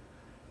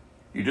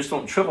 You just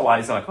don't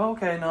trivialize it like, oh,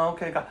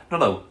 okay, God.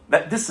 No.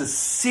 This is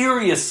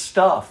serious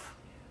stuff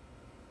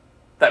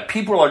that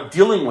people are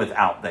dealing with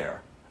out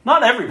there.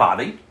 Not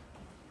everybody.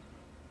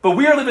 But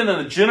we are living in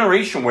a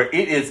generation where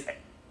it is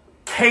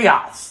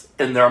chaos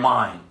in their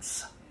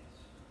minds.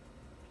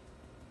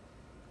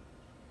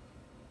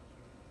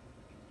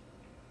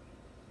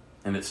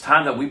 And it's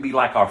time that we be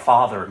like our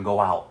Father and go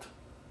out.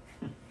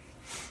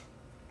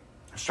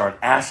 Start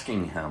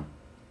asking Him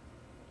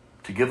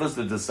to give us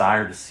the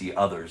desire to see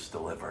others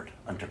delivered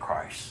unto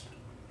Christ.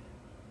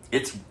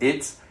 It's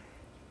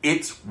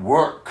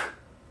work.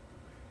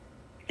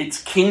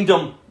 It's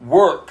kingdom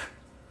work.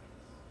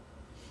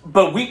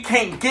 But we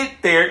can't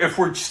get there if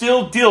we're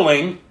still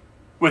dealing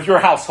with your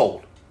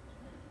household,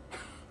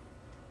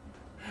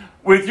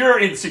 with your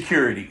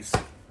insecurities,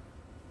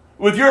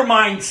 with your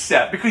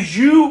mindset, because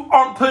you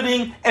aren't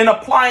putting and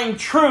applying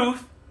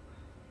truth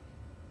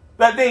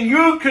that then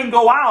you can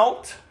go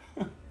out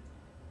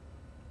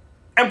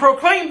and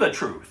proclaim the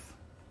truth.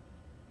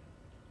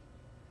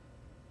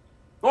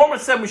 Norma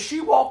said when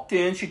she walked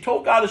in, she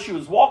told God as she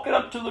was walking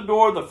up to the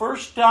door the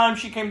first time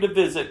she came to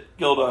visit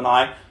Gilda and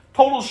I,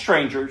 total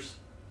strangers,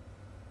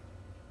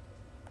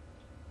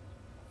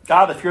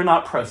 God, if you're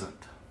not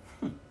present,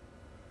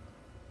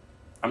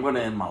 I'm going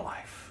to end my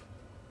life.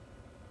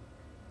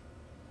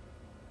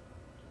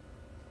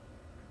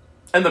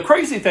 And the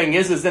crazy thing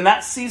is in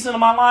that season of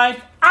my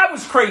life, I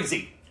was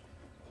crazy.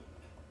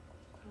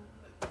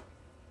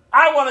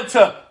 I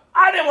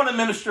didn't want to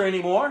minister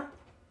anymore.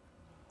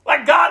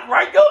 Like God,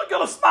 right?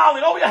 Gilda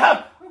smiling. Oh,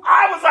 yeah.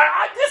 I was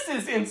like,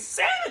 this is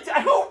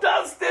insanity. Who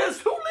does this?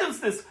 Who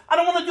lives this? I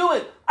don't want to do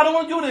it. I don't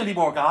want to do it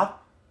anymore, God.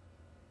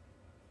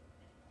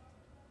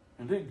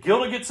 And then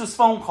Gilda gets this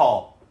phone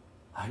call.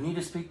 I need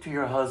to speak to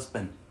your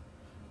husband.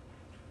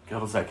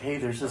 Gilda's like, hey,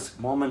 there's this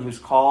woman who's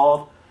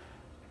called.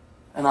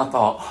 And I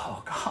thought,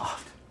 oh, God.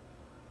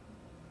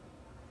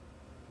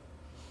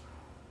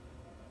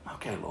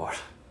 Okay, Lord.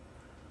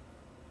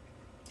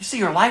 You see,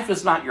 your life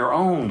is not your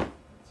own.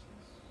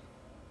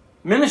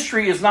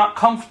 Ministry is not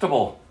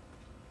comfortable.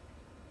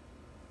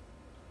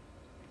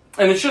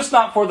 And it's just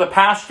not for the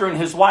pastor and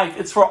his wife.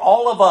 It's for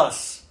all of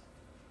us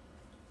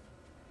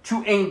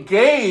to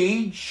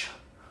engage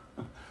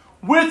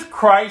with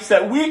Christ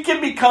that we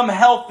can become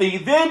healthy,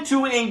 then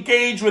to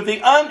engage with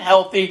the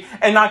unhealthy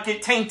and not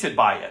get tainted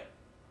by it.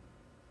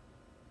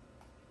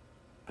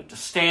 But to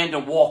stand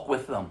and walk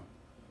with them.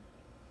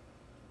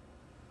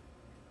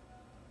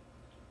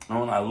 And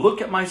when I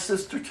look at my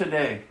sister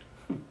today,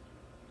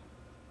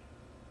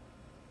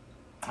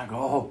 I go,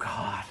 oh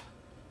God,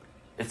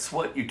 it's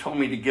what you told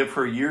me to give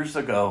her years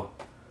ago.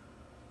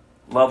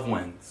 Love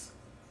wins.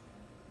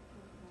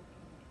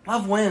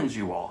 Love wins,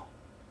 you all.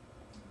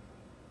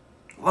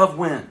 Love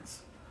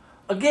wins.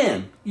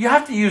 Again, you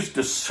have to use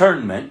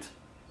discernment.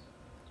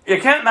 You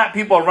can't let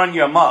people run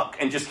you amok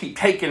and just keep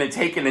taking and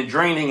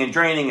draining and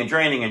draining and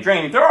draining and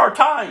draining. There are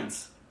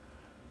times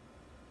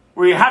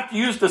where you have to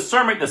use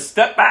discernment to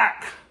step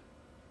back.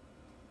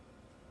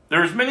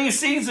 There's many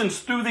seasons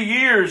through the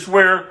years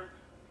where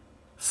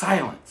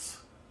silence.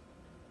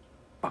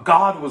 But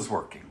God was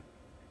working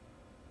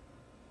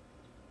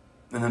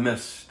in the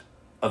midst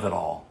of it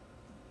all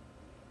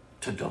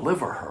to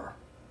deliver her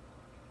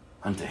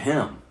unto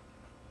Him.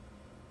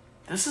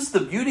 This is the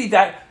beauty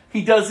that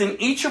He does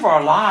in each of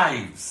our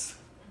lives.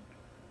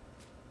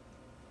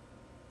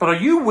 But are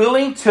you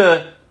willing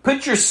to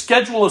put your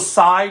schedule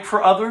aside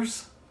for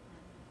others?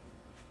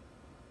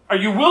 Are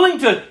you willing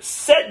to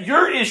set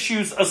your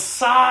issues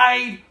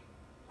aside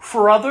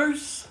for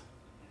others?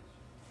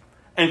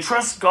 And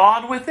trust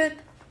God with it?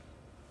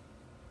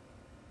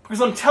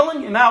 Because I'm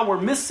telling you now,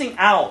 we're missing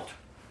out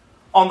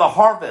on the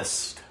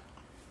harvest.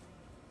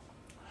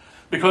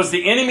 Because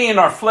the enemy in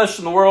our flesh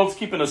and the world is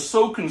keeping us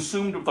so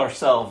consumed with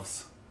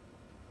ourselves.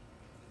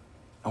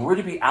 And we're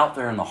to be out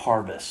there in the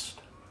harvest,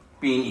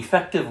 being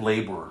effective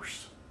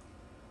laborers.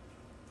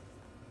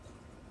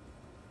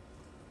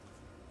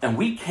 And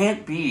we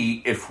can't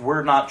be if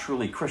we're not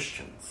truly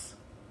Christians.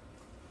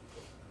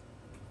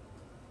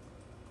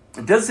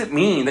 It doesn't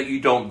mean that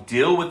you don't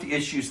deal with the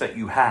issues that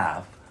you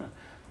have. It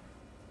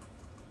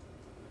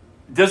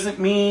doesn't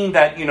mean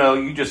that,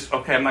 you just,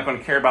 okay, I'm not going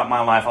to care about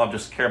my life, I'll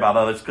just care about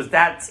others, because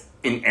that's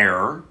an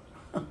error.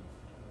 But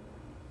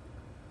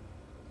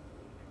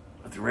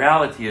the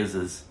reality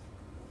is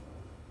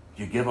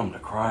you give them to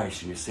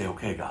Christ and you say,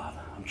 okay, God,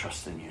 I'm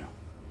trusting you.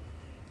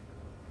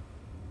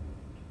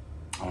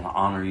 I want to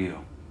honor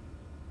you.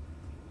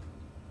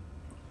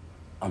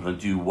 I'm going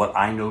to do what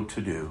I know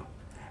to do.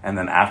 And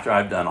then after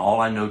I've done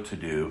all I know to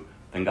do,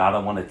 then God, I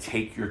want to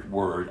take your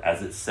word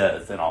as it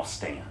says, and I'll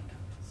stand.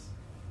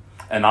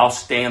 And I'll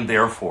stand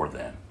therefore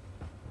then,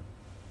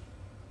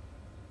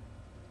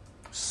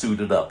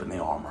 suited up in the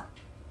armor.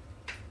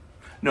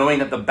 Knowing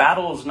that the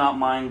battle is not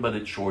mine, but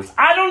it's yours.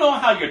 I don't know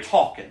how you're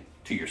talking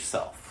to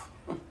yourself.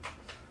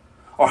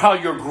 Or how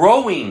you're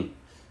growing.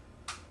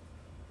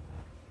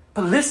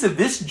 But listen,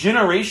 this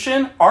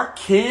generation, our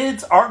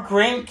kids, our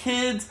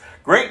grandkids,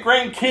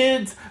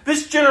 great-grandkids,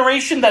 this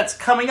generation that's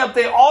coming up,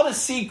 they ought to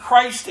see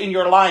Christ in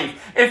your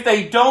life. If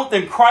they don't,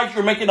 then Christ,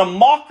 you're making a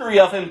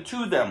mockery of him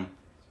to them.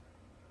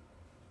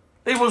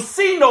 They will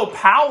see no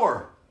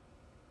power.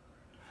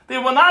 They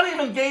will not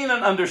even gain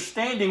an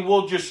understanding.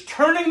 We're just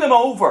turning them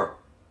over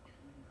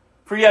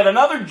for yet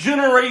another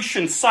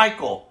generation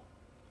cycle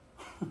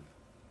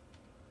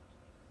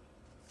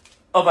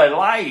of a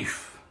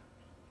life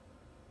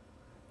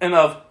and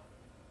of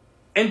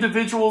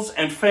individuals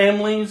and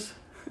families,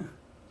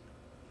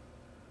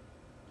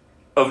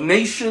 of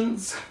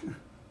nations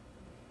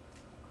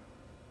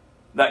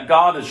that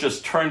God has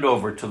just turned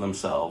over to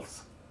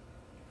themselves.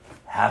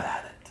 Have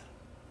at it.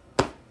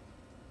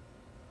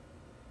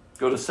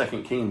 Go to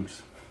 2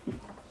 Kings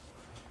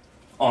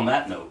on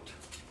that note.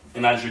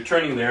 And as you're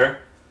turning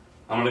there,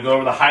 I'm going to go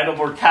over the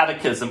Heidelberg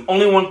Catechism.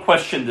 Only one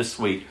question this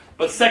week.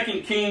 But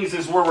 2 Kings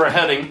is where we're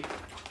heading.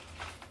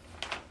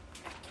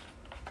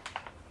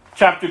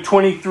 Chapter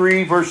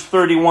 23, verse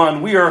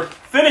 31. We are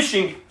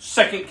finishing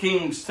 2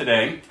 Kings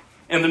today.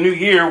 In the new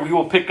year, we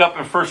will pick up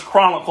in 1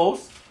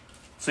 Chronicles.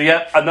 So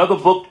yet another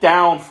book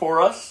down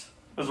for us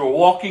as we're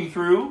walking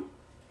through.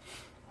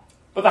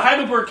 But the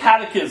Heidelberg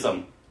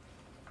Catechism,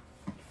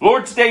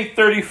 Lord's Day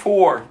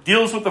 34,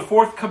 deals with the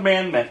fourth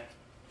commandment.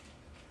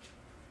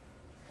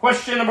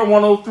 Question number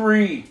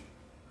 103.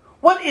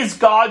 What is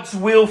God's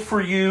will for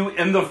you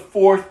in the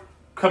fourth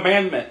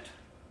commandment?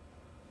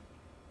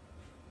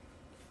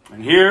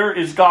 And here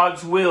is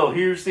God's will.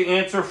 Here's the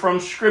answer from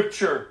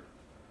Scripture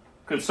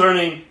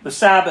concerning the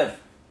Sabbath.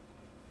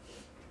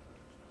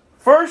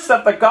 First,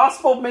 that the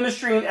gospel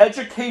ministry and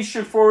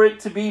education for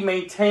it to be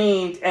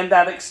maintained, and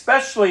that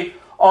especially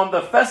on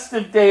the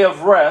festive day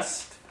of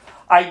rest,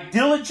 I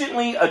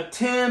diligently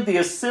attend the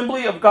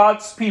assembly of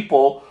God's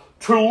people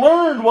to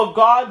learn what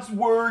God's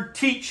word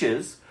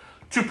teaches,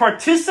 to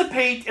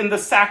participate in the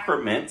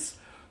sacraments,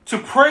 to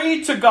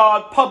pray to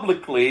God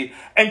publicly,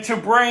 and to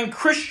bring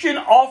Christian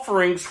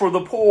offerings for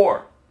the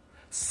poor.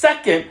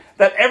 Second,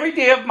 that every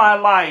day of my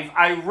life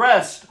I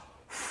rest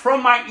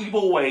from my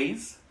evil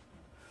ways.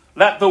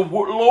 Let the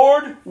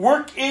Lord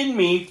work in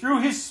me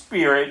through his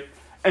Spirit,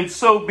 and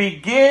so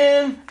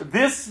begin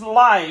this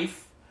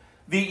life,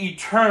 the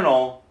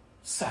eternal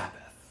Sabbath.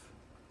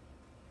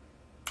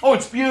 Oh,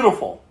 it's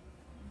beautiful.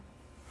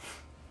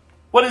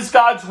 What is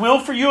God's will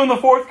for you in the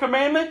fourth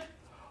commandment?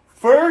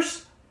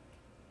 First,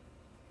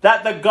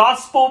 that the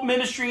gospel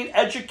ministry and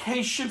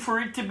education for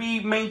it to be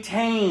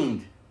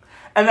maintained.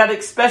 And that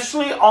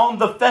especially on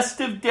the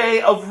festive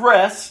day of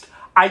rest,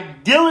 I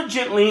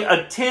diligently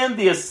attend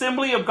the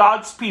assembly of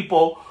God's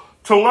people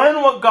to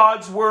learn what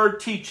God's word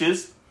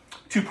teaches,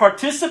 to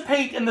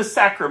participate in the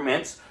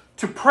sacraments,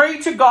 to pray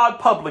to God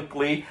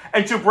publicly,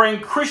 and to bring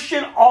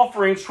Christian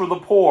offerings for the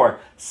poor.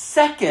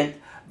 Second,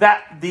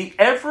 that the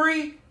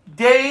every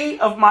day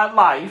of my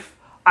life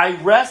I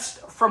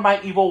rest from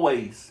my evil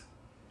ways.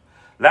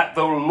 Let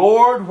the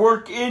Lord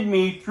work in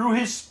me through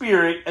his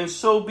Spirit, and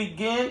so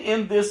begin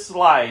in this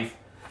life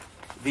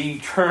the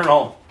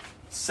eternal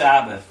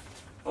Sabbath.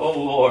 Oh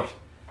Lord,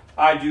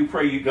 I do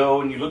pray you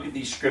go and you look at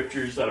these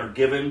scriptures that are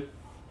given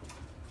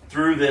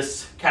through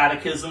this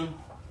catechism,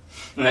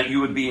 and that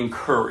you would be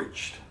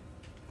encouraged.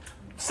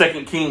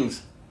 2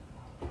 Kings.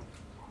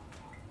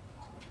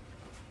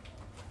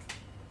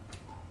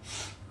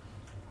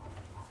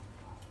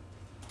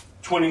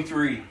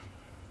 (23).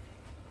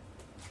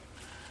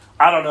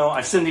 I don't know.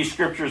 I send these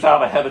scriptures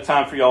out ahead of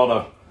time for y'all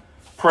to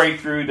pray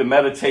through, to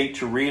meditate,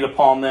 to read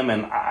upon them,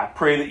 and I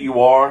pray that you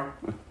are.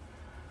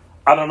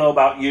 I don't know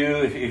about you,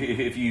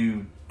 if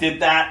you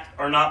did that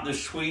or not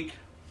this week,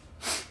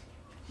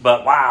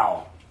 but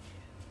wow.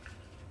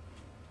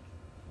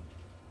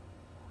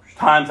 There's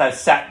times I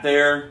sat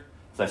there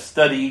as I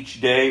study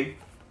each day,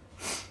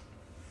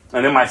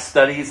 And in my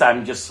studies,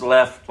 I'm just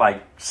left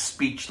like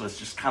speechless,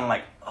 just kind of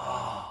like,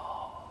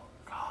 oh,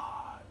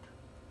 God.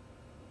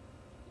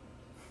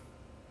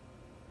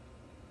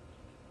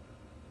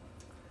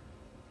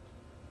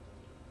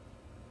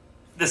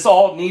 This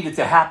all needed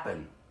to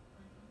happen.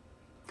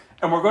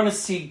 And we're going to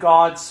see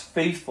God's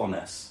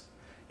faithfulness,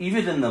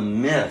 even in the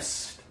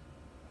midst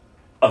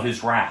of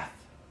his wrath.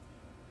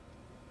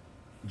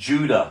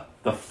 Judah,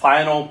 the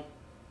final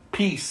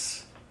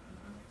piece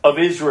of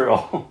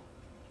Israel,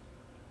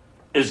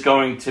 is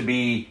going to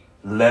be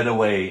led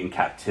away in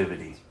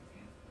captivity.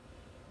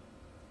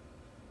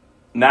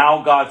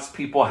 Now God's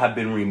people have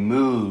been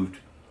removed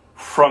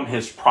from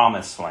his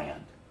promised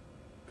land.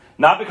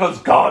 Not because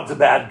God's a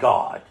bad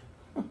God.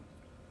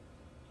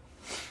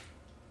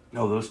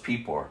 No, those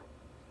people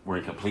were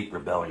in complete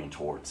rebellion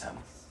towards him.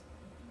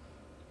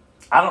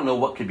 I don't know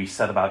what could be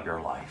said about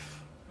your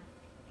life.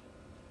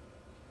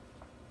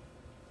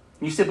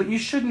 You say, but you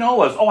should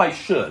know us. Oh, I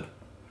should.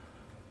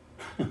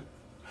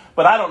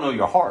 But I don't know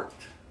your heart.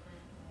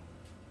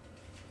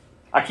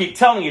 I keep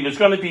telling you, there's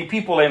going to be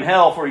people in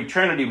hell for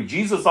eternity with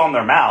Jesus on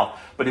their mouth,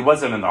 but he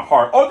wasn't in their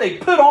heart. Or they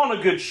put on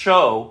a good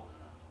show.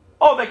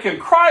 Oh, they can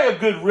cry a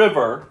good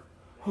river.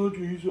 Oh,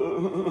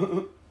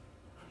 Jesus.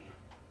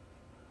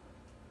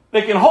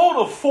 They can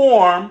hold a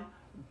form,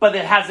 but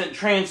it hasn't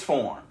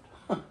transformed.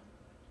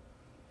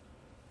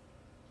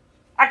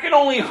 I can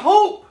only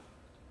hope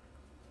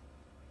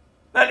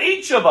that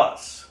each of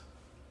us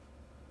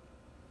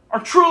are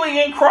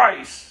truly in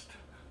Christ,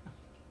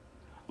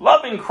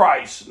 loving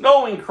Christ,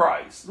 knowing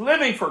Christ,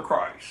 living for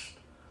Christ,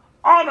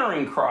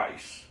 honoring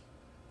Christ.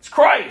 It's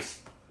Christ.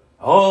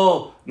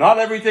 Oh, not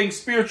everything's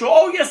spiritual.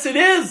 Oh, yes, it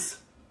is.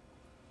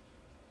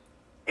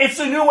 It's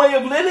a new way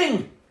of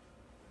living.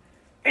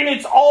 And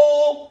it's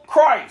all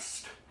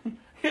Christ.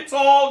 It's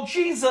all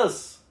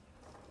Jesus.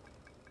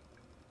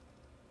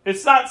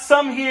 It's not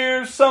some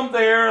here, some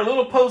there, a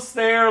little post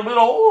there, a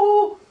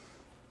little,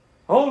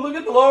 oh, look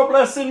at the Lord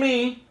blessing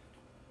me.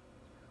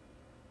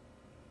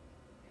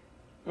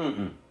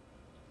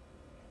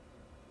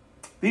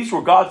 These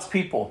were God's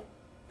people,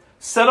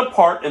 set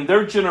apart in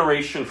their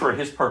generation for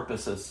his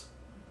purposes.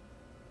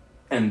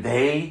 And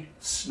they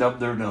snubbed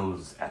their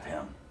nose at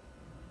him.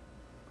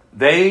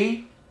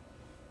 They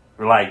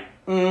were like,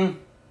 And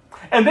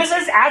this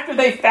is after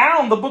they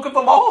found the book of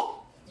the law.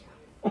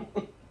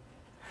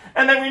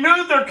 And they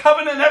renewed their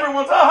covenant and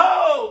everyone's,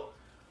 oh!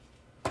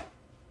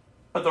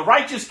 But the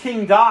righteous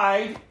king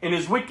died and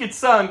his wicked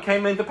son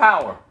came into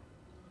power.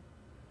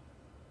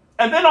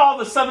 And then all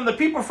of a sudden the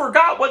people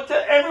forgot what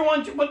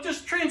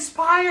just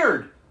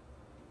transpired.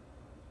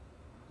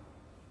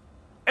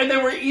 And they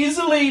were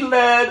easily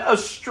led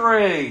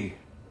astray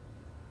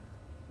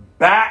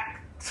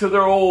back to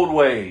their old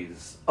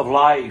ways of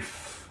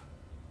life.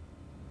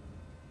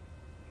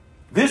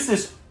 This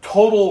is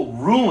total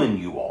ruin,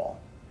 you all.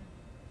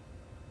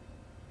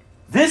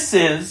 This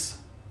is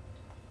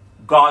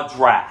God's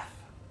wrath.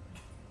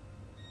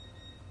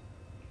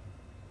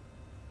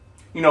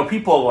 You know,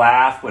 people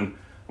laugh when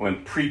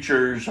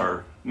preachers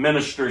or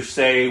ministers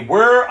say,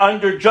 we're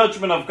under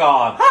judgment of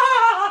God. Ha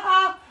ha ha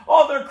ha!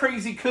 Oh, they're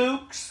crazy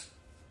kooks.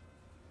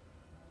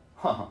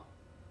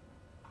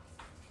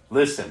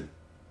 Listen,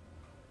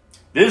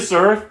 this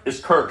earth is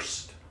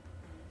cursed.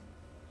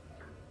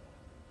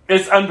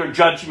 It's under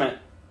judgment.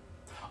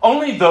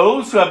 Only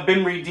those who have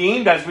been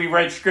redeemed, as we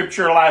read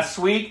scripture last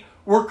week,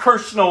 were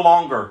cursed no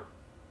longer.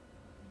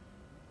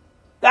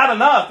 Not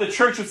enough. The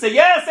church would say,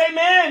 yes,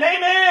 amen,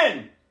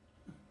 amen.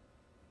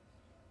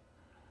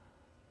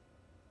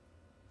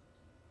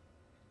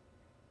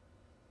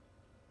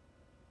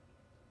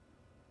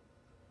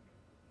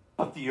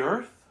 But the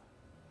earth,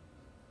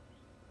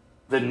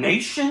 the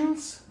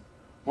nations,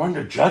 were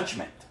under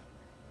judgment.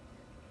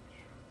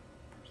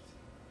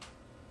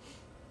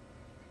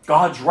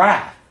 God's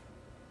wrath.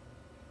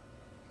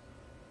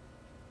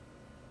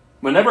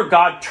 Whenever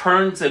God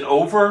turns it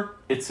over,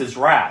 it's his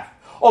wrath.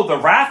 Oh, the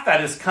wrath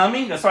that is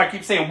coming, that's why I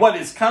keep saying what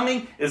is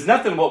coming is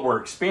nothing what we're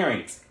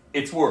experiencing.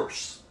 It's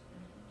worse.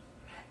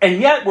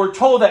 And yet we're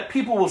told that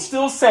people will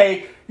still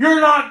say, you're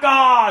not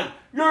God,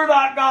 you're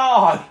not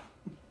God.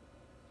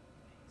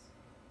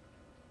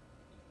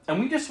 And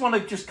we just want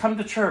to just come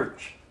to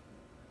church.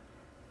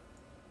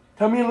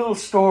 Tell me a little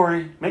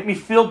story, make me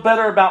feel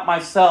better about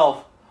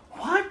myself.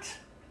 What?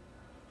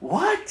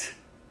 What?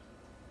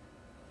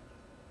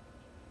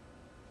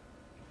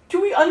 Do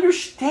we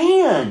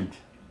understand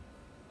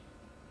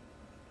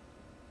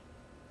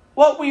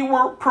what we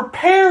were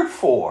prepared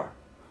for?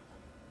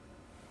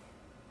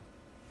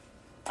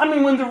 I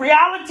mean, when the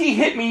reality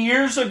hit me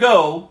years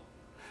ago,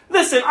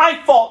 listen,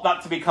 I fought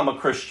not to become a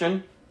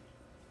Christian.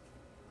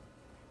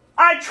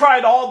 I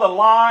tried all the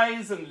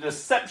lies and the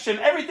deception,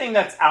 everything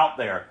that's out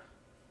there.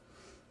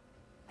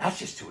 That's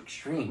just too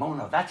extreme. Oh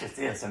no, that's just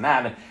this and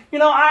that. And,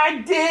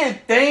 I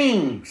did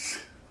things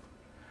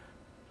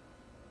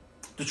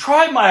to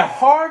try my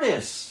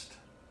hardest.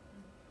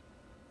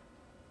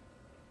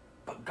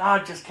 But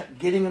God just kept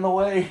getting in the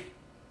way.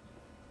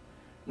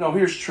 No,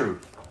 here's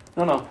truth.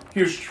 No,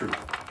 here's truth.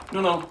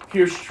 No,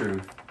 here's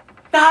truth.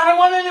 No, I don't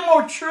want any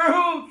more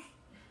truth.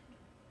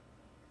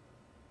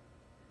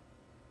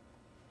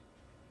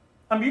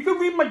 I mean, you can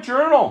read my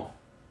journal.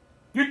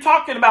 You're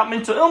talking about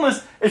mental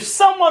illness. If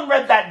someone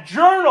read that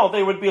journal,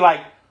 they would be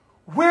like,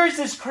 where's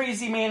this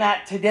crazy man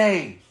at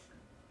today?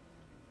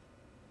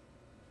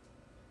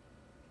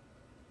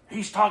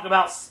 He's talking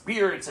about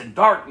spirits and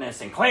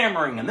darkness and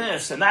clamoring and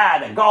this and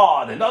that and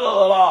God and blah, blah,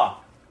 blah, blah.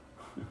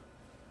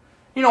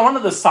 You know, one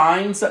of the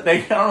signs that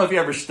I don't know if you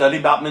ever study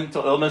about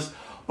mental illness,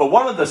 but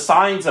one of the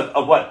signs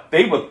of what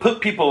they would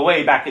put people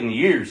away back in the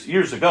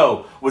years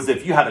ago was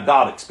if you had a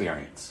God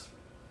experience.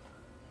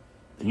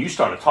 And you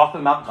started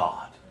talking about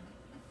God.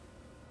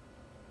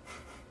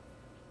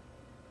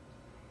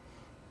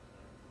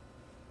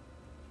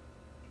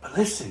 But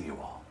listen, you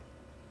all.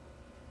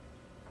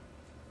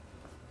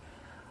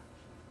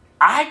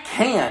 I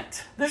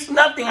can't. There's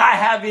nothing I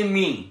have in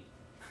me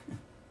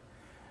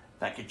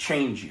that could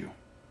change you.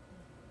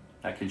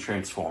 That can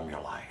transform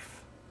your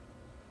life.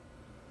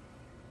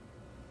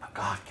 But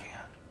God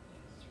can.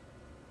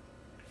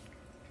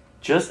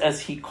 Just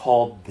as He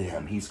called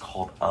them, He's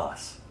called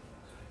us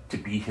to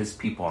be His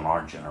people in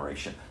our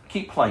generation.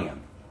 Keep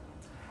playing.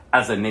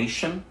 As a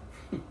nation,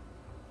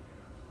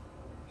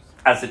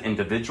 as an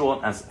individual,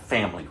 and as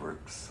family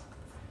groups.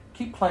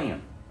 Keep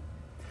playing.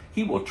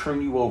 He will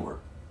turn you over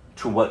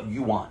to what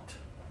you want.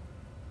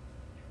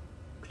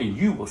 And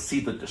you will see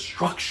the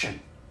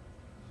destruction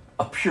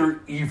of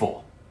pure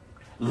evil,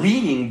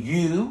 leading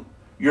you,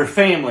 your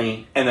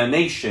family, and a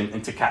nation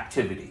into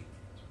captivity.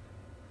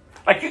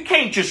 Like, you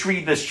can't just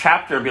read this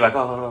chapter and be like,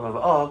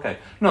 oh, okay.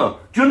 No.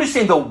 Do you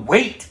understand the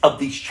weight of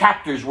these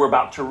chapters we're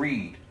about to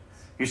read?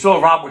 You're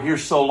so, Rob, we're here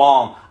so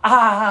long.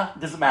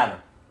 Doesn't matter.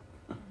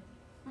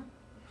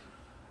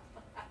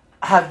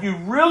 Have you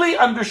really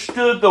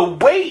understood the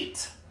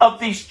weight of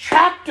these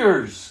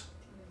chapters?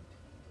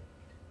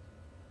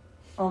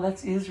 Oh,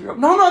 that's Israel.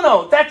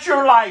 No. That's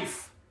your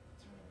life.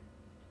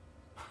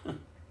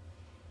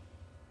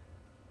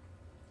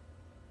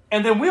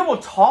 And then we will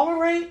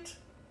tolerate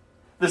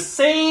the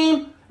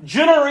same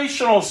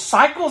generational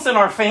cycles in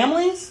our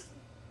families?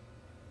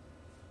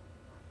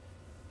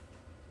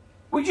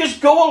 We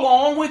just go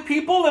along with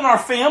people in our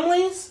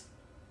families?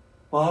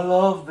 Well, I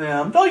love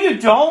them. No, you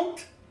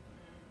don't.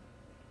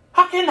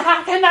 How can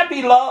that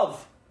be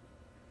love?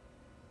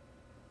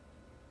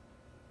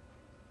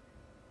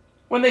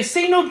 When they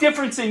see no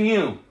difference in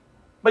you,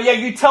 but yet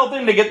you tell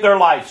them to get their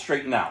life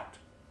straightened out.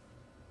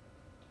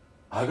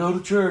 I go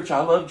to church.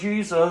 I love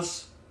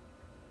Jesus.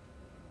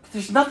 But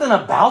there's nothing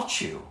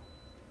about you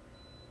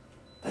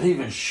that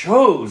even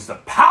shows the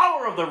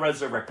power of the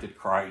resurrected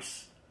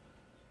Christ.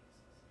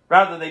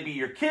 Rather they be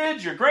your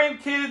kids, your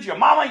grandkids, your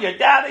mama, your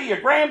daddy,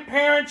 your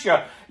grandparents,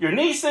 your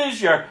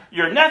nieces, your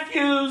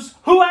nephews,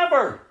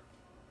 whoever.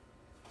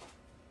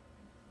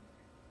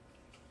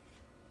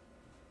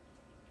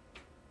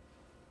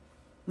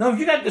 No,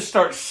 you got to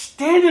start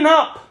standing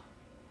up.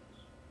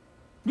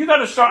 You got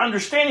to start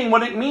understanding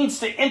what it means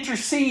to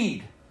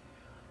intercede.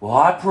 Well,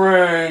 I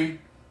pray.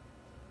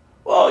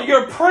 Well,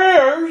 your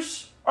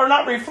prayers are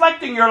not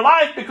reflecting your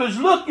life because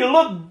look, you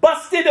look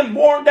busted and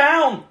worn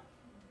down.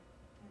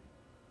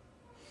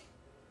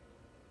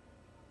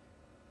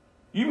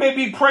 You may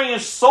be praying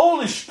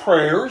soulish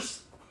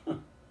prayers,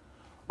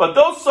 but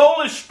those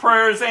soulish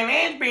prayers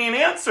ain't being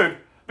answered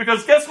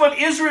because guess what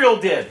Israel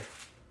did?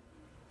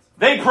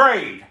 They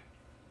prayed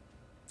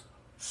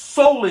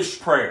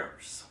soulish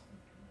prayers.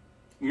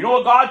 You know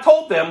what God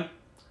told them?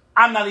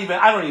 I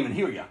don't even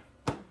hear you.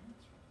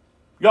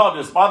 Y'all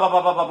just blah, blah,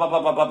 blah, blah, blah,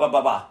 blah, blah, blah,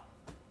 blah, blah.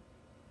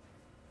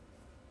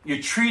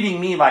 You're treating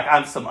me like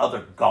I'm some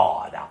other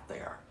God out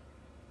there.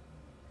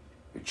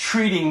 You're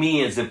treating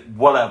me as if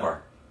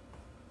whatever.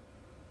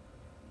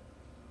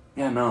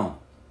 Yeah, no.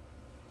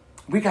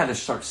 We got to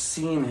start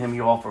seeing Him,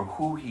 y'all, for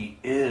who He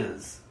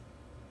is.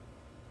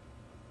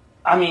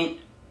 I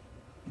mean,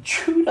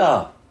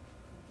 Judah,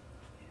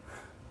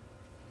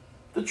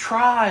 the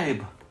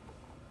tribe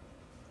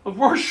of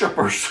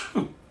worshipers.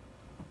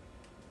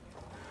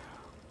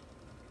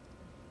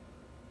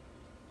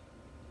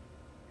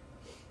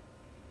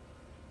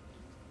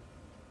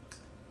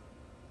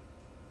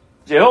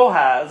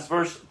 Jehoahaz,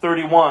 verse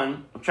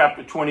 31 of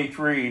chapter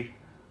 23,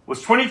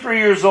 was 23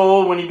 years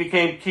old when he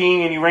became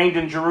king, and he reigned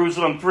in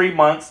Jerusalem 3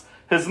 months.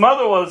 His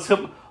mother was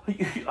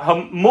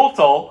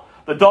Hamultal,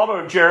 the daughter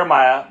of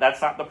Jeremiah,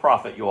 that's not the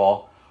prophet, you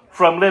all,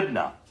 from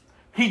Libnah.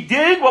 He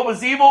did what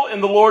was evil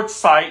in the Lord's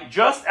sight,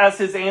 just as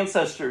his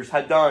ancestors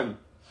had done.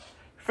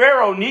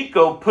 Pharaoh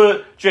Necho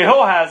put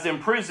Jehoahaz in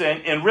prison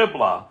in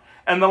Riblah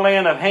and the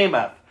land of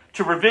Hamath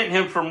to prevent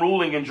him from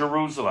ruling in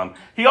Jerusalem.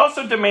 He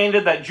also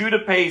demanded that Judah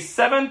pay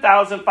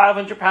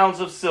 7,500 pounds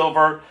of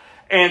silver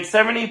and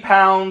 70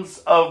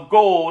 pounds of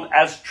gold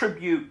as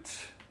tribute.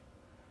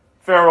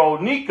 Pharaoh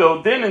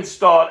Necho then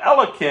installed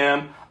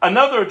Eliakim,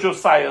 another of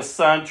Josiah's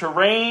son, to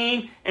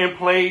reign in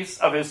place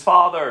of his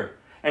father.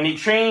 And he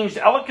changed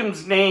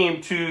Eliakim's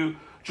name to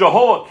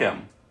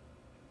Jehoiakim.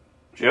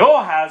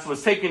 Jehoahaz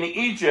was taken to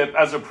Egypt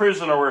as a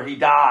prisoner where he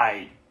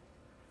died.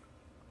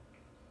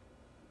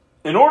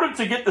 In order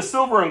to get the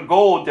silver and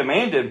gold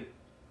demanded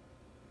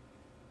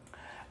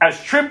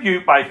as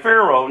tribute by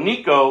Pharaoh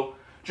Necho,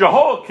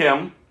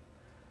 Jehoiakim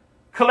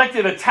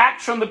collected a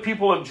tax from the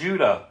people of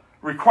Judah,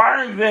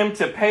 requiring them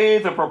to pay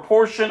the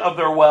proportion of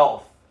their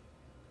wealth.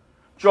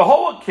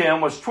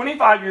 Jehoiakim was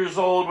 25 years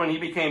old when he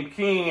became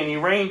king, and he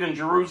reigned in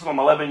Jerusalem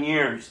 11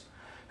 years.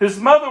 His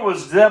mother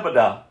was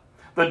Zebidah,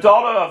 the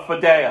daughter of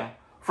Pedaiah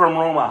from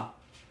Ramah.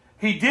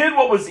 He did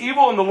what was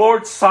evil in the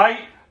Lord's sight,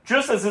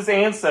 just as his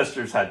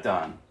ancestors had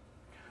done.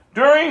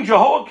 During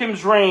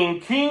Jehoiakim's reign,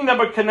 King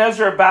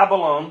Nebuchadnezzar of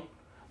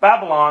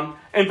Babylon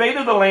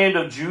invaded the land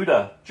of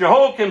Judah.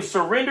 Jehoiakim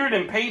surrendered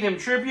and paid him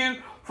tribute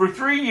for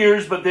 3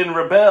 years, but then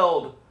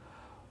rebelled.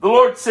 The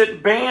Lord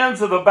sent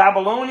bands of the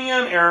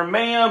Babylonian,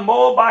 Aramean,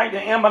 Moabite,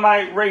 and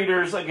Ammonite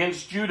raiders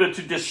against Judah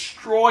to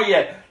destroy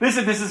it.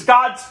 Listen, this is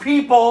God's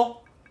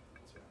people.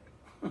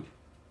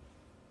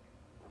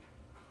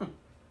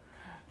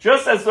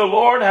 Just as the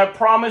Lord had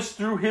promised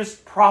through his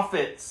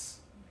prophets.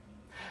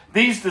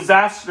 These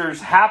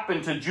disasters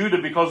happened to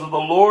Judah because of the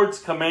Lord's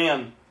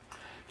command.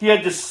 He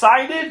had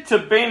decided to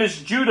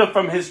banish Judah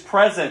from his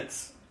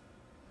presence.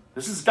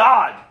 This is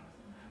God.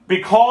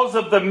 Because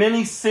of the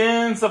many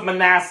sins of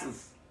Manasseh,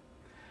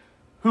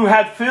 who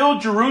had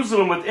filled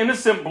Jerusalem with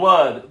innocent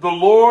blood, the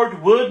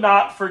Lord would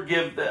not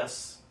forgive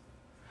this.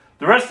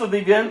 The rest of the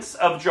events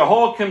of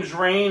Jehoiakim's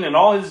reign and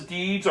all his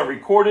deeds are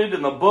recorded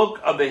in the book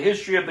of the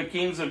history of the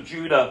kings of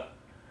Judah.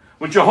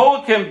 When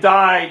Jehoiakim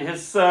died,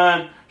 his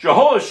son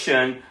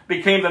Jehoiachin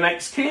became the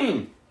next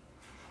king.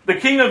 The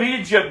king of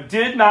Egypt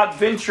did not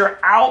venture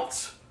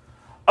out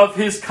of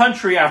his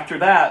country after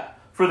that,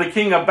 for the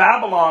king of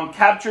Babylon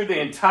captured the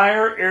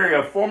entire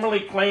area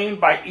formerly claimed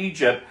by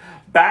Egypt,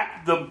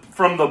 back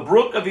from the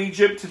brook of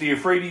Egypt to the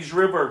Euphrates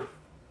River.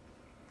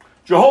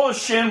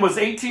 Jehoiachin was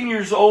 18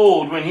 years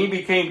old when he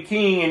became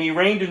king, and he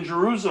reigned in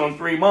Jerusalem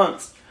 3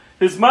 months.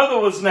 His mother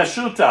was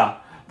Neshuta,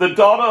 the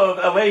daughter of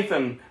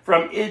Elathan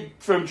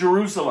from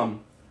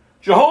Jerusalem.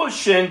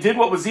 Jehoiachin did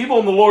what was evil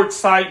in the Lord's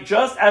sight,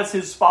 just as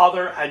his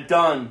father had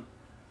done.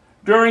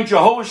 During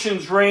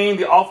Jehoiachin's reign,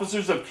 the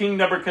officers of King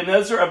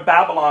Nebuchadnezzar of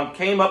Babylon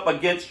came up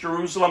against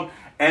Jerusalem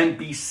and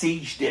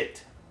besieged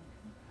it.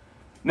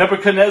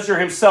 Nebuchadnezzar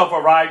himself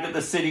arrived at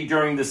the city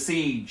during the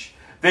siege.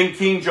 Then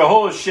King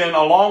Jehoiachin,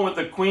 along with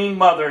the queen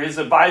mother, his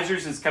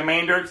advisors, his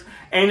commanders,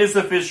 and his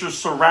officials,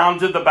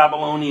 surrounded the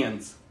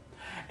Babylonians.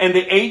 In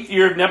the 8th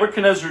year of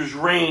Nebuchadnezzar's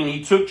reign,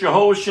 he took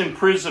Jehoiachin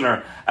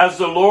prisoner, as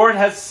the Lord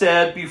has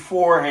said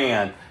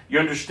beforehand. You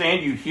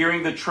understand? You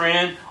hearing the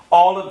trend?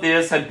 All of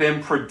this had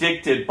been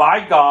predicted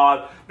by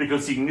God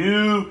because he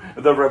knew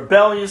the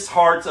rebellious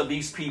hearts of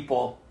these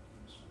people.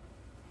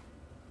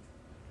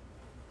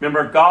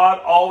 Remember, God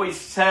always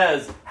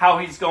says how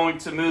he's going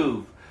to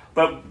move.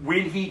 But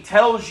when he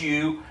tells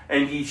you,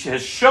 and he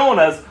has shown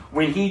us,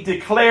 when he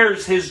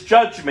declares his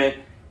judgment,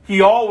 he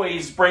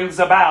always brings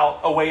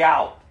about a way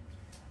out.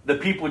 The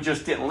people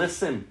just didn't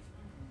listen.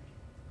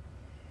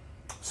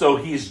 So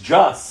he's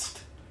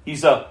just.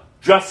 He's a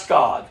just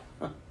God.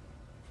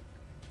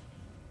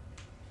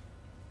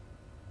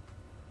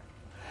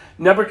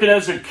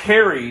 Nebuchadnezzar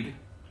carried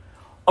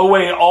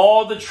away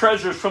all the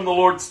treasures from the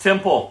Lord's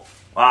temple.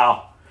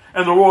 Wow.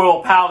 And the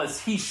royal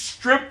palace. He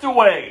stripped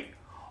away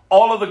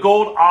all of the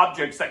gold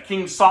objects that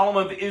King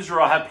Solomon of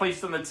Israel had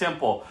placed in the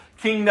temple.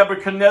 King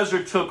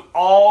Nebuchadnezzar took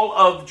all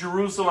of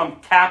Jerusalem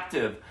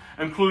captive,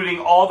 including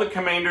all the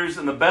commanders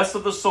and the best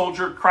of the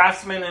soldier,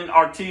 craftsmen, and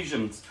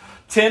artisans,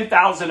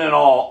 10,000 in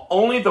all.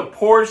 Only the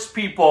poorest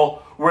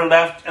people were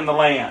left in the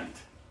land.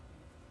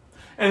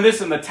 And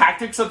listen, the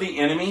tactics of the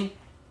enemy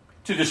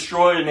to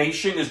destroy a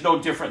nation is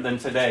no different than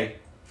today.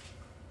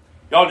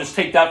 Y'all just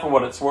take that for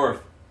what it's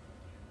worth.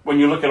 When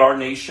you look at our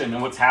nation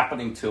and what's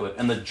happening to it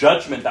and the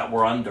judgment that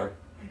we're under.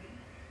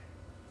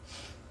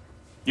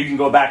 You can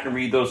go back and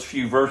read those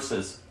few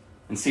verses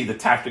and see the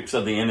tactics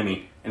of the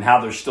enemy and how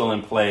they're still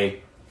in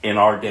play in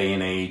our day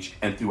and age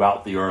and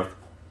throughout the earth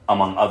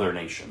among other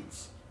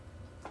nations.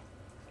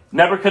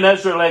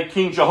 Nebuchadnezzar led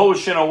King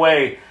Jehoiachin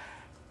away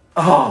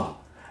as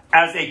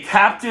a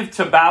captive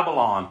to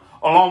Babylon,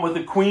 along with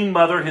the queen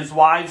mother, his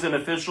wives and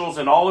officials,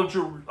 and all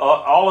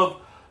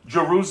of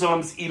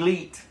Jerusalem's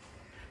elite.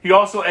 He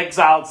also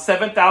exiled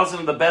 7,000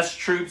 of the best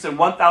troops and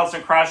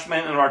 1,000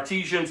 craftsmen and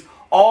artisans,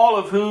 all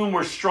of whom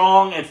were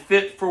strong and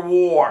fit for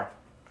war.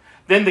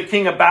 Then the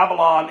king of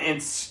Babylon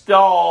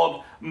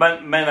installed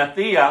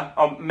Mattaniah,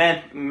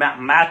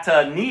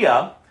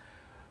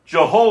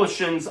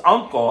 Jehoiachin's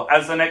uncle,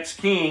 as the next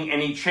king,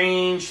 and he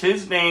changed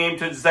his name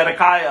to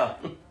Zedekiah.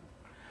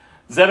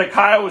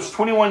 Zedekiah was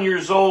 21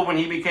 years old when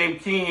he became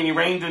king, and he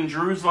reigned in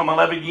Jerusalem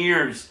 11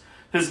 years.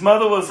 His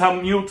mother was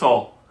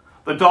Hamutal,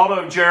 the daughter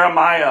of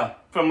Jeremiah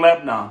from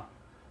Lebanon.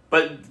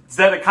 But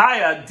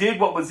Zedekiah did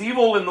what was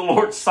evil in the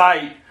Lord's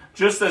sight,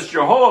 just as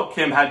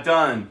Jehoiakim had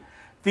done.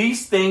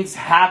 These things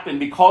happened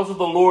because of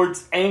the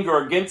Lord's anger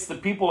against the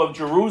people of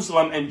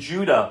Jerusalem and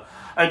Judah,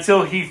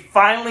 until he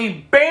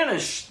finally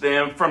banished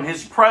them from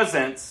his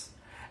presence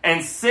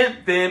and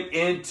sent them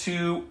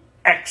into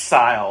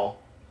exile.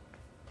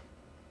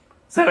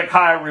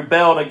 Zedekiah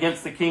rebelled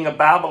against the king of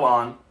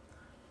Babylon.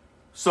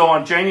 So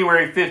on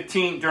January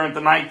 15th, during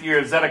the 9th year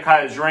of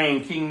Zedekiah's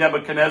reign, King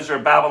Nebuchadnezzar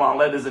of Babylon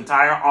led his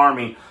entire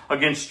army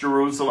against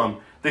Jerusalem.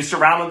 They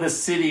surrounded the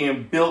city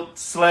and built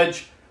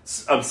siege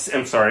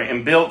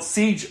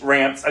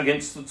ramps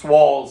against its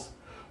walls.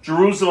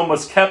 Jerusalem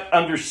was kept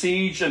under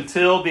siege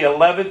until the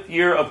 11th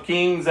year of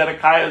King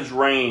Zedekiah's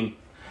reign.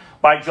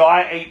 By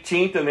July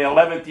 18th, in the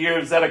 11th year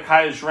of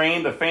Zedekiah's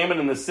reign, the famine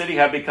in the city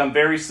had become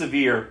very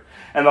severe,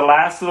 and the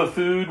last of the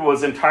food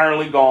was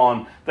entirely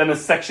gone. Then a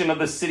section of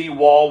the city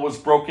wall was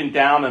broken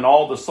down, and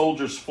all the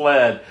soldiers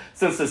fled.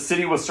 Since the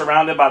city was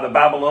surrounded by the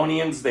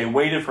Babylonians, they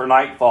waited for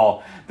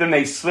nightfall. Then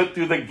they slipped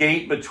through the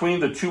gate between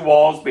the two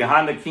walls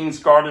behind the king's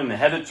garden and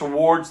headed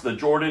towards the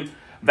Jordan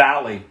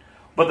Valley.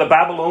 But the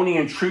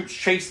Babylonian troops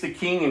chased the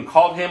king and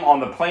caught him on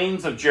the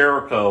plains of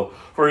Jericho,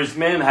 for his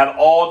men had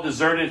all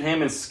deserted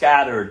him and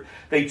scattered.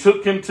 They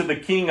took him to the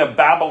king of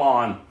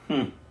Babylon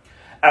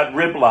at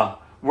Riblah,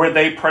 where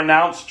they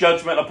pronounced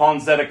judgment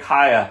upon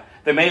Zedekiah.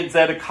 They made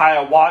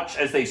Zedekiah watch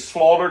as they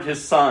slaughtered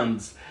his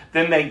sons.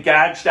 Then they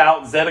gouged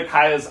out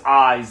Zedekiah's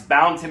eyes,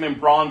 bound him in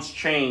bronze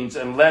chains,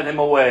 and led him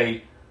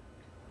away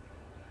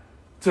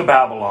to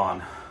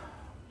Babylon.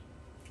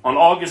 On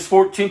August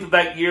 14th of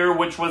that year,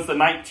 which was the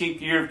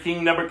 19th year of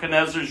King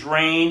Nebuchadnezzar's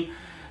reign,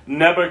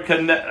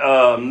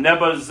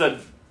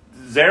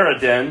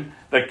 Nebuzaradan,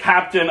 the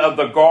captain of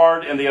the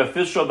guard and the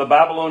official of the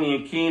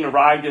Babylonian king,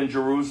 arrived in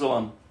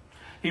Jerusalem.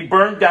 He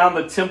burned down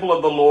the temple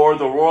of the Lord,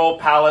 the royal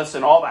palace,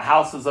 and all the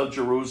houses of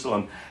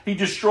Jerusalem. He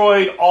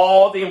destroyed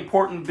all the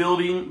important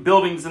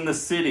buildings in the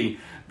city.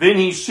 Then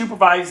he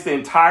supervised the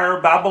entire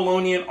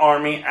Babylonian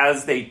army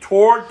as they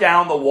tore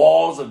down the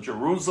walls of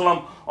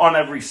Jerusalem on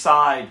every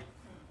side.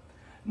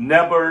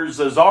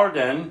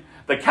 Nebuzaradan,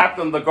 the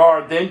captain of the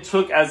guard, then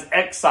took as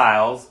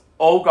exiles,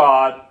 oh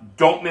God,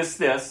 don't miss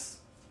this.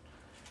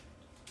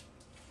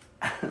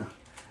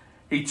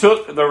 He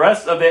took the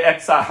rest of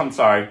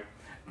the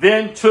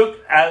then took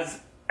as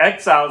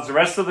exiles the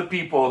rest of the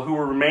people who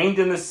remained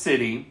in the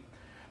city,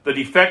 the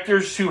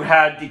defectors who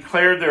had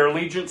declared their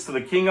allegiance to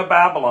the king of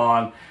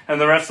Babylon, and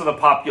the rest of the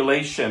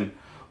population.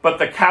 But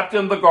the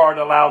captain of the guard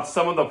allowed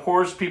some of the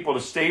poorest people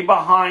to stay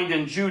behind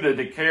in Judah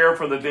to care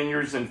for the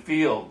vineyards and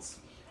fields.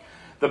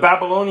 The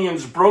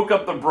Babylonians broke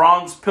up the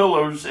bronze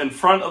pillars in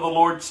front of the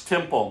Lord's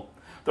temple,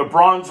 the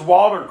bronze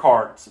water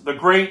carts, the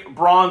great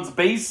bronze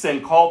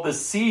basin called the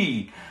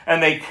sea,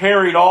 and they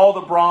carried all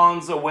the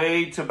bronze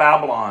away to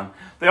Babylon.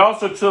 They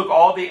also took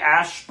all the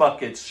ash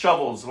buckets,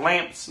 shovels,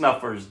 lamp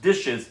snuffers,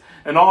 dishes,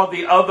 and all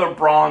the other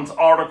bronze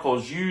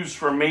articles used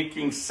for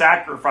making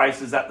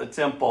sacrifices at the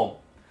temple.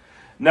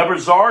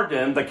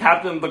 Nebuzaradan, the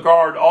captain of the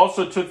guard,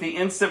 also took the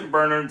incense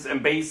burners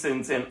and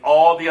basins and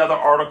all the other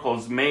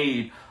articles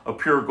made of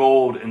pure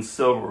gold and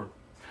silver.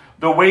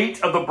 The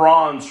weight of the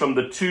bronze from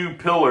the two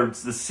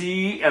pillars, the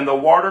sea, and the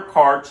water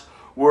carts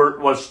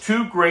was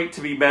too great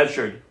to be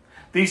measured.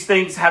 These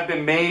things had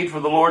been made for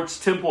the Lord's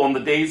temple in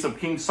the days of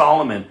King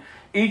Solomon.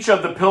 Each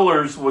of the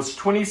pillars was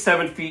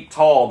 27 feet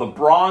tall. The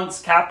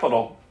bronze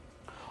capital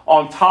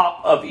on top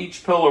of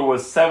each pillar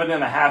was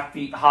 7.5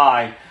 feet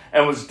high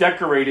and was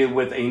decorated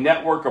with a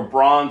network of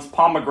bronze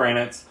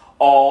pomegranates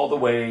all the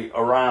way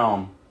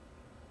around.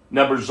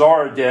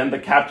 Nebuzaradan, the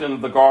captain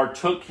of the guard,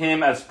 took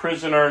him as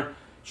prisoner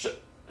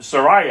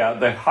Seraiah,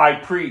 the high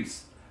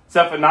priest,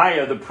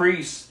 Zephaniah, the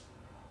priest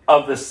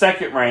of the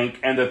second rank,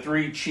 and the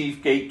three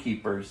chief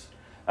gatekeepers.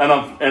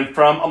 And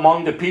from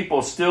among the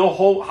people still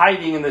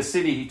hiding in the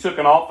city, he took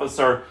an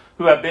officer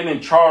who had been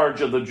in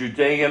charge of the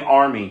Judean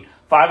army,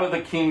 5 of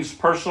the king's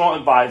personal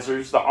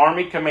advisors, the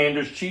army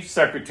commander's chief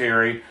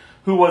secretary,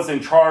 who was in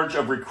charge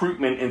of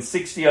recruitment, and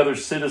 60 other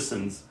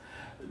citizens.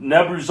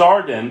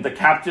 Nebuzaradan, the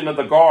captain of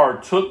the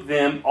guard, took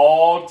them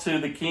all to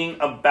the king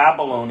of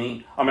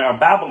Babylon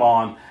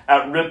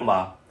at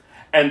Riblah.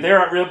 And there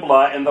at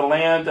Riblah, in the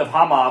land of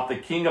Hamath, the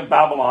king of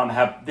Babylon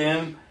had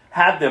them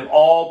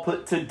all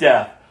put to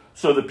death.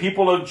 So the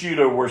people of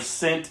Judah were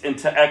sent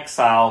into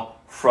exile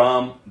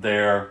from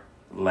their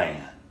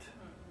land.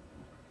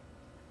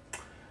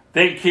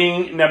 Then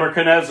King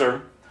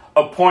Nebuchadnezzar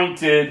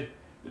appointed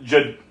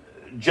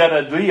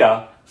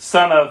Jedaliah,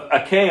 son of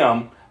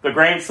Acham, the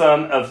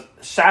grandson of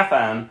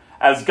Shaphan,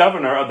 as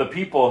governor of the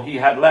people he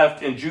had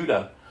left in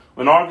Judah.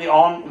 When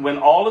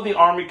all of the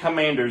army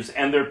commanders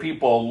and their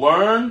people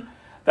learned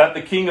that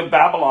the king of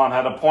Babylon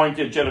had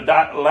appointed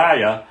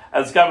Jedaliah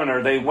as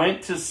governor, they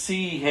went to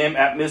see him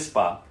at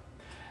Mizpah.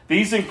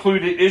 These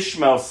included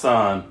Ishmael's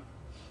son,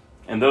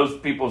 and those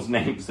people's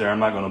names there, I'm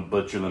not going to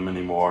butcher them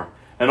anymore,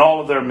 and all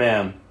of their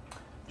men.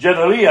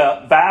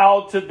 Jedaliah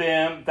vowed to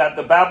them that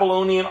the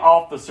Babylonian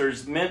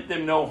officers meant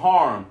them no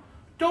harm.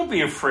 Don't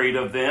be afraid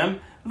of them.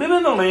 Live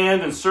in the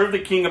land and serve the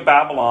king of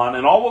Babylon,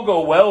 and all will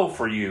go well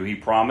for you, he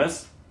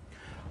promised.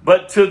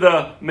 But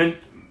in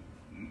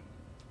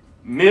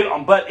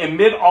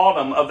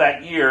mid-autumn of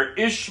that year,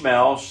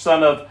 Ishmael,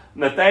 son of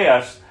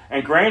Nathaias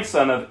and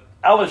grandson of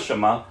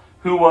Elishama,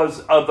 who was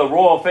of the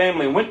royal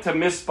family, went to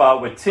Mizpah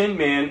with 10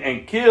 men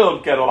and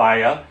killed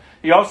Gedaliah,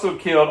 He also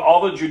killed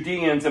all the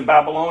Judeans and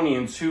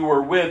Babylonians who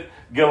were with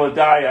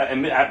Gedaliah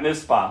at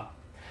Mizpah.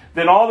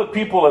 Then all the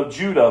people of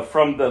Judah,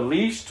 from the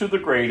least to the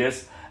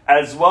greatest,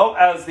 as well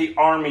as the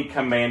army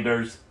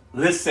commanders,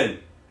 listen,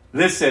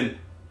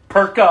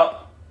 perk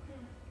up,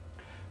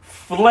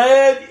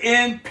 fled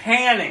in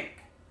panic.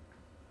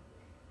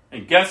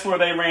 And guess where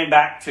they ran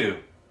back to?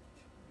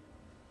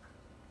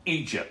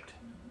 Egypt.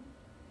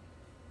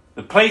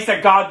 The place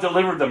that God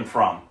delivered them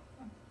from.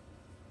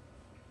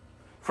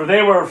 For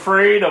they were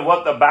afraid of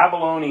what the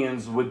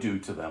Babylonians would do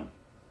to them.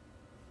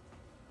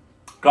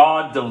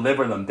 God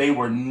delivered them. They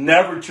were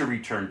never to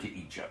return to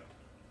Egypt.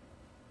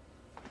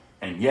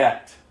 And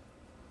yet,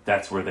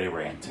 that's where they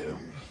ran to.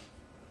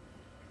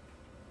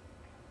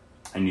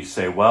 And you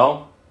say,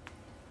 well,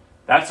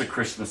 that's a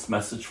Christmas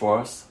message for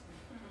us.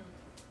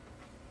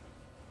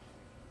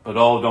 But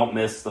oh, don't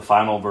miss the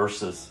final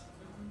verses.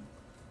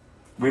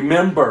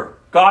 Remember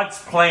God's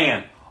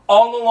plan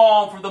all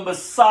along for the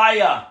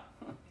Messiah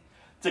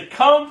to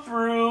come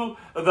through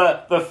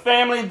the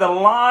family, the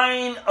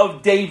line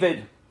of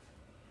David.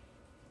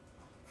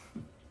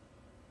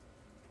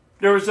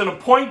 There was an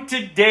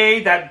appointed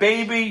day that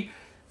baby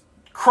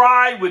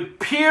cry would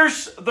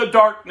pierce the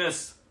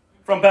darkness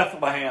from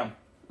Bethlehem.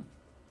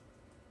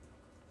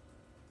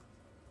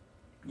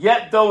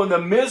 Yet though in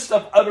the midst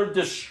of utter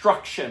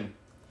destruction,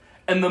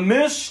 in the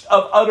midst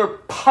of utter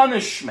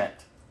punishment,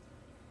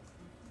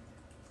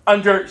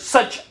 under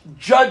such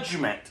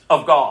judgment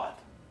of God,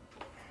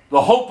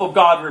 the hope of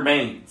God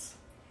remains.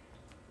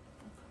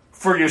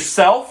 For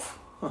yourself,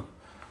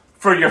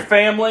 for your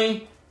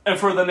family, and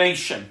for the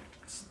nation.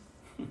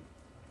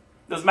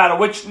 Doesn't matter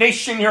which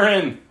nation you're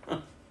in.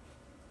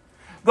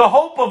 The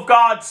hope of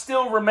God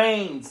still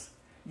remains.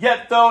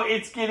 Yet though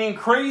it's getting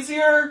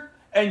crazier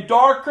and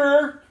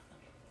darker,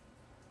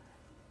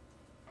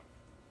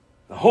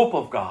 the hope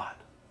of God.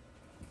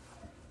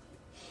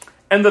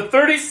 In the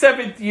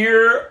 37th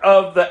year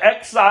of the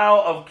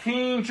exile of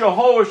King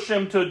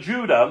Jehoiakim to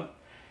Judah,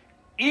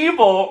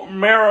 evil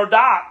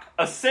Merodach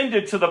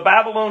ascended to the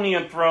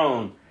Babylonian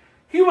throne.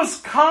 He was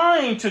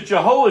kind to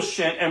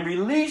Jehoiakim and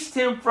released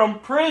him from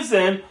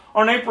prison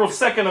on April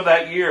 2nd of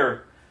that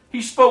year.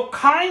 He spoke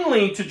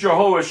kindly to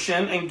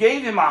Jehoiakim and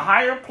gave him a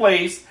higher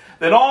place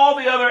than all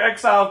the other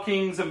exiled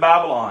kings in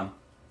Babylon.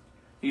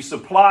 He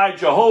supplied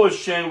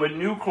Jehoiakim with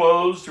new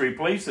clothes to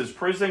replace his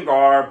prison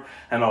garb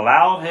and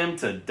allowed him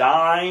to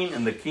dine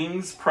in the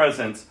king's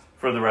presence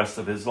for the rest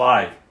of his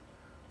life.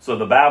 So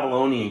the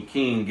Babylonian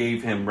king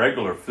gave him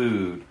regular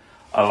food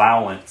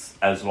allowance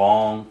as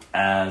long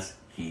as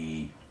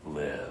he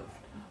lived.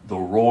 The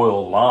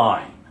royal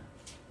line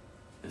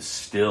is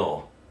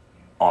still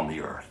on the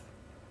earth.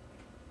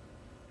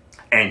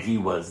 And he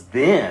was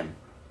then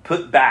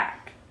put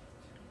back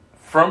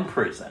from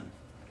prison,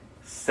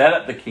 set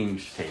at the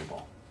king's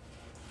table.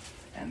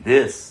 And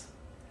this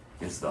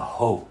is the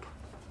hope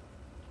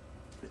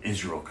that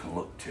Israel can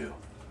look to.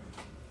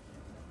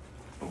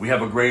 But we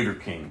have a greater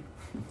king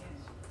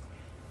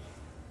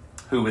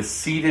who is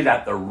seated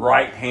at the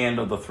right hand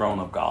of the throne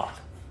of God.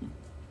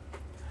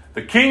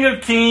 The King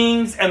of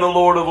Kings and the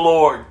Lord of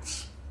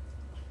Lords.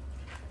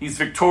 He's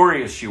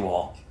victorious, you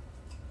all.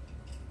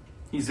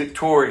 He's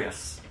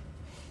victorious.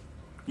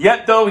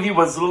 Yet though he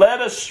was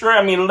led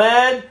astray,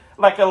 led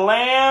like a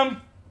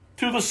lamb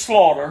to the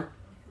slaughter,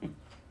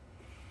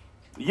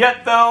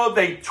 yet though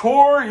they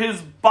tore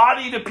his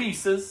body to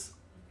pieces,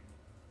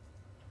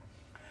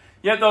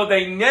 yet though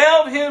they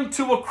nailed him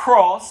to a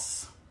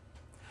cross,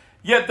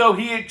 yet though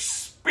he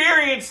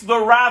experienced the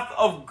wrath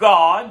of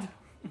God,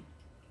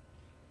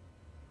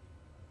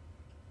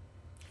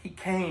 he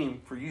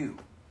came for you.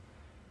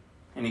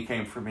 And he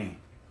came for me.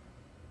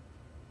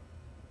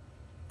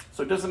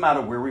 So it doesn't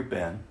matter where we've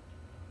been,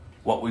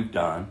 what we've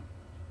done.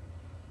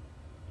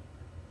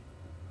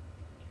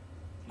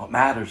 What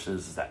matters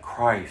is that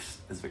Christ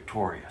is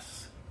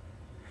victorious.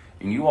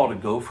 And you ought to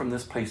go from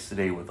this place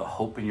today with a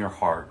hope in your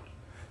heart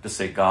to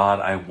say, God,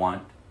 I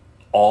want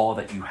all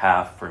that you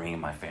have for me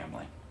and my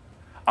family.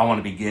 I want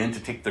to begin to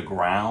take the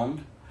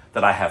ground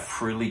that I have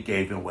freely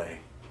given away.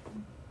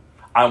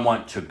 I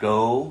want to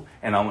go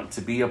and I want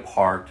to be a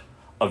part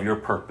of your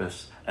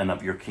purpose and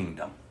of your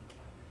kingdom.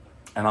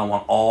 And I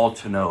want all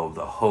to know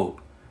the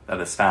hope that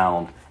is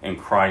found in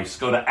Christ.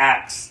 Go to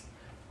Acts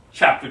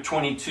chapter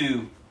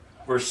 22,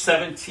 verse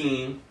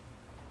 17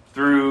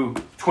 through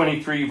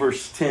 23,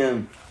 verse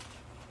 10.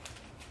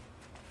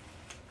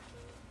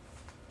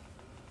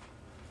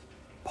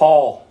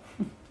 Paul,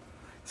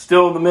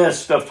 still in the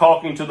midst of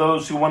talking to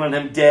those who wanted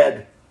him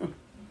dead.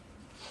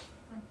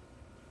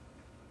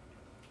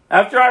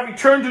 After I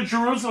returned to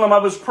Jerusalem, I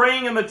was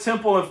praying in the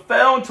temple and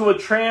fell into a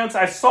trance.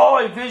 I saw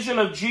a vision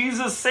of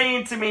Jesus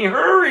saying to me,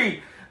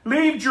 "Hurry,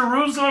 leave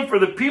Jerusalem, for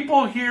the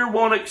people here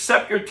won't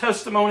accept your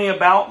testimony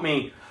about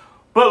me."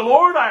 But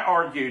Lord, I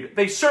argued,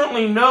 they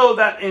certainly know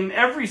that in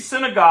every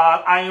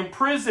synagogue I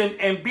imprisoned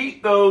and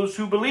beat those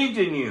who believed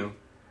in you.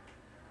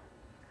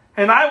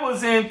 And I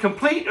was in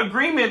complete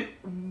agreement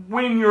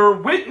when your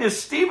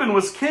witness Stephen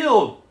was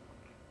killed.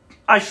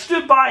 I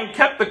stood by and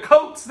kept the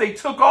coats they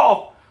took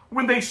off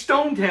when they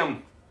stoned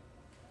him.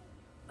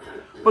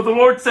 But the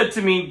Lord said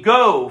to me,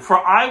 go, for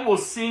I will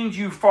send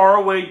you far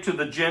away to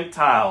the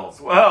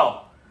Gentiles.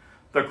 Well,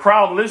 the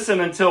crowd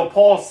listened until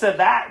Paul said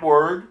that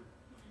word.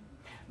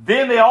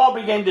 Then they all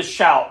began to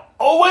shout,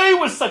 away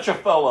with such a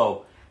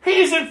fellow! He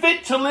isn't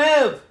fit to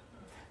live!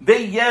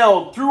 They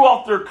yelled, threw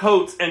off their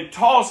coats, and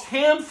tossed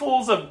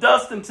handfuls of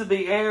dust into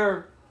the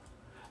air.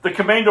 The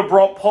commander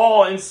brought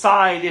Paul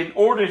inside and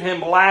ordered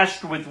him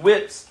lashed with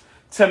whips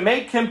to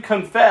make him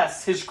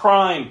confess his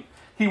crime.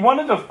 He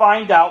wanted to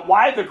find out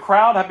why the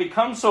crowd had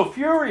become so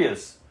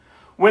furious.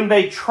 When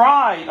they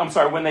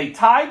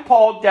tied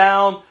Paul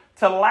down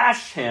to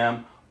lash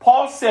him,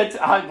 Paul said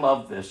I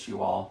love this,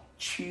 you all.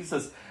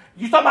 Jesus.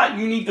 You talk about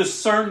you need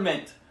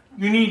discernment.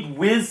 You need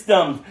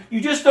wisdom.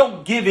 You just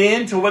don't give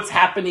in to what's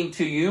happening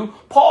to you.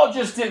 Paul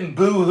just didn't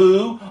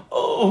boo-hoo.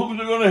 Oh,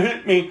 they're going to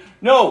hit me.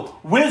 No,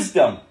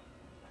 wisdom.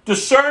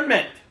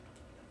 Discernment.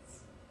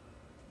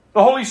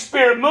 The Holy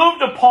Spirit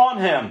moved upon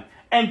him.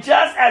 And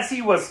just as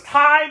he was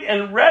tied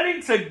and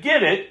ready to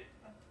get it,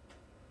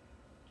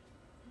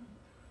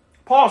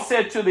 Paul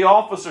said to the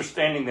officer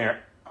standing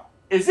there,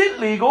 is it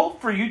legal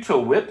for you to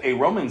whip a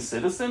Roman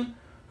citizen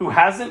who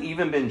hasn't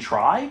even been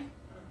tried?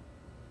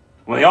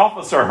 When the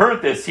officer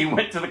heard this, he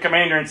went to the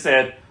commander and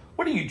said,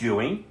 what are you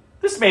doing?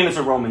 This man is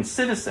a Roman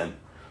citizen.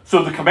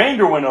 So the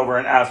commander went over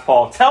and asked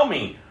Paul, tell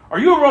me, are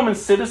you a Roman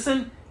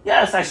citizen?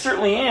 Yes, I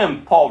certainly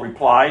am, Paul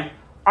replied.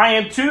 I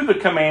am too, the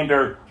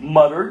commander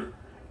muttered.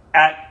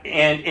 And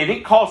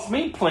it cost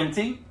me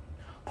plenty.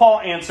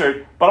 Paul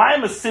answered, but I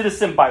am a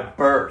citizen by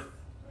birth.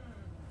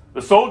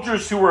 The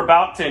soldiers who were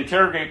about to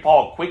interrogate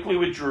Paul quickly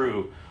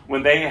withdrew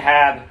when they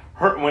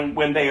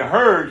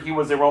heard he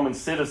was a Roman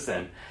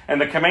citizen. And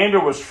the commander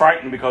was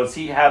frightened because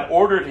he had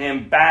ordered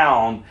him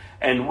bound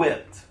and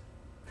whipped.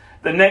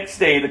 The next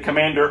day, the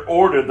commander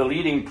ordered the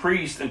leading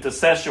priest into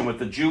session with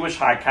the Jewish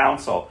high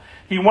council.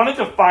 He wanted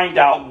to find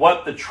out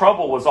what the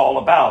trouble was all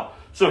about.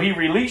 So he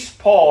released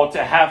Paul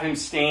to have him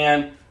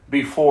stand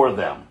before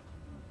them.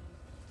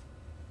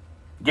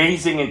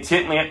 Gazing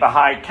intently at the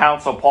high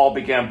council, Paul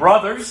began,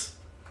 brothers,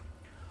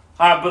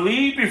 I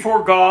believe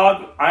before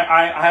God,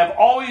 I have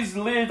always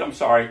lived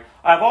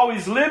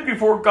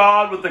before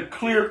God with a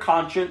clear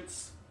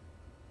conscience.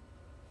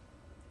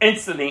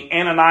 Instantly,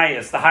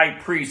 Ananias, the high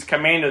priest,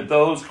 commanded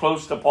those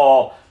close to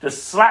Paul to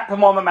slap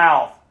him on the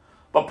mouth.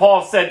 But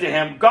Paul said to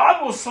him,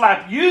 God will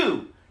slap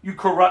you, you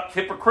corrupt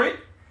hypocrite.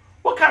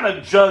 What kind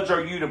of judge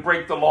are you to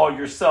break the law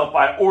yourself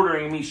by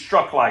ordering me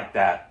struck like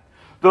that?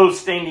 Those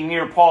standing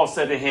near Paul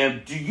said to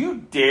him, do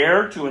you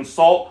dare to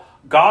insult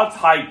God's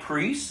high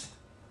priest?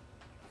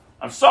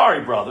 I'm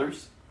sorry,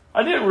 brothers.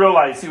 I didn't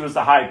realize he was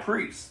the high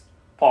priest,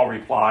 Paul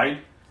replied.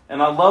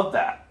 And I love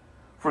that.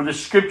 For the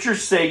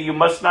scriptures say you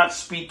must not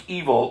speak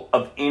evil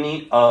of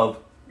any of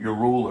your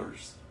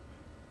rulers.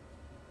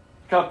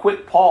 Look how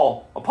quick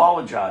Paul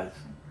apologized.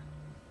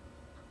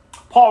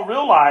 Paul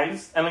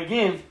realized, and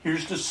again,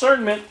 here's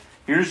discernment,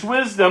 here's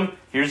wisdom,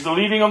 here's the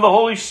leading of the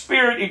Holy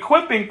Spirit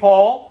equipping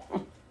Paul.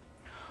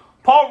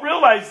 Paul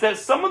realized that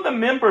some of the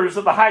members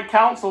of the high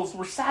councils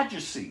were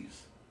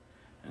Sadducees,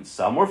 and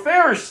some were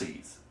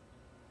Pharisees.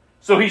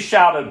 So he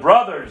shouted,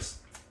 brothers,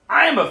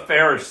 I am a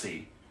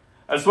Pharisee,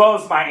 as well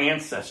as my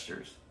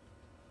ancestors.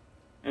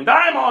 And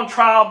I am on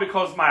trial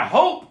because my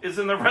hope is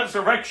in the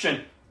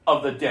resurrection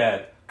of the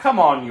dead. Come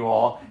on, you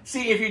all.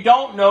 See, if you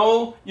don't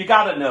know, you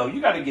got to know.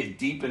 You got to get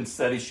deep and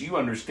study so you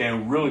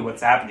understand really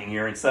what's happening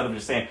here instead of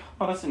just saying,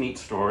 oh, that's a neat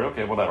story.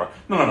 Okay, whatever.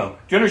 No.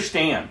 Do you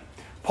understand?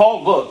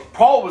 Paul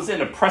was in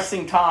a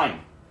pressing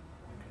time.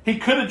 He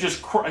could have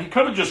just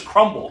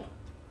crumbled.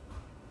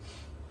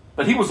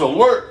 But he was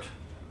alert.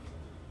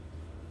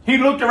 He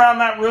looked around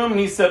that room and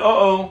he said,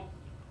 uh-oh,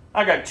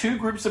 I got two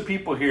groups of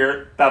people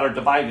here that are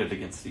divided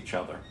against each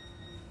other.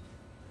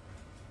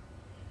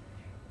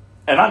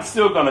 And I'm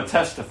still going to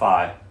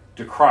testify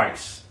to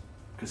Christ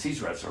because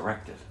he's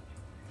resurrected.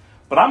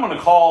 But I'm going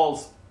to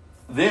cause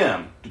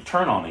them to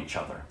turn on each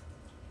other.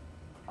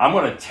 I'm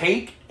going to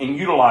take and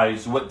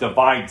utilize what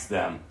divides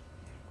them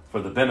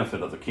for the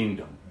benefit of the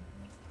kingdom.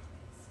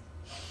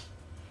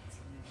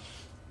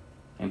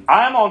 And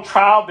I'm on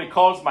trial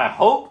because my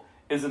hope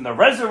is in the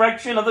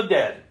resurrection of the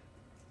dead.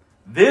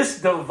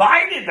 This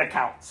divided the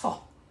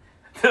council.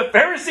 The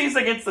Pharisees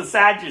against the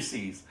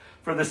Sadducees.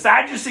 For the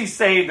Sadducees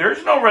say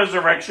there's no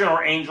resurrection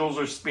or angels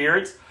or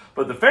spirits,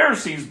 but the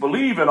Pharisees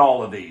believe in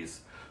all of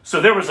these.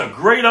 So there was a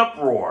great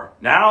uproar.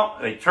 Now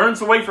they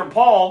turns away from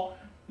Paul.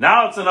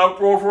 Now it's an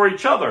uproar for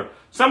each other.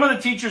 Some of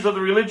the teachers of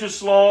the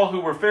religious law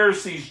who were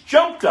Pharisees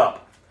jumped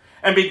up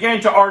and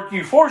began to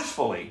argue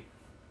forcefully.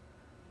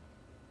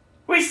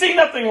 We see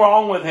nothing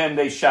wrong with him,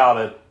 they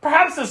shouted.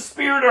 Perhaps a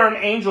spirit or an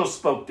angel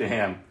spoke to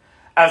him.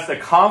 As the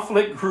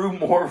conflict grew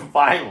more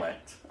violent,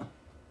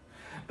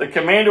 the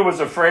commander was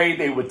afraid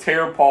they would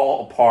tear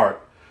Paul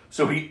apart.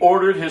 So he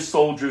ordered his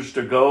soldiers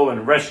to go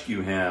and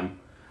rescue him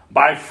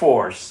by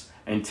force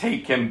and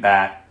take him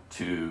back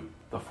to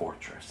the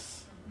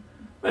fortress.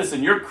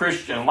 Listen, your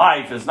Christian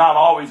life is not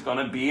always going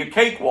to be a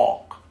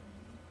cakewalk.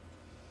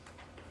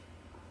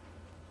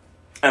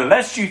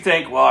 Unless you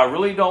think, well, I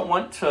really don't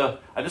want to,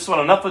 I just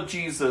want enough of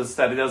Jesus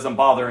that it doesn't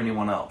bother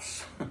anyone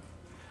else.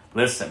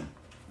 Listen,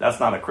 that's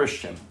not a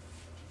Christian.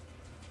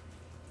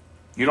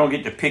 You don't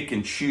get to pick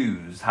and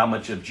choose how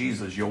much of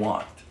Jesus you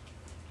want.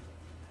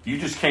 You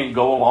just can't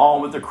go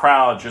along with the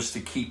crowd just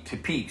to keep to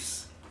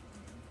peace.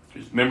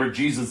 Just remember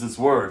Jesus'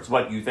 words.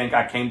 What, you think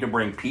I came to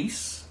bring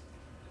peace?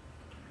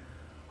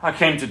 I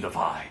came to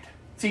divide.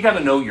 So you got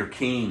to know your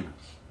king.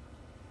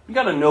 You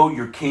got to know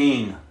your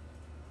king.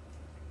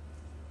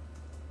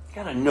 You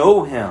got to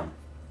know him.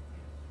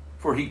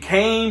 For he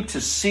came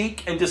to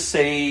seek and to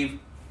save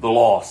the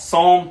lost.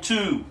 Psalm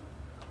 2.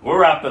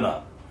 We're wrapping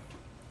up.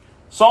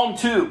 Psalm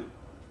 2.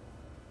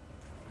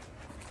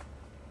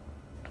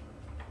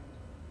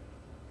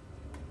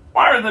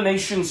 Why are the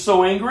nations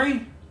so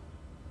angry?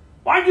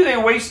 Why do they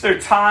waste their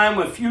time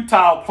with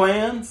futile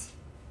plans?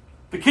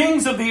 The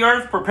kings of the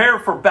earth prepare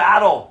for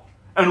battle,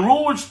 and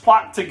rulers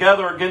plot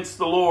together against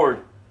the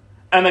Lord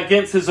and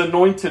against his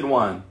anointed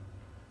one.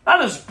 Let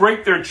us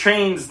break their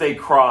chains, they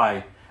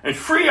cry, and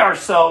free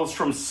ourselves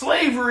from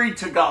slavery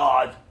to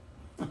God.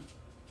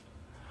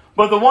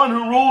 But the one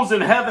who rules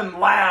in heaven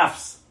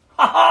laughs.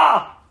 Ha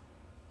ha!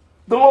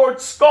 The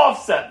Lord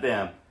scoffs at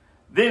them.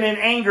 Then in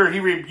anger he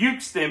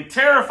rebukes them,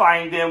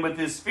 terrifying them with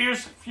his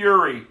fierce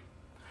fury.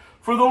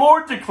 For the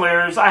Lord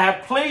declares, I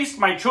have placed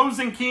my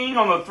chosen king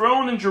on the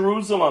throne in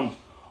Jerusalem,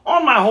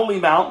 on my holy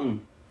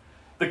mountain.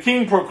 The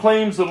king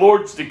proclaims the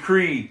Lord's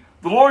decree.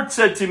 The Lord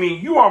said to me,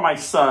 you are my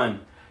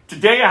son.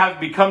 Today I have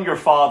become your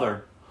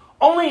father.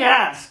 Only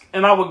ask,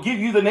 and I will give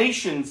you the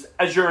nations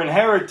as your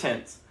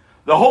inheritance,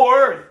 the whole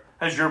earth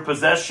as your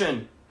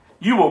possession.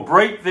 You will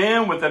break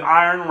them with an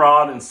iron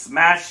rod and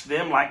smash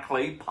them like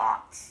clay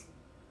pots.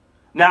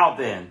 Now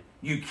then,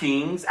 you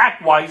kings,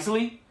 act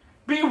wisely.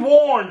 Be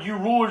warned, you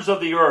rulers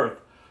of the earth.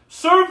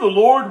 Serve the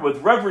Lord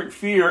with reverent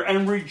fear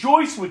and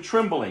rejoice with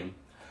trembling.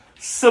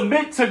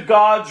 Submit to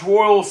God's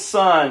royal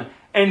Son,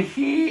 and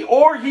he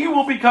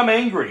will become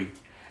angry,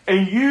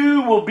 and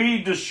you will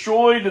be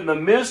destroyed in the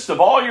midst of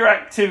all your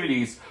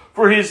activities,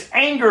 for his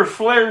anger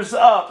flares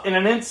up in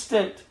an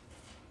instant.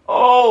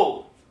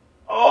 Oh,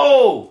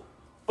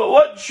 but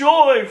what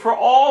joy for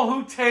all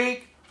who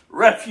take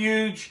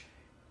refuge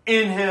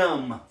in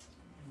him.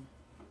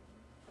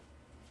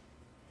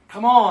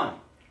 Come on.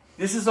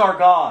 This is our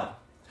God.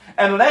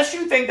 Unless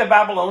you think the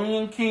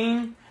Babylonian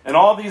king and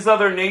all these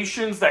other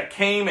nations that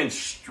came and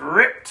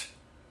stripped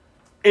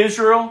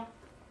Israel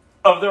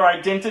of their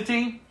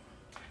identity,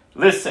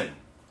 listen,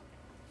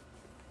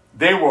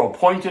 they were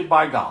appointed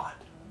by God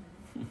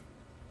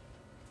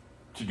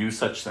to do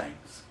such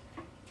things.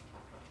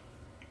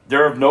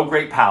 They're of no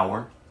great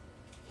power.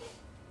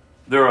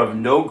 They're of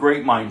no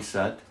great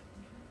mindset.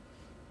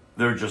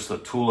 They're just a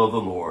tool of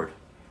the Lord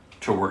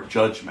to work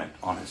judgment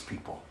on his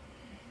people.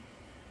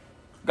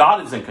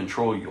 God is in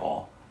control, you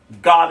all.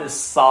 God is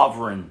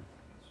sovereign.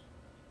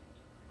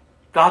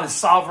 God is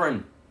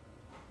sovereign.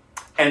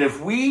 And if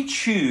we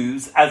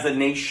choose as a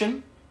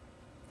nation,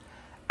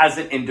 as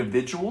an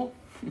individual,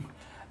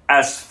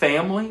 as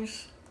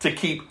families, to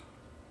keep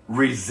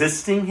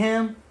resisting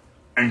him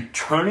and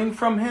turning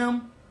from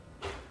him,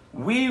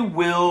 we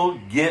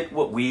will get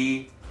what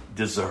we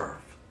deserve.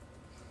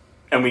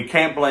 And we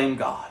can't blame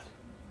God,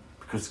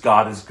 because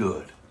God is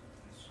good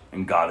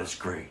and God is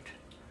great.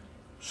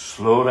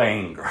 Slow to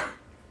anger,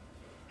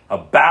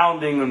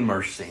 abounding in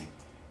mercy,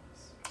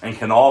 and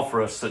can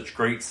offer us such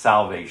great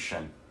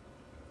salvation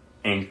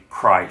in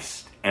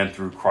Christ and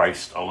through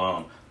Christ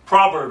alone.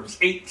 Proverbs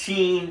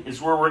 18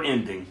 is where we're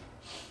ending.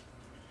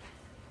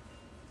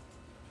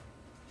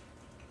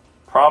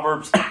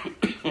 Proverbs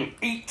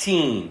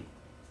 18,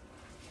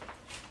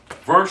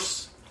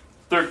 verse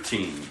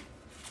 13.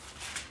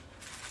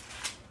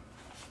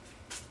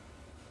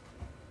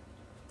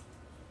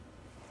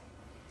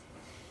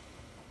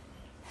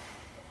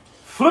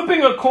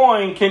 Flipping a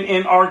coin can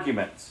end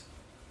arguments.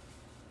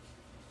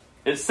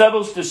 It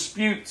settles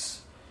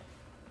disputes.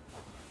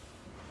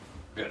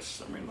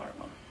 Yes, I mean,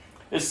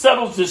 it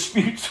settles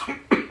disputes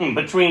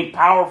between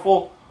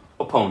powerful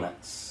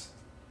opponents.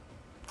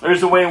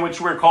 There's a way in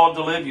which we're called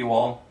to live, you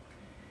all.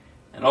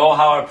 And oh,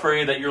 how I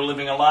pray that you're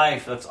living a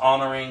life that's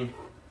honoring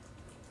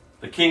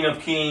the King of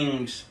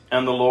Kings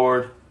and the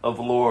Lord of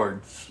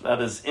Lords.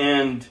 That is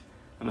end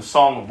in a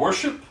song of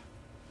worship.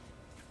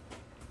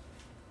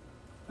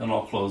 And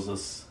I'll close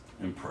us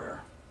in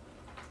prayer.